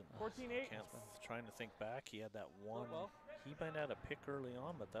 He hasn't. 14-8. Trying to think back, he had that one. well. He might have had a pick early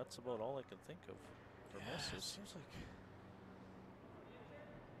on, but that's about all I can think of for It misses. seems like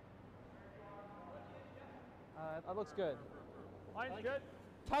That looks good. Line's good.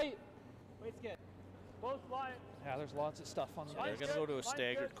 Tight. Wait's good. Close line. Yeah, there's lots of stuff on the They're Line's going to good. go to a Line's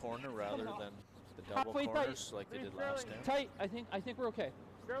staggered good. corner rather than the double Halfway tight. corners like they did last time. Tight. I think we're okay.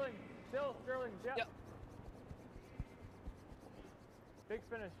 Sterling. Still Sterling. Yeah. Yep. Big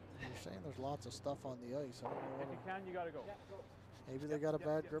finish. you're saying there's lots of stuff on the ice. I don't know If you can, you gotta go. maybe they got a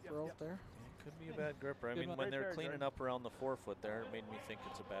bad gripper out there. It could be a bad gripper. I Good mean, one. when Right they're there, cleaning Jordan. up around the 4 foot there, it made me think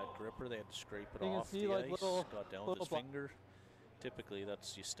it's a bad gripper. They had to scrape it You can off see, the like, ice, little- got down with little his blo- finger. Typically,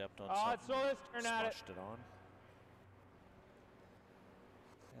 that's you stepped on Let's throw something, this turn at it. smushed it on.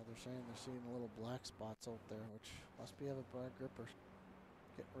 Yeah, they're saying they're seeing little black spots out there, which must be of a bad gripper.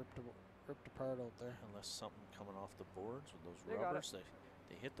 Get ripped apart out there. Unless something coming off the boards with those They got it. rubbers.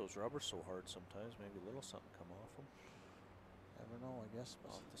 They hit those rubbers so hard sometimes, maybe a little something come off them. Never know, I guess.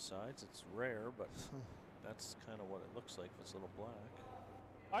 But Off the sides, it's rare, but that's kind of what it looks like if it's a little black.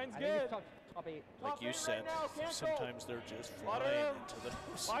 Line's I think good. it's top 8. Like Top you eight said, right now, cancel. sometimes they're just Lot of flying room. into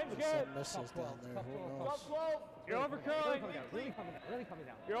those. Line's there's good. some misses down there. Who knows? Top 12. You're over Really curling. coming down. Really coming down. Really coming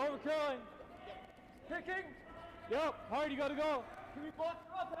down. You're over curling. Kicking. Yep. Hard. You gotta go. Can we block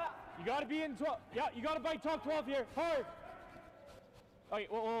that? You gotta be in 12. Yeah. You gotta bite top 12 here. Hard. Okay.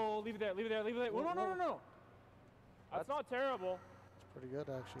 Whoa. Leave it there. Leave it there. Leave it there. Whoa, no. That's not terrible. It's pretty good,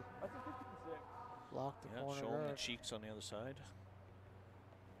 actually. That's a 15-6. Block the Yeah, corner show them the guard. cheeks on the other side.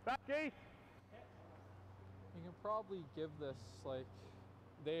 Back 8. You can probably give this like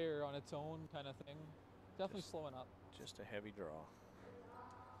there on its own kind of thing. Definitely slowing up. Just a heavy draw.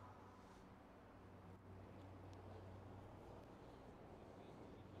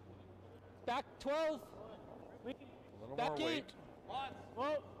 Back 12. A little Back more 8. weight.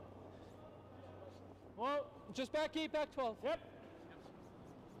 Whoa. Whoa. Just back 8, back 12. Yep.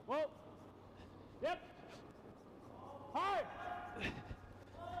 Whoa. Yep. Hard.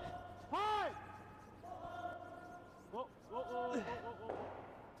 Hard. Whoa, whoa, whoa, whoa, whoa, whoa.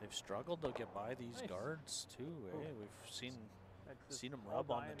 They've struggled to get by these Nice. guards too. We've seen Just them all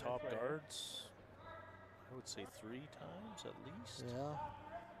rub on dying the top this way. guards. I would say 3 times at least. Yeah.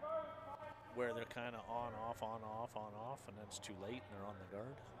 Where they're kind of on, off, on, off, on, off, and then it's too late and they're on the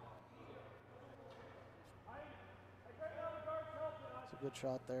guard. It's a good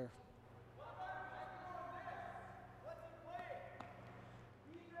shot there.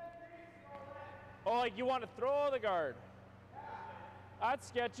 Oh, like you want to throw the guard. That's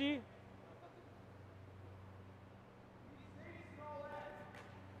sketchy.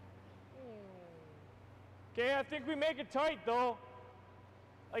 Okay, I think we make it tight though.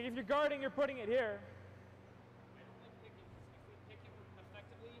 Like if you're guarding, you're putting it here.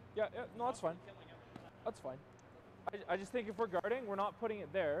 Yeah, no, that's fine. That's fine. I just think if we're guarding, we're not putting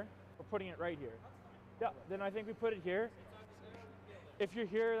it there. We're putting it right here. Yeah, then I think we put it here. If you're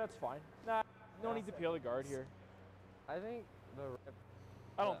here, that's fine. Nah, no need to peel the guard here. I think the rip.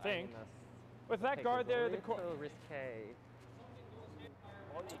 I don't think. mean, With that guard there, the a little risque.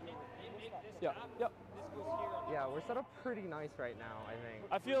 yeah, yep. Yeah, we're set up pretty nice right now, I think.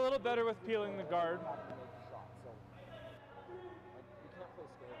 I feel a little better with peeling the guard.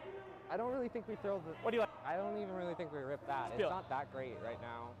 I don't really think we throw the. What do you like? I don't even really think we rip that. Let's It's peel. not that great right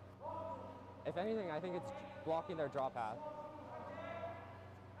now. If anything, I think it's blocking their draw path.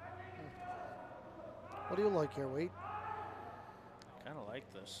 What do you like here, Wade? Kind of like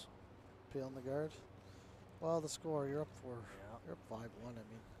this. Peeling the guard? Well, the score, you're up for. Yeah. You're up 5-1, I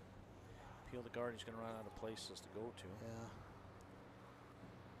mean. Peel the guard, he's going to run out of places to go to.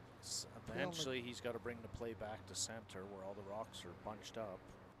 Yeah. Eventually, he's got to bring the play back to center where all the rocks are bunched up.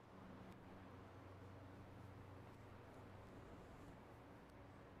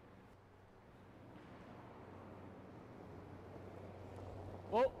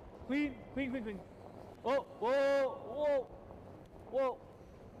 Whoa, clean, clean, clean, clean. Whoa, whoa, whoa, whoa.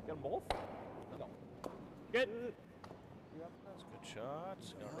 Get them both? No. Good. That's a good shot.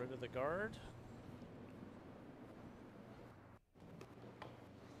 Got rid of the guard.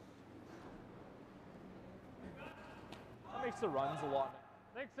 That makes the runs a lot.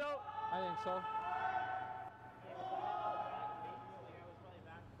 Think so? I think so.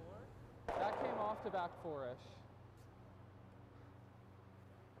 That came off to back 4-ish.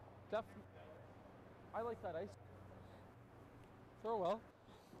 I like that ice. Throw well.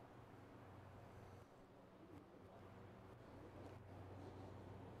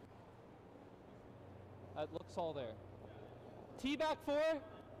 That looks all there. T back 4.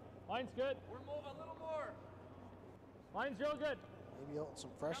 Mine's good. We're moving a little more. Mine's real good. Maybe out some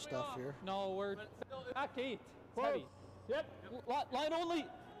fresh stuff here. No, we're back 8. It's Close. heavy. Yep. Line only.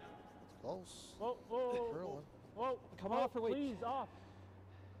 It's close. Whoa, whoa, whoa. Curling. Whoa. Come whoa, off or wait. Please, off.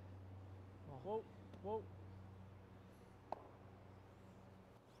 Whoa, whoa.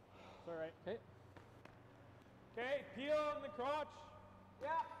 It's all right. Okay. Okay, peel on the crotch. Yeah.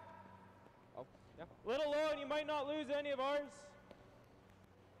 Oh, yeah. Little low and you might not lose any of ours.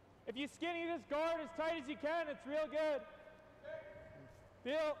 If you skinny this guard as tight as you can, it's real good.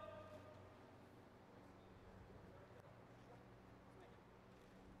 Peel.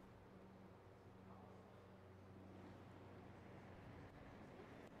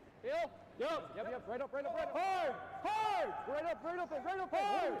 Peel. Yep, right up, right up, right up. Hard! Hard! Right up, right up, right up.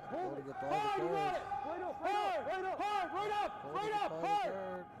 Hard! Hold to get by Hard! the You got guard. it! Right up, hard! Right up! Hard! Right up! Hold to Right get up! by the Hard!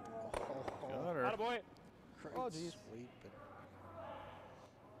 guard. Got her. Attaboy. Great Oh, geez. sweep.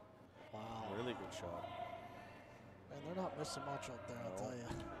 Wow. Really good shot. Man, they're not missing much out there, I'll tell you.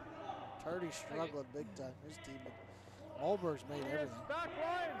 Tardy's struggling big time. His team. Alberg's made everything. Back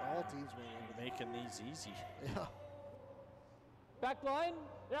line! All teams made everything. Making these easy. Yeah. Back line.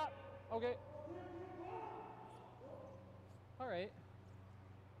 Yeah. Okay. All right.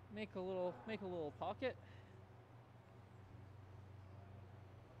 Make a little pocket.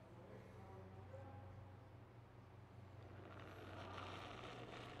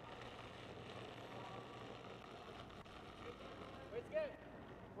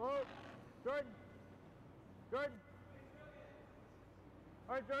 Whoa. Jordan. Jordan.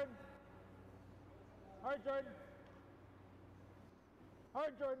 Hard, Jordan. Hard, Jordan.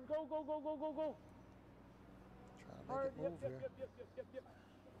 Hard, Jordan. Go, go, go, go, go, go. Trying to Hard. make it move here. Yep.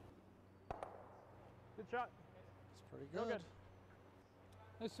 Good shot. It's pretty Real good.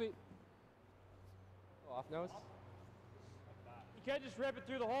 Nice sweep. Off nose. You can't just rip it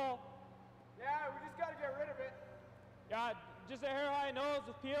through the hole. Yeah, we just got to get rid of it. Yeah, just a hair high nose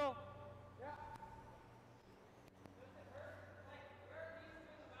with peel. Yeah.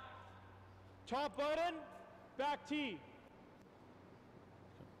 Top button, back tee.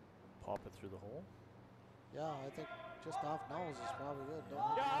 Pop it through the hole. Yeah, I think just off nose is probably good. Don't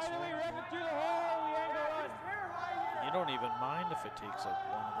Yeah, either we rip it through the hole or we angle run. You don't even mind if it takes one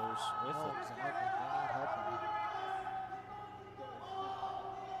of those with No, it. exactly. They're not helping you.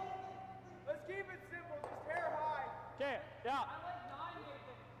 Let's keep it simple, just hair high. Okay, yeah. I like 9,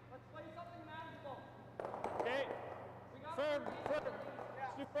 Nathan. Let's play something manageable. Okay. We got Firm. Yeah.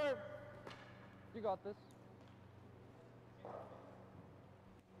 Let's do firm. You got this.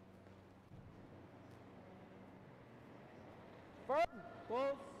 Firm.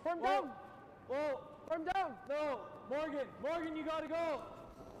 Close. Firm down. Whoa. Firm down. No. Morgan, you gotta go.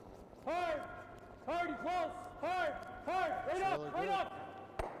 Hard. Hardy, close. Hard. Right It's up. really Right good. up.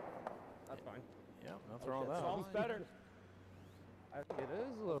 That's fine. Yeah, nothing wrong with It's that. almost better. It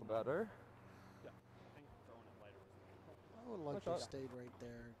is a little better. I would like to shot. have stayed right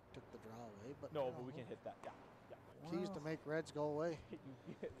there, took the draw away, but No, you but know, we can hit that. Yeah. keys to make Reds go away.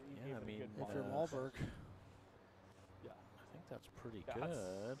 Yeah, I mean, If you're Malberg, Yeah. I think that's pretty Yeah, that's-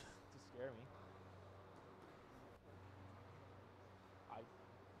 good. To scare me. I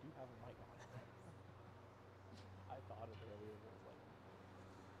do have a mic on. I thought it earlier. It was like,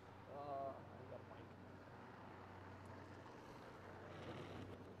 I got a mic.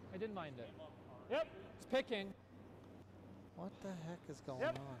 I didn't mind it. Yep. It's picking. what the heck is going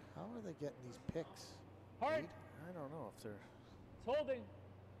Yep. on? How are they getting these picks? Hard. Reed? I don't know if they're. It's holding.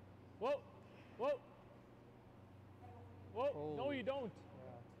 Whoa. Whoa. Whoa. No, you don't.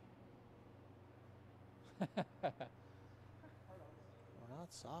 We're not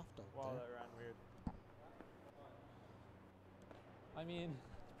soft out Wow, there. that ran weird. I mean,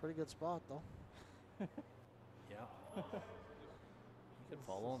 It's a pretty good spot though. Yeah. You can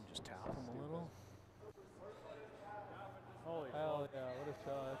follow him, just tap him a little. Holy hell yeah, what a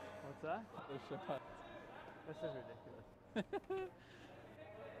shot. What's that? What a shot. This is ridiculous.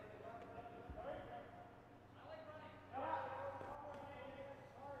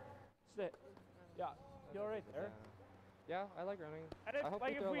 Sit. Yeah. You all right there? Yeah, I like running. And if, I hope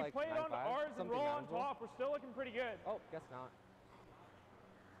like, we if throw, we like, play it on 9-5, ours and something roll on manageable. top, we're still looking pretty good. Oh, guess not.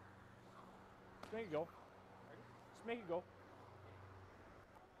 Just make it go. Just make it go.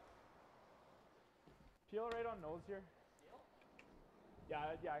 Peel right on nose here.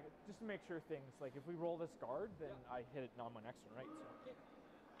 Yeah, just to make sure things, like if we roll this guard, then I hit it on my next one, right? So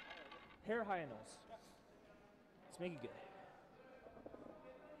hair high in nose. Let's make it good.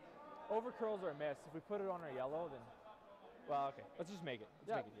 Over curls are a miss. If we put it on our yellow, then, well, okay. Let's just make it.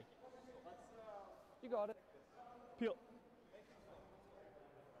 Let's make it. You got it. Peel.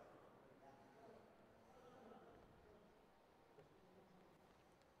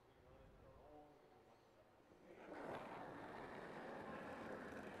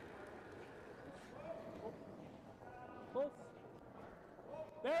 Close.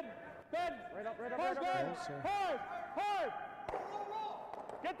 Bend. Right up, right up, Hard, right up. bend. Closer. Hard.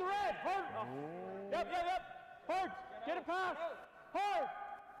 Get the red. Hard. Oh. Yep. Hard. Get it past. Hard.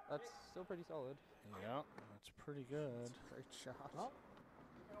 That's still pretty solid. Yeah, that's pretty good. Great shot. There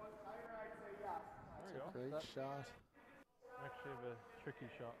we go. Great shot. Actually have a tricky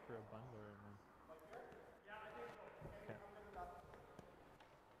shot for a bundler in there. Okay.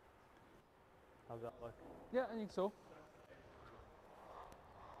 How's that look? Yeah, I think so.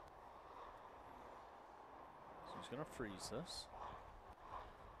 So he's gonna freeze this.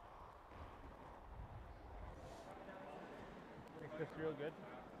 Make this real good.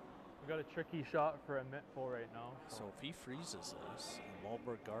 We got a tricky shot for a mitt full right now. So if he freezes this and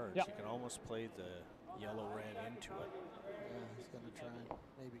Malberg guards, Yeah. you can almost play the yellow-red into it. Yeah, he's gonna try and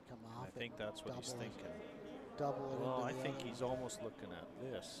maybe come And off I it think and that's what he's double it- thinking. Double it Well, into I the think other he's one. almost looking at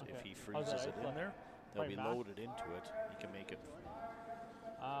this. If Okay. he How's freezes that, it in like, there, they'll be right back? loaded into it. He can make it.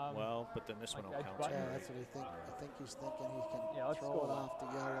 Um, Well, but then this one like will edge count. button? Yeah, anyway. that's what I think. I think he's thinking he can Yeah, let's throw go it left. off the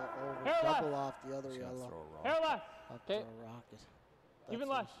yellow over, Hair double left. off the other He's gonna yellow, throw a rock. hair left. up Okay. to a rocket. Even That's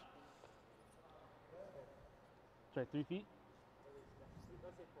less. Try 3 feet.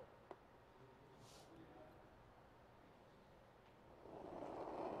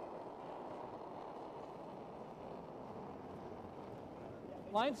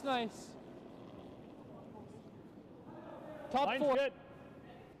 Line's nice. Top Line's four. good.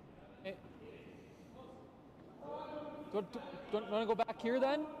 Don't want to go back here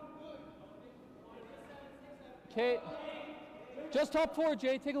then? Okay. Just top 4,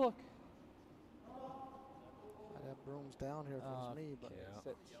 Jay. Take a look. I'd have brooms down here if it was me, but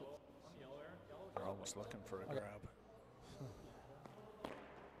Yeah. They're almost looking for a grab.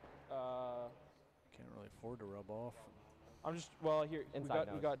 Can't really afford to rub off. I'm just here.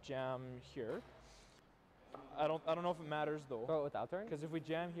 Inside We got jam here. I don't know if it matters though. Go without turn? Because if we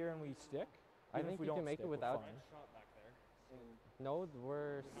jam here and we stick, I even think if we you don't can make stick, it we're without. fine. No,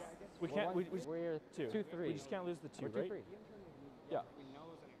 we're. We can't. We're 2-3. We just can't lose the 2, We're right? 2-3. Yeah.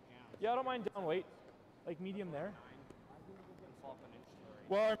 Yeah, I don't mind down weight, like medium there.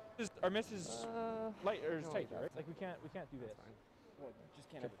 Well, our miss is light or no, tight, that's right? Like we can't do this. Well, just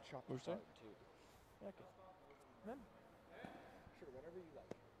can't have a chop What'd you say? too. Yeah, okay. Then Sure, whatever you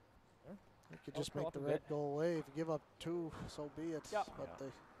like. you could I'll just curl make up the a red bit. go away. If you give up 2, so be it. Yeah. But they,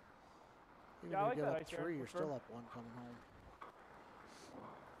 even Yeah, I if like you give that up idea, 3, you're for sure. still up 1 coming home.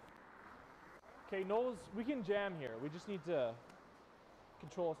 Okay, Knowles, we can jam here. We just need to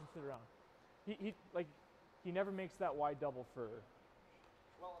control us and sit around. He never makes that wide double for.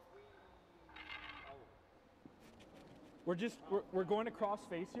 We're going to cross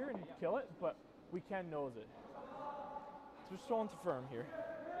face here and kill it, but we can nose it. So we're just throwing to firm here.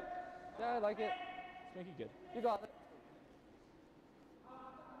 Yeah, I like it. Let's make it good. You got it.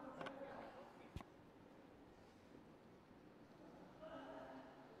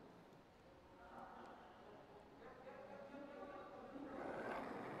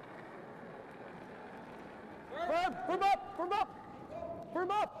 Firm up! Firm up!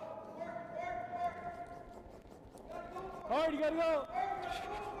 Firm up! Hard, you gotta go!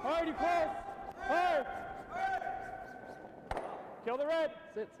 Hard, you close! Hard! Kill the red!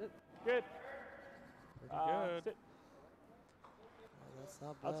 Sit. Good. Pretty good. Sit. That's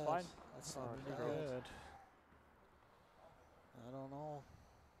not bad. That's fine. That's Oh, not pretty bad. good. I don't know.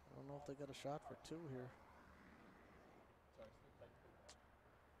 I don't know if they got a shot for 2 here.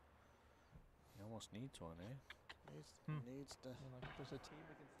 He almost needs one, eh? Needs to. There's a team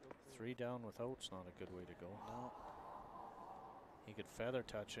that can still 3 down without's not a good way to go. No. He could feather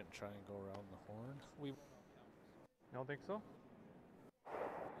touch it and try and go around the horn. You don't think so?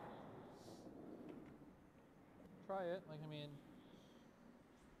 try it. Like, I mean,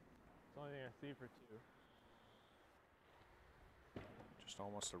 It's the only thing I see for 2. Just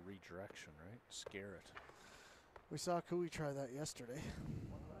almost a redirection, right? Scare it. We saw Kui try that yesterday.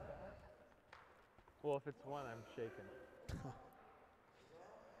 Well, if it's 1, I'm shaking.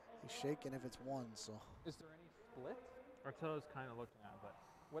 He's shaking if it's 1, so. is there any split? That's what I was kind of looking at, but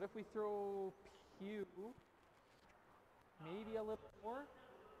What if we throw Pew maybe a little more?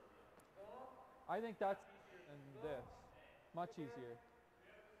 I think that's easier than this. Much easier.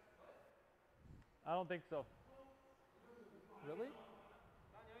 I don't think so. Really?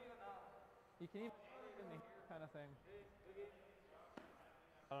 You can even put it in the here kind of thing.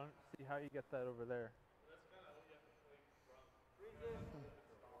 I don't see how you get that over there.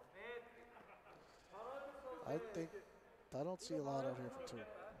 I don't see a lot out here for 2.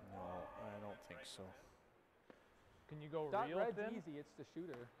 No, I don't think so. Can you go That real red's thin? easy. It's the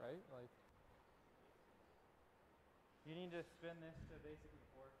shooter, right? Like, You need to spin this to basically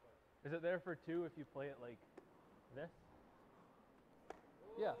 4 foot. Is it there for 2 if you play it like this?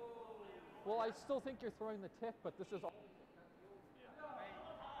 yeah. Well, I still think you're throwing the tip, but this is all.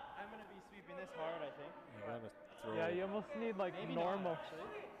 I'm going to be sweeping this hard, I think. You gotta throw. Yeah, you almost need like Maybe normal. not,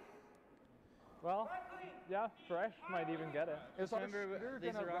 actually. Well, yeah, fresh might even get it. Is our Remember, shooter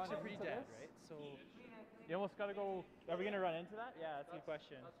these gonna rocks run are pretty into dead, this? right? So, You almost gotta go. are we going to run into that? Yeah, that's a good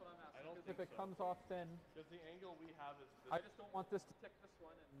question. If it comes off thin, Because the angle we have is I just don't want this to tick this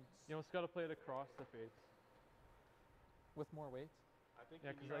one and You almost gotta play it across the face. with more weight. I think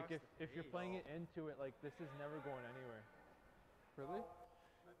Yeah, because like if you're playing it into it, like this is never going anywhere. Really?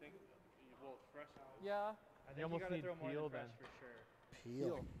 I think, well, it's fresh. Yeah. I You think you almost got to need throw more peel than fresh then. for sure.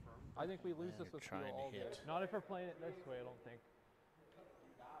 Peel. I think we lose Man, this you're with Peel trying to all day. hit. Not if we're playing it this way. I don't think.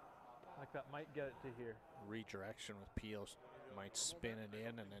 Like that might get it to here. Redirection with peels might spin it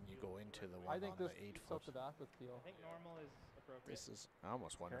in, and then you go into the I one think on this the 8 is foot. up to back with Peel. I think normal is appropriate. This is, I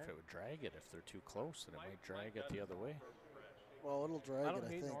almost wonder if Okay. it would drag it if they're too close, and it might drag it the other way. well, it'll drag don't it, I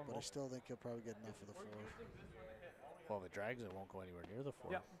hate think, but I normal. still think he'll probably get enough of the 4. Well, if it drags, it won't go anywhere near the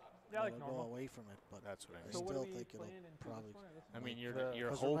 4. Yeah. Yeah, like It'll go normal. away from it, but That's what I I mean. So what still are we think it'll playing into probably. this one or this I one? mean, the- you're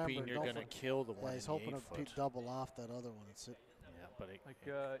 'cause hoping remember, you're don't gonna for- kill the one Yeah, in he's the hoping 8 to foot. double off that other one and sit, Yeah, but it, Like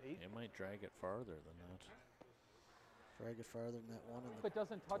it, 8. it might drag it farther than that. drag it farther than that one in If the it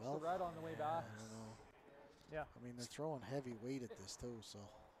doesn't touch 12? the red on the way back. I don't know. Yeah. I mean, they're throwing heavy weight at this too, so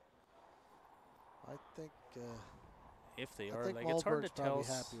I think if they I are, think like it's hard to Wahlberg's tell.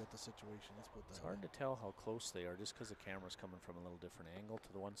 probably happy with the situation. Let's put that. It's hard to tell how close they are just because the camera's coming from a little different angle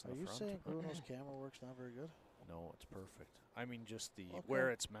to the ones in Are the you front. saying Bruno's camera work's not very good? No, it's perfect. I mean, just the Okay.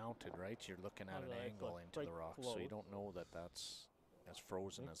 where it's mounted, right? You're looking at Oh, an no, it's angle like into the right rock, so you close. don't know that that's as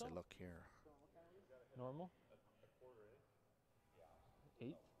frozen Think as so? they look here. Normal?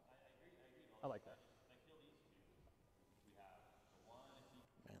 8? I like that.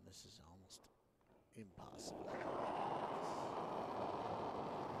 Man, this is almost impossible.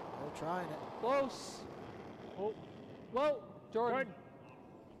 They're trying it. Close. Oh, Whoa, Jordan.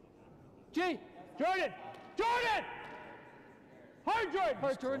 G! Jordan! Jordan! Hard, Jordan!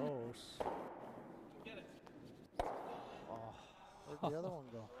 Hard, Jordan. Close. Where'd the other one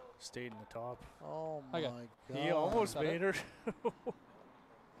go? Stayed in the top. Oh my Okay. God! He almost that made her. That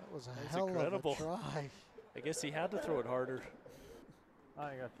was a That's hell incredible. of a try. I guess he had to throw it harder. I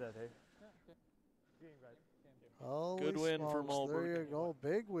think that's it, hey? Holy Good win for smokes, There Malberg. you go.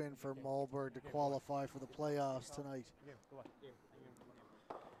 Big win for Malberg to qualify for the playoffs tonight.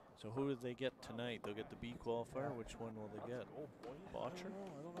 So who did they get tonight? They'll get the B qualifier. Which one will they get? Botcher?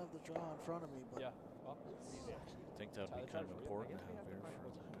 I don't have the draw in front of me, but Yeah. Well, I think that would be kind of important to have here for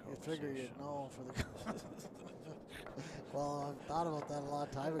the you figure you'd conversation. know for the. Well, I've thought about that a long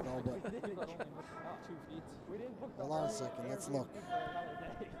time ago, but 2 feet. hold on a second. Let's look.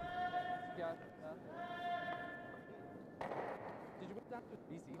 Got, did you put that to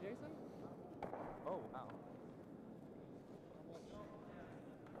BC, Jason? Oh, wow.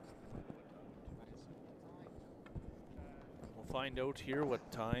 We'll find out here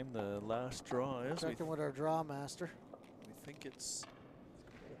what time the last draw is. Checking with our draw master. We think it's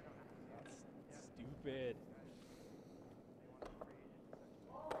Stupid.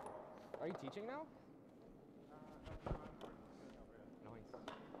 Are you teaching now? Nice.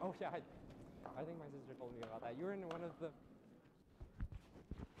 Oh yeah, I think my sister told me about that. You were in one of the.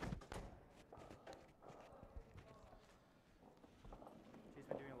 She's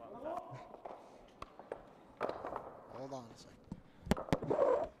been doing a lot with that. Hold on a second.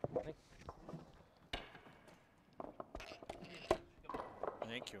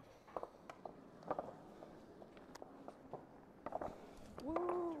 Thank you. Woo!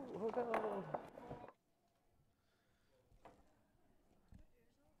 Oh no!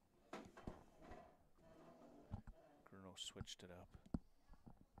 Bruno switched it up.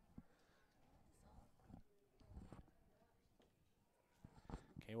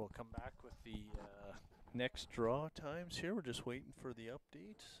 Okay, we'll come back with the next draw times here. We're just waiting for the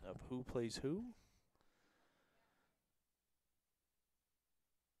update of who plays who.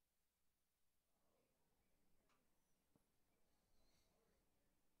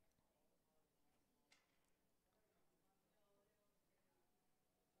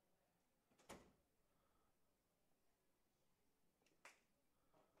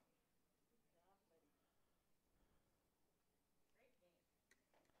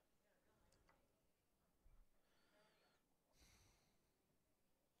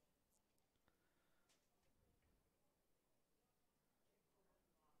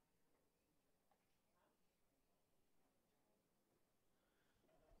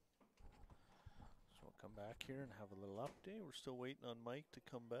 So we'll come back here and have a little update. We're still waiting on Mike to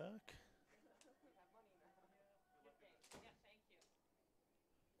come back.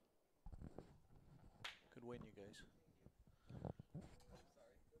 Good win, you guys.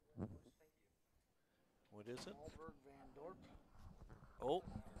 What is it? Malberg Van Dorp. Oh,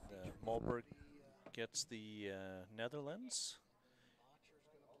 Malberg gets the Netherlands.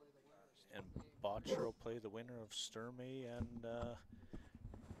 And Botcher will play the winner of Sturmey and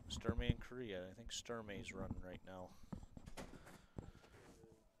Korea. I think Sturmey's running right now.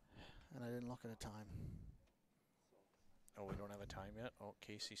 And I didn't look at a time. Oh, we don't have a time yet? Oh,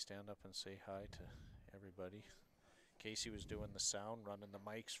 Casey, stand up and say hi to everybody. Casey was doing the sound, running the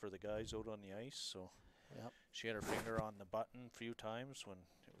mics for the guys out on the ice, so Yep. she had her finger on the button a few times when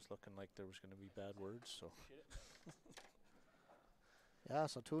it was looking like there was going to be bad words, so. Yeah,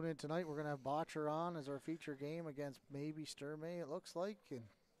 so tune in tonight. We're going to have Botcher on as our feature game against maybe Sturmey, it looks like.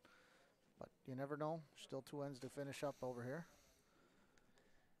 But you never know. Still 2 ends to finish up over here.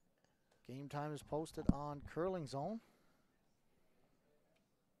 Game time is posted on Curling Zone.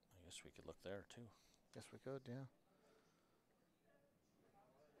 I guess we could look there too. Yes, we could, yeah.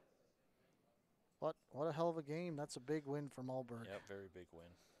 But what a hell of a game. That's a big win for Malberg. Yeah, very big win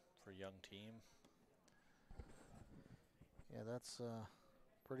for a young team. Yeah, that's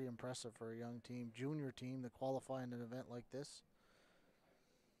pretty impressive for a young team, junior team, to qualify in an event like this.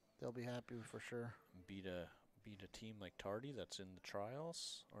 They'll be happy for sure. Beat a team like Tardy that's in the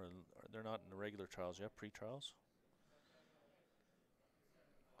trials, or they're not in the regular trials yet, pre-trials.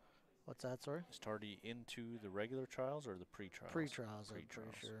 What's that, sorry? Is Tardy into the regular trials or the pre-trials? Pre-trials, I'm pretty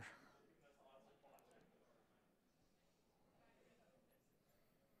sure.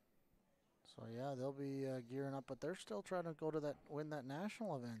 So yeah, they'll be gearing up, but they're still trying to win that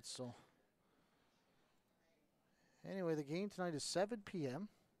national event. So anyway, the game tonight is 7 p.m.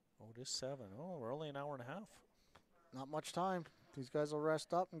 Oh, it is 7. Oh, we're only an hour and a half. Not much time. These guys will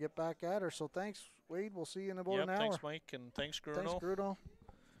rest up and get back at her. So thanks, Wade. We'll see you in about an hour. Thanks, Mike, and thanks, Bruno. Thanks, Bruno.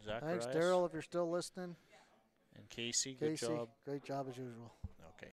 Zacharias. Thanks, Daryl, if you're still listening. And Casey, good job. Great job as usual.